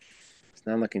 It's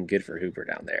not looking good for Hooper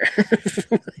down there.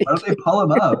 Why don't they pull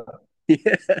him up?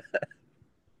 Yeah.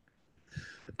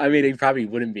 I mean, he probably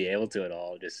wouldn't be able to at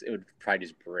all. Just it would probably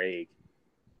just break.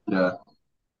 Yeah.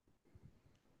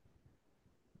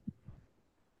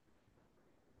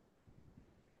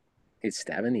 He's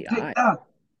stabbed in the Take eye. that.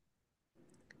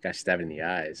 Got stabbed in the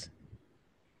eyes.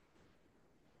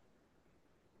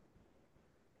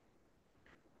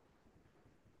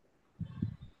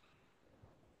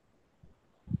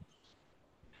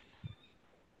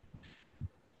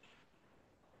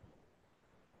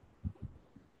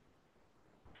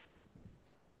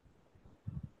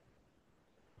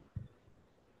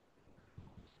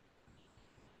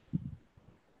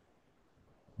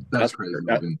 That's crazy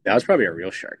looking. That was probably a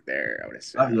real shark there, I would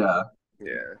assume. Yeah.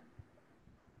 Yeah.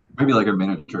 Maybe like a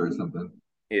miniature or something.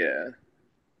 Yeah.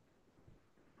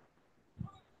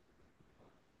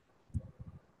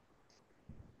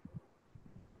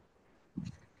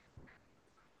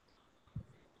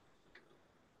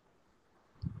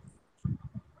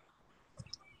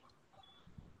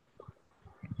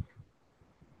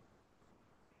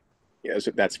 Yeah,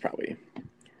 that's probably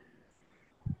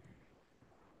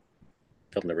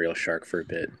filming a real shark for a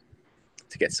bit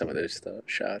to get some of those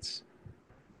shots.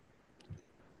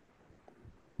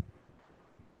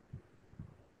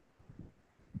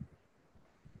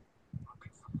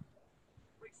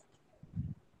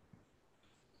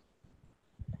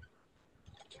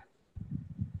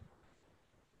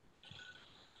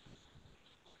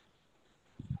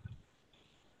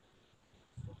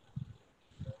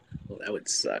 Well, that would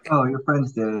suck. Oh, your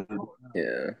friend's dead.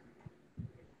 Yeah.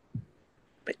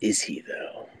 But is he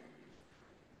though?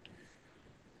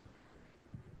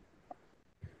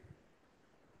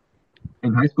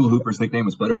 In high school, Hooper's nickname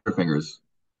was Butterfingers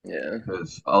Yeah.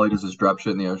 because all he does is drop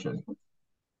shit in the ocean.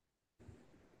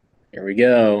 Here we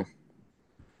go.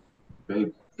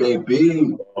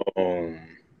 Baby. Oh.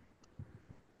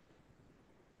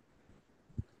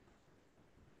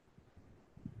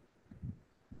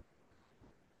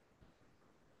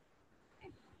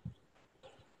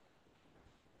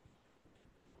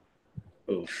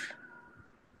 Oof.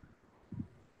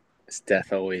 His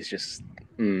death always just.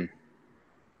 Mm,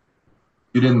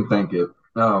 You didn't think it.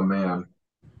 Oh man.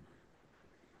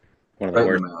 one of the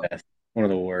Right in the worst mouth. deaths. One of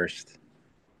the worst.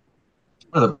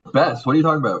 One of the best. What are you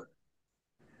talking about?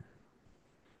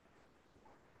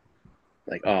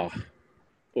 Like, oh,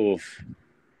 oof.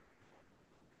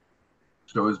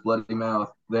 Show his bloody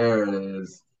mouth. There it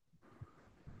is.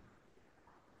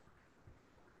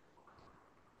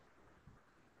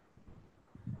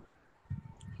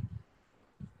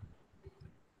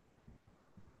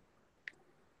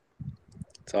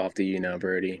 It's off to you now,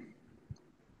 Brody.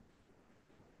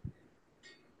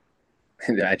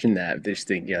 Imagine that. Just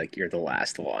think like you're the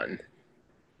last one.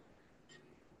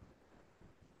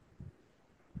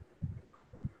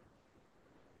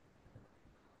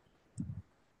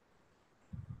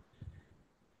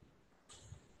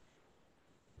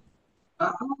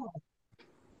 Oh,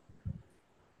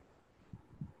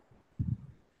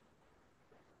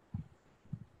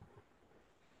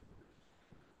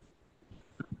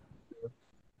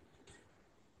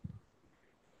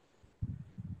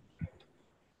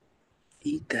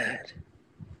 Eat that.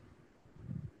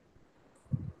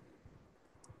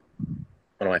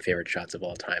 One of my favorite shots of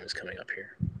all time is coming up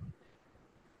here.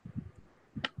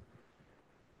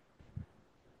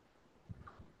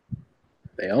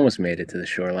 They almost made it to the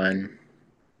shoreline.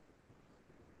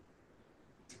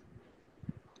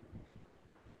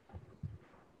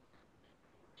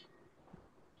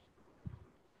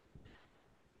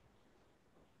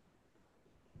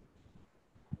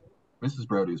 Mrs.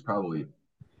 Brody is probably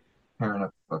tearing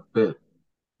up a fit.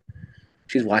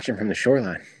 She's watching from the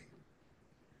shoreline.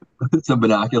 Some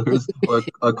binoculars or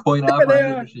a coin There they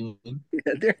operated are. machine.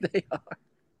 Yeah, there they are.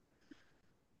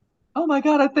 Oh my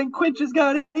God, I think Quinch has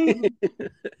got eaten.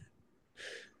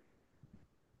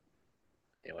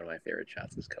 Yeah, one of my favorite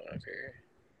shots is coming up here.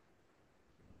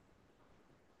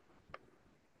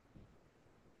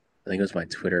 I think it was my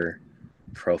Twitter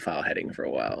profile heading for a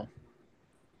while.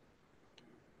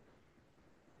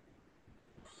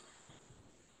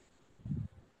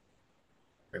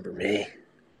 Remember me?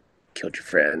 Killed your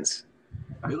friends.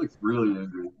 He looks really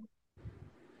angry.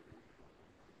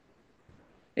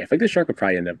 Yeah, I think the shark would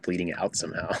probably end up bleeding out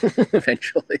somehow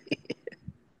eventually.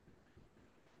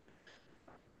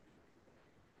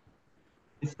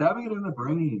 He's stabbing it in the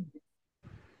brain.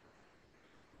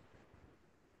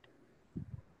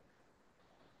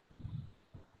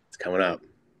 It's coming up.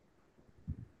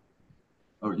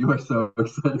 Oh, you are so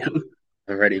excited. Yep,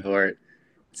 I'm ready for it.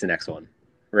 It's the next one.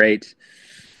 Right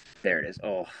there it is.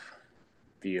 Oh,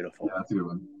 Yeah, Beautiful. that's a good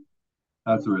one.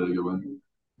 That's a really good one.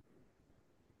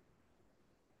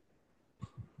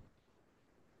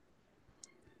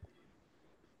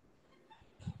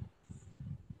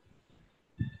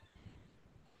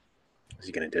 Is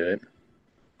he gonna do it?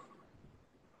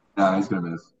 Nah, he's gonna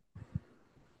miss.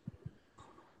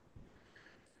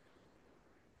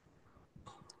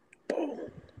 Boom.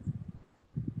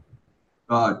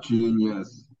 Oh,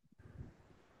 genius.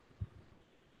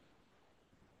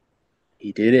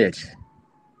 He did it.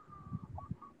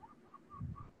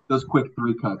 Those quick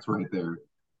three cuts right there,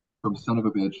 from son of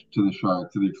a bitch to the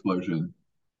shark to the explosion.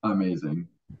 Amazing.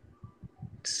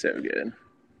 So good.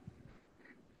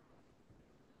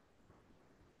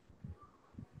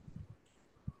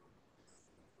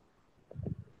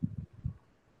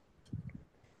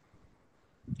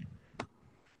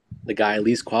 The guy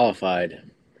least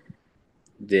qualified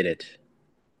did it.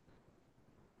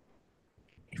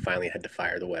 He finally had to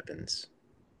fire the weapons.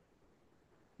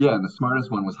 Yeah, and the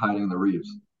smartest one was hiding in the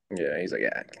reefs. Yeah, he's like,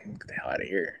 yeah, get the hell out of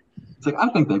here. It's like, I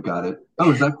think they've got it.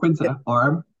 Oh, is that Quinn's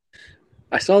arm?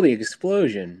 I saw the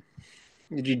explosion.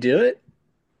 Did you do it?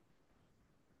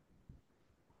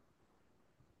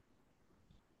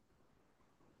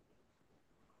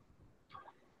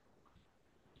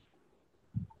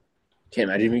 Can't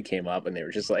imagine if he came up and they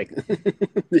were just like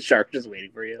the shark just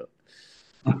waiting for you.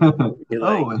 You're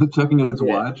like, Oh, checking his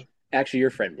yeah, watch. actually, your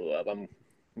friend blew up.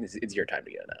 It's your time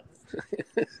to go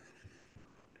now.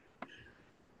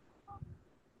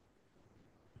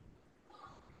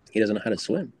 He doesn't know how to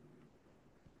swim.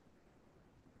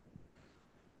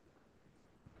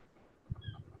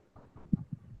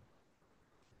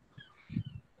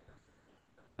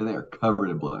 And they are covered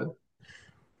in blood.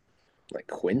 Like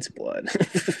Quint's blood.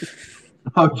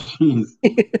 Oh, jeez.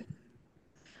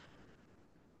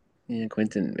 Yeah,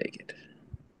 Quint didn't make it.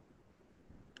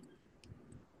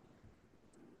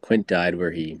 Quint died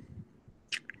where he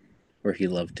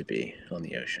loved to be on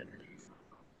the ocean.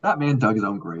 That man dug his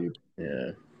own grave.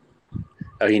 Yeah.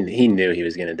 Oh, he knew he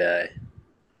was gonna die.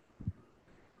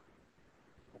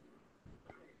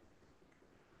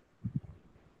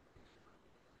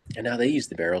 And now they use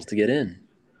the barrels to get in.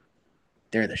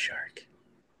 They're the shark.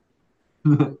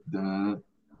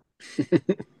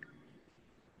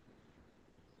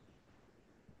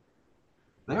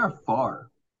 They are far.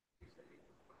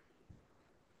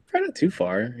 Probably not too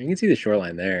far. You can see the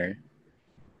shoreline there.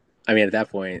 I mean, at that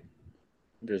point,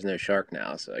 there's no shark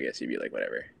now, so I guess you'd be like,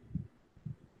 whatever.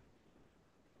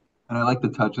 And I like the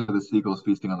touch of the seagulls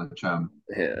feasting on the chum.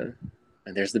 Yeah.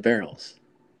 And there's the barrels.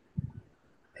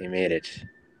 They made it.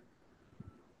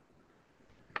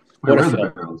 Wait, What a where are the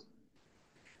film. barrels?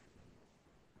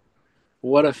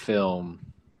 What a film.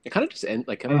 It kind of just end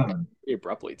like kind of Man, pretty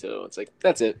abruptly too. It's like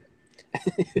that's it.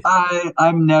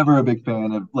 I'm never a big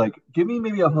fan of like give me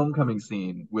maybe a homecoming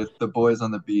scene with the boys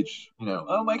on the beach,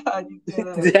 oh my God, you did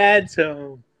it. Dad's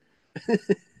home.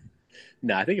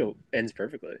 No, I think it ends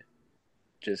perfectly.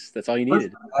 Just that's all you First,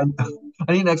 needed. I,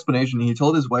 I need an explanation. He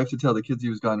told his wife to tell the kids he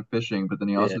was gone fishing, but then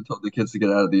he Yeah. also told the kids to get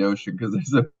out of the ocean because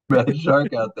there's a red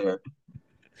shark out there.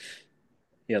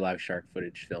 Yeah, live shark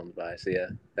footage filmed by. So yeah,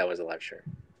 that was a live shark.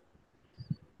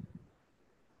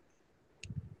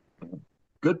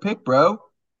 Good pick, bro.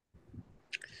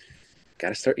 You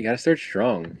gotta start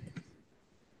strong.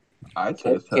 I'd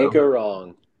say Can't go so. wrong.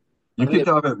 I You don't think kicked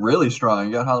off it really strong.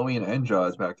 You got Halloween and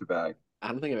Jaws back to back. I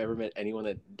don't think I've ever met anyone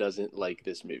that doesn't like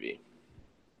this movie.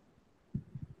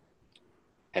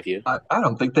 Have you? I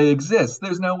don't think they exist.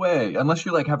 There's no way. Unless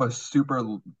you like have a super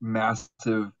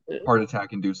massive Yeah. heart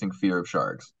attack inducing fear of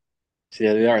sharks. See,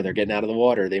 there they are. They're getting out of the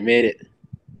water. They made it.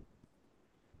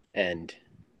 And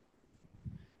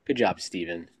good job,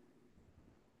 Steven.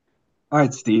 All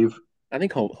right, Steve. I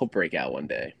think he'll break out one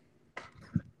day.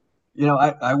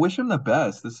 I wish him the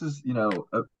best. This is, an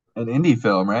indie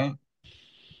film, right?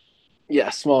 Yeah,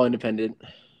 small independent.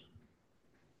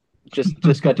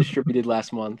 Just got distributed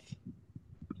last month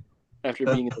after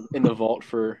I being in the vault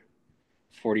for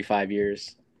 45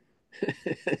 years.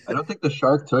 don't think the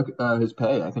shark took his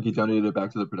pay. I think he donated it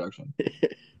back to the production.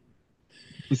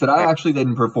 He said, I All actually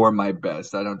didn't perform my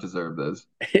best. I don't deserve this.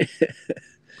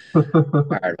 right. All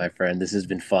right, my friend. This has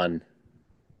been fun.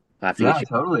 I have to get Yeah, you.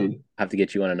 totally. I have to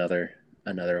get you on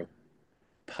another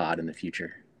pod in the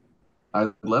future. I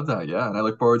love that. Yeah. And I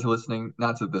look forward to listening,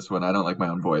 not to this one. I don't like my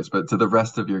own voice, but to the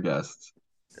rest of your guests.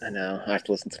 I know. I have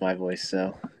to listen to my voice,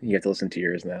 so you have to listen to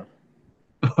yours now.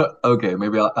 Okay,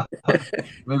 maybe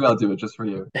I'll do it just for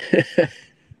you.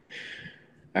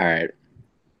 All right.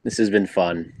 This has been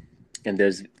fun. And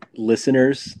those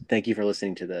listeners, thank you for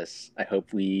listening to this. I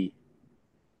hope we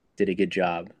did a good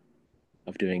job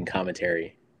of doing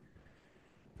commentary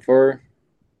for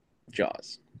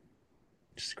Jaws.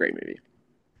 Just a great movie.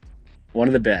 One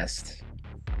of the best.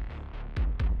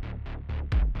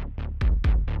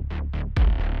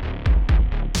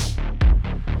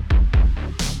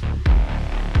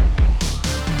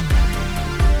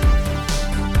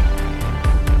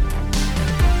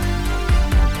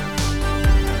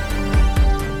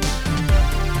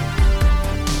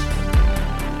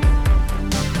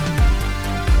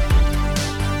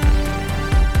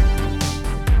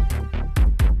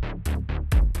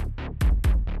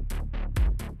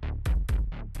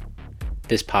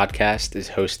 This podcast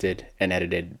is hosted and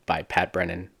edited by Pat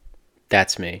Brennan.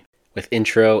 That's me, with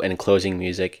intro and closing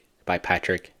music by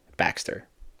Patrick Baxter.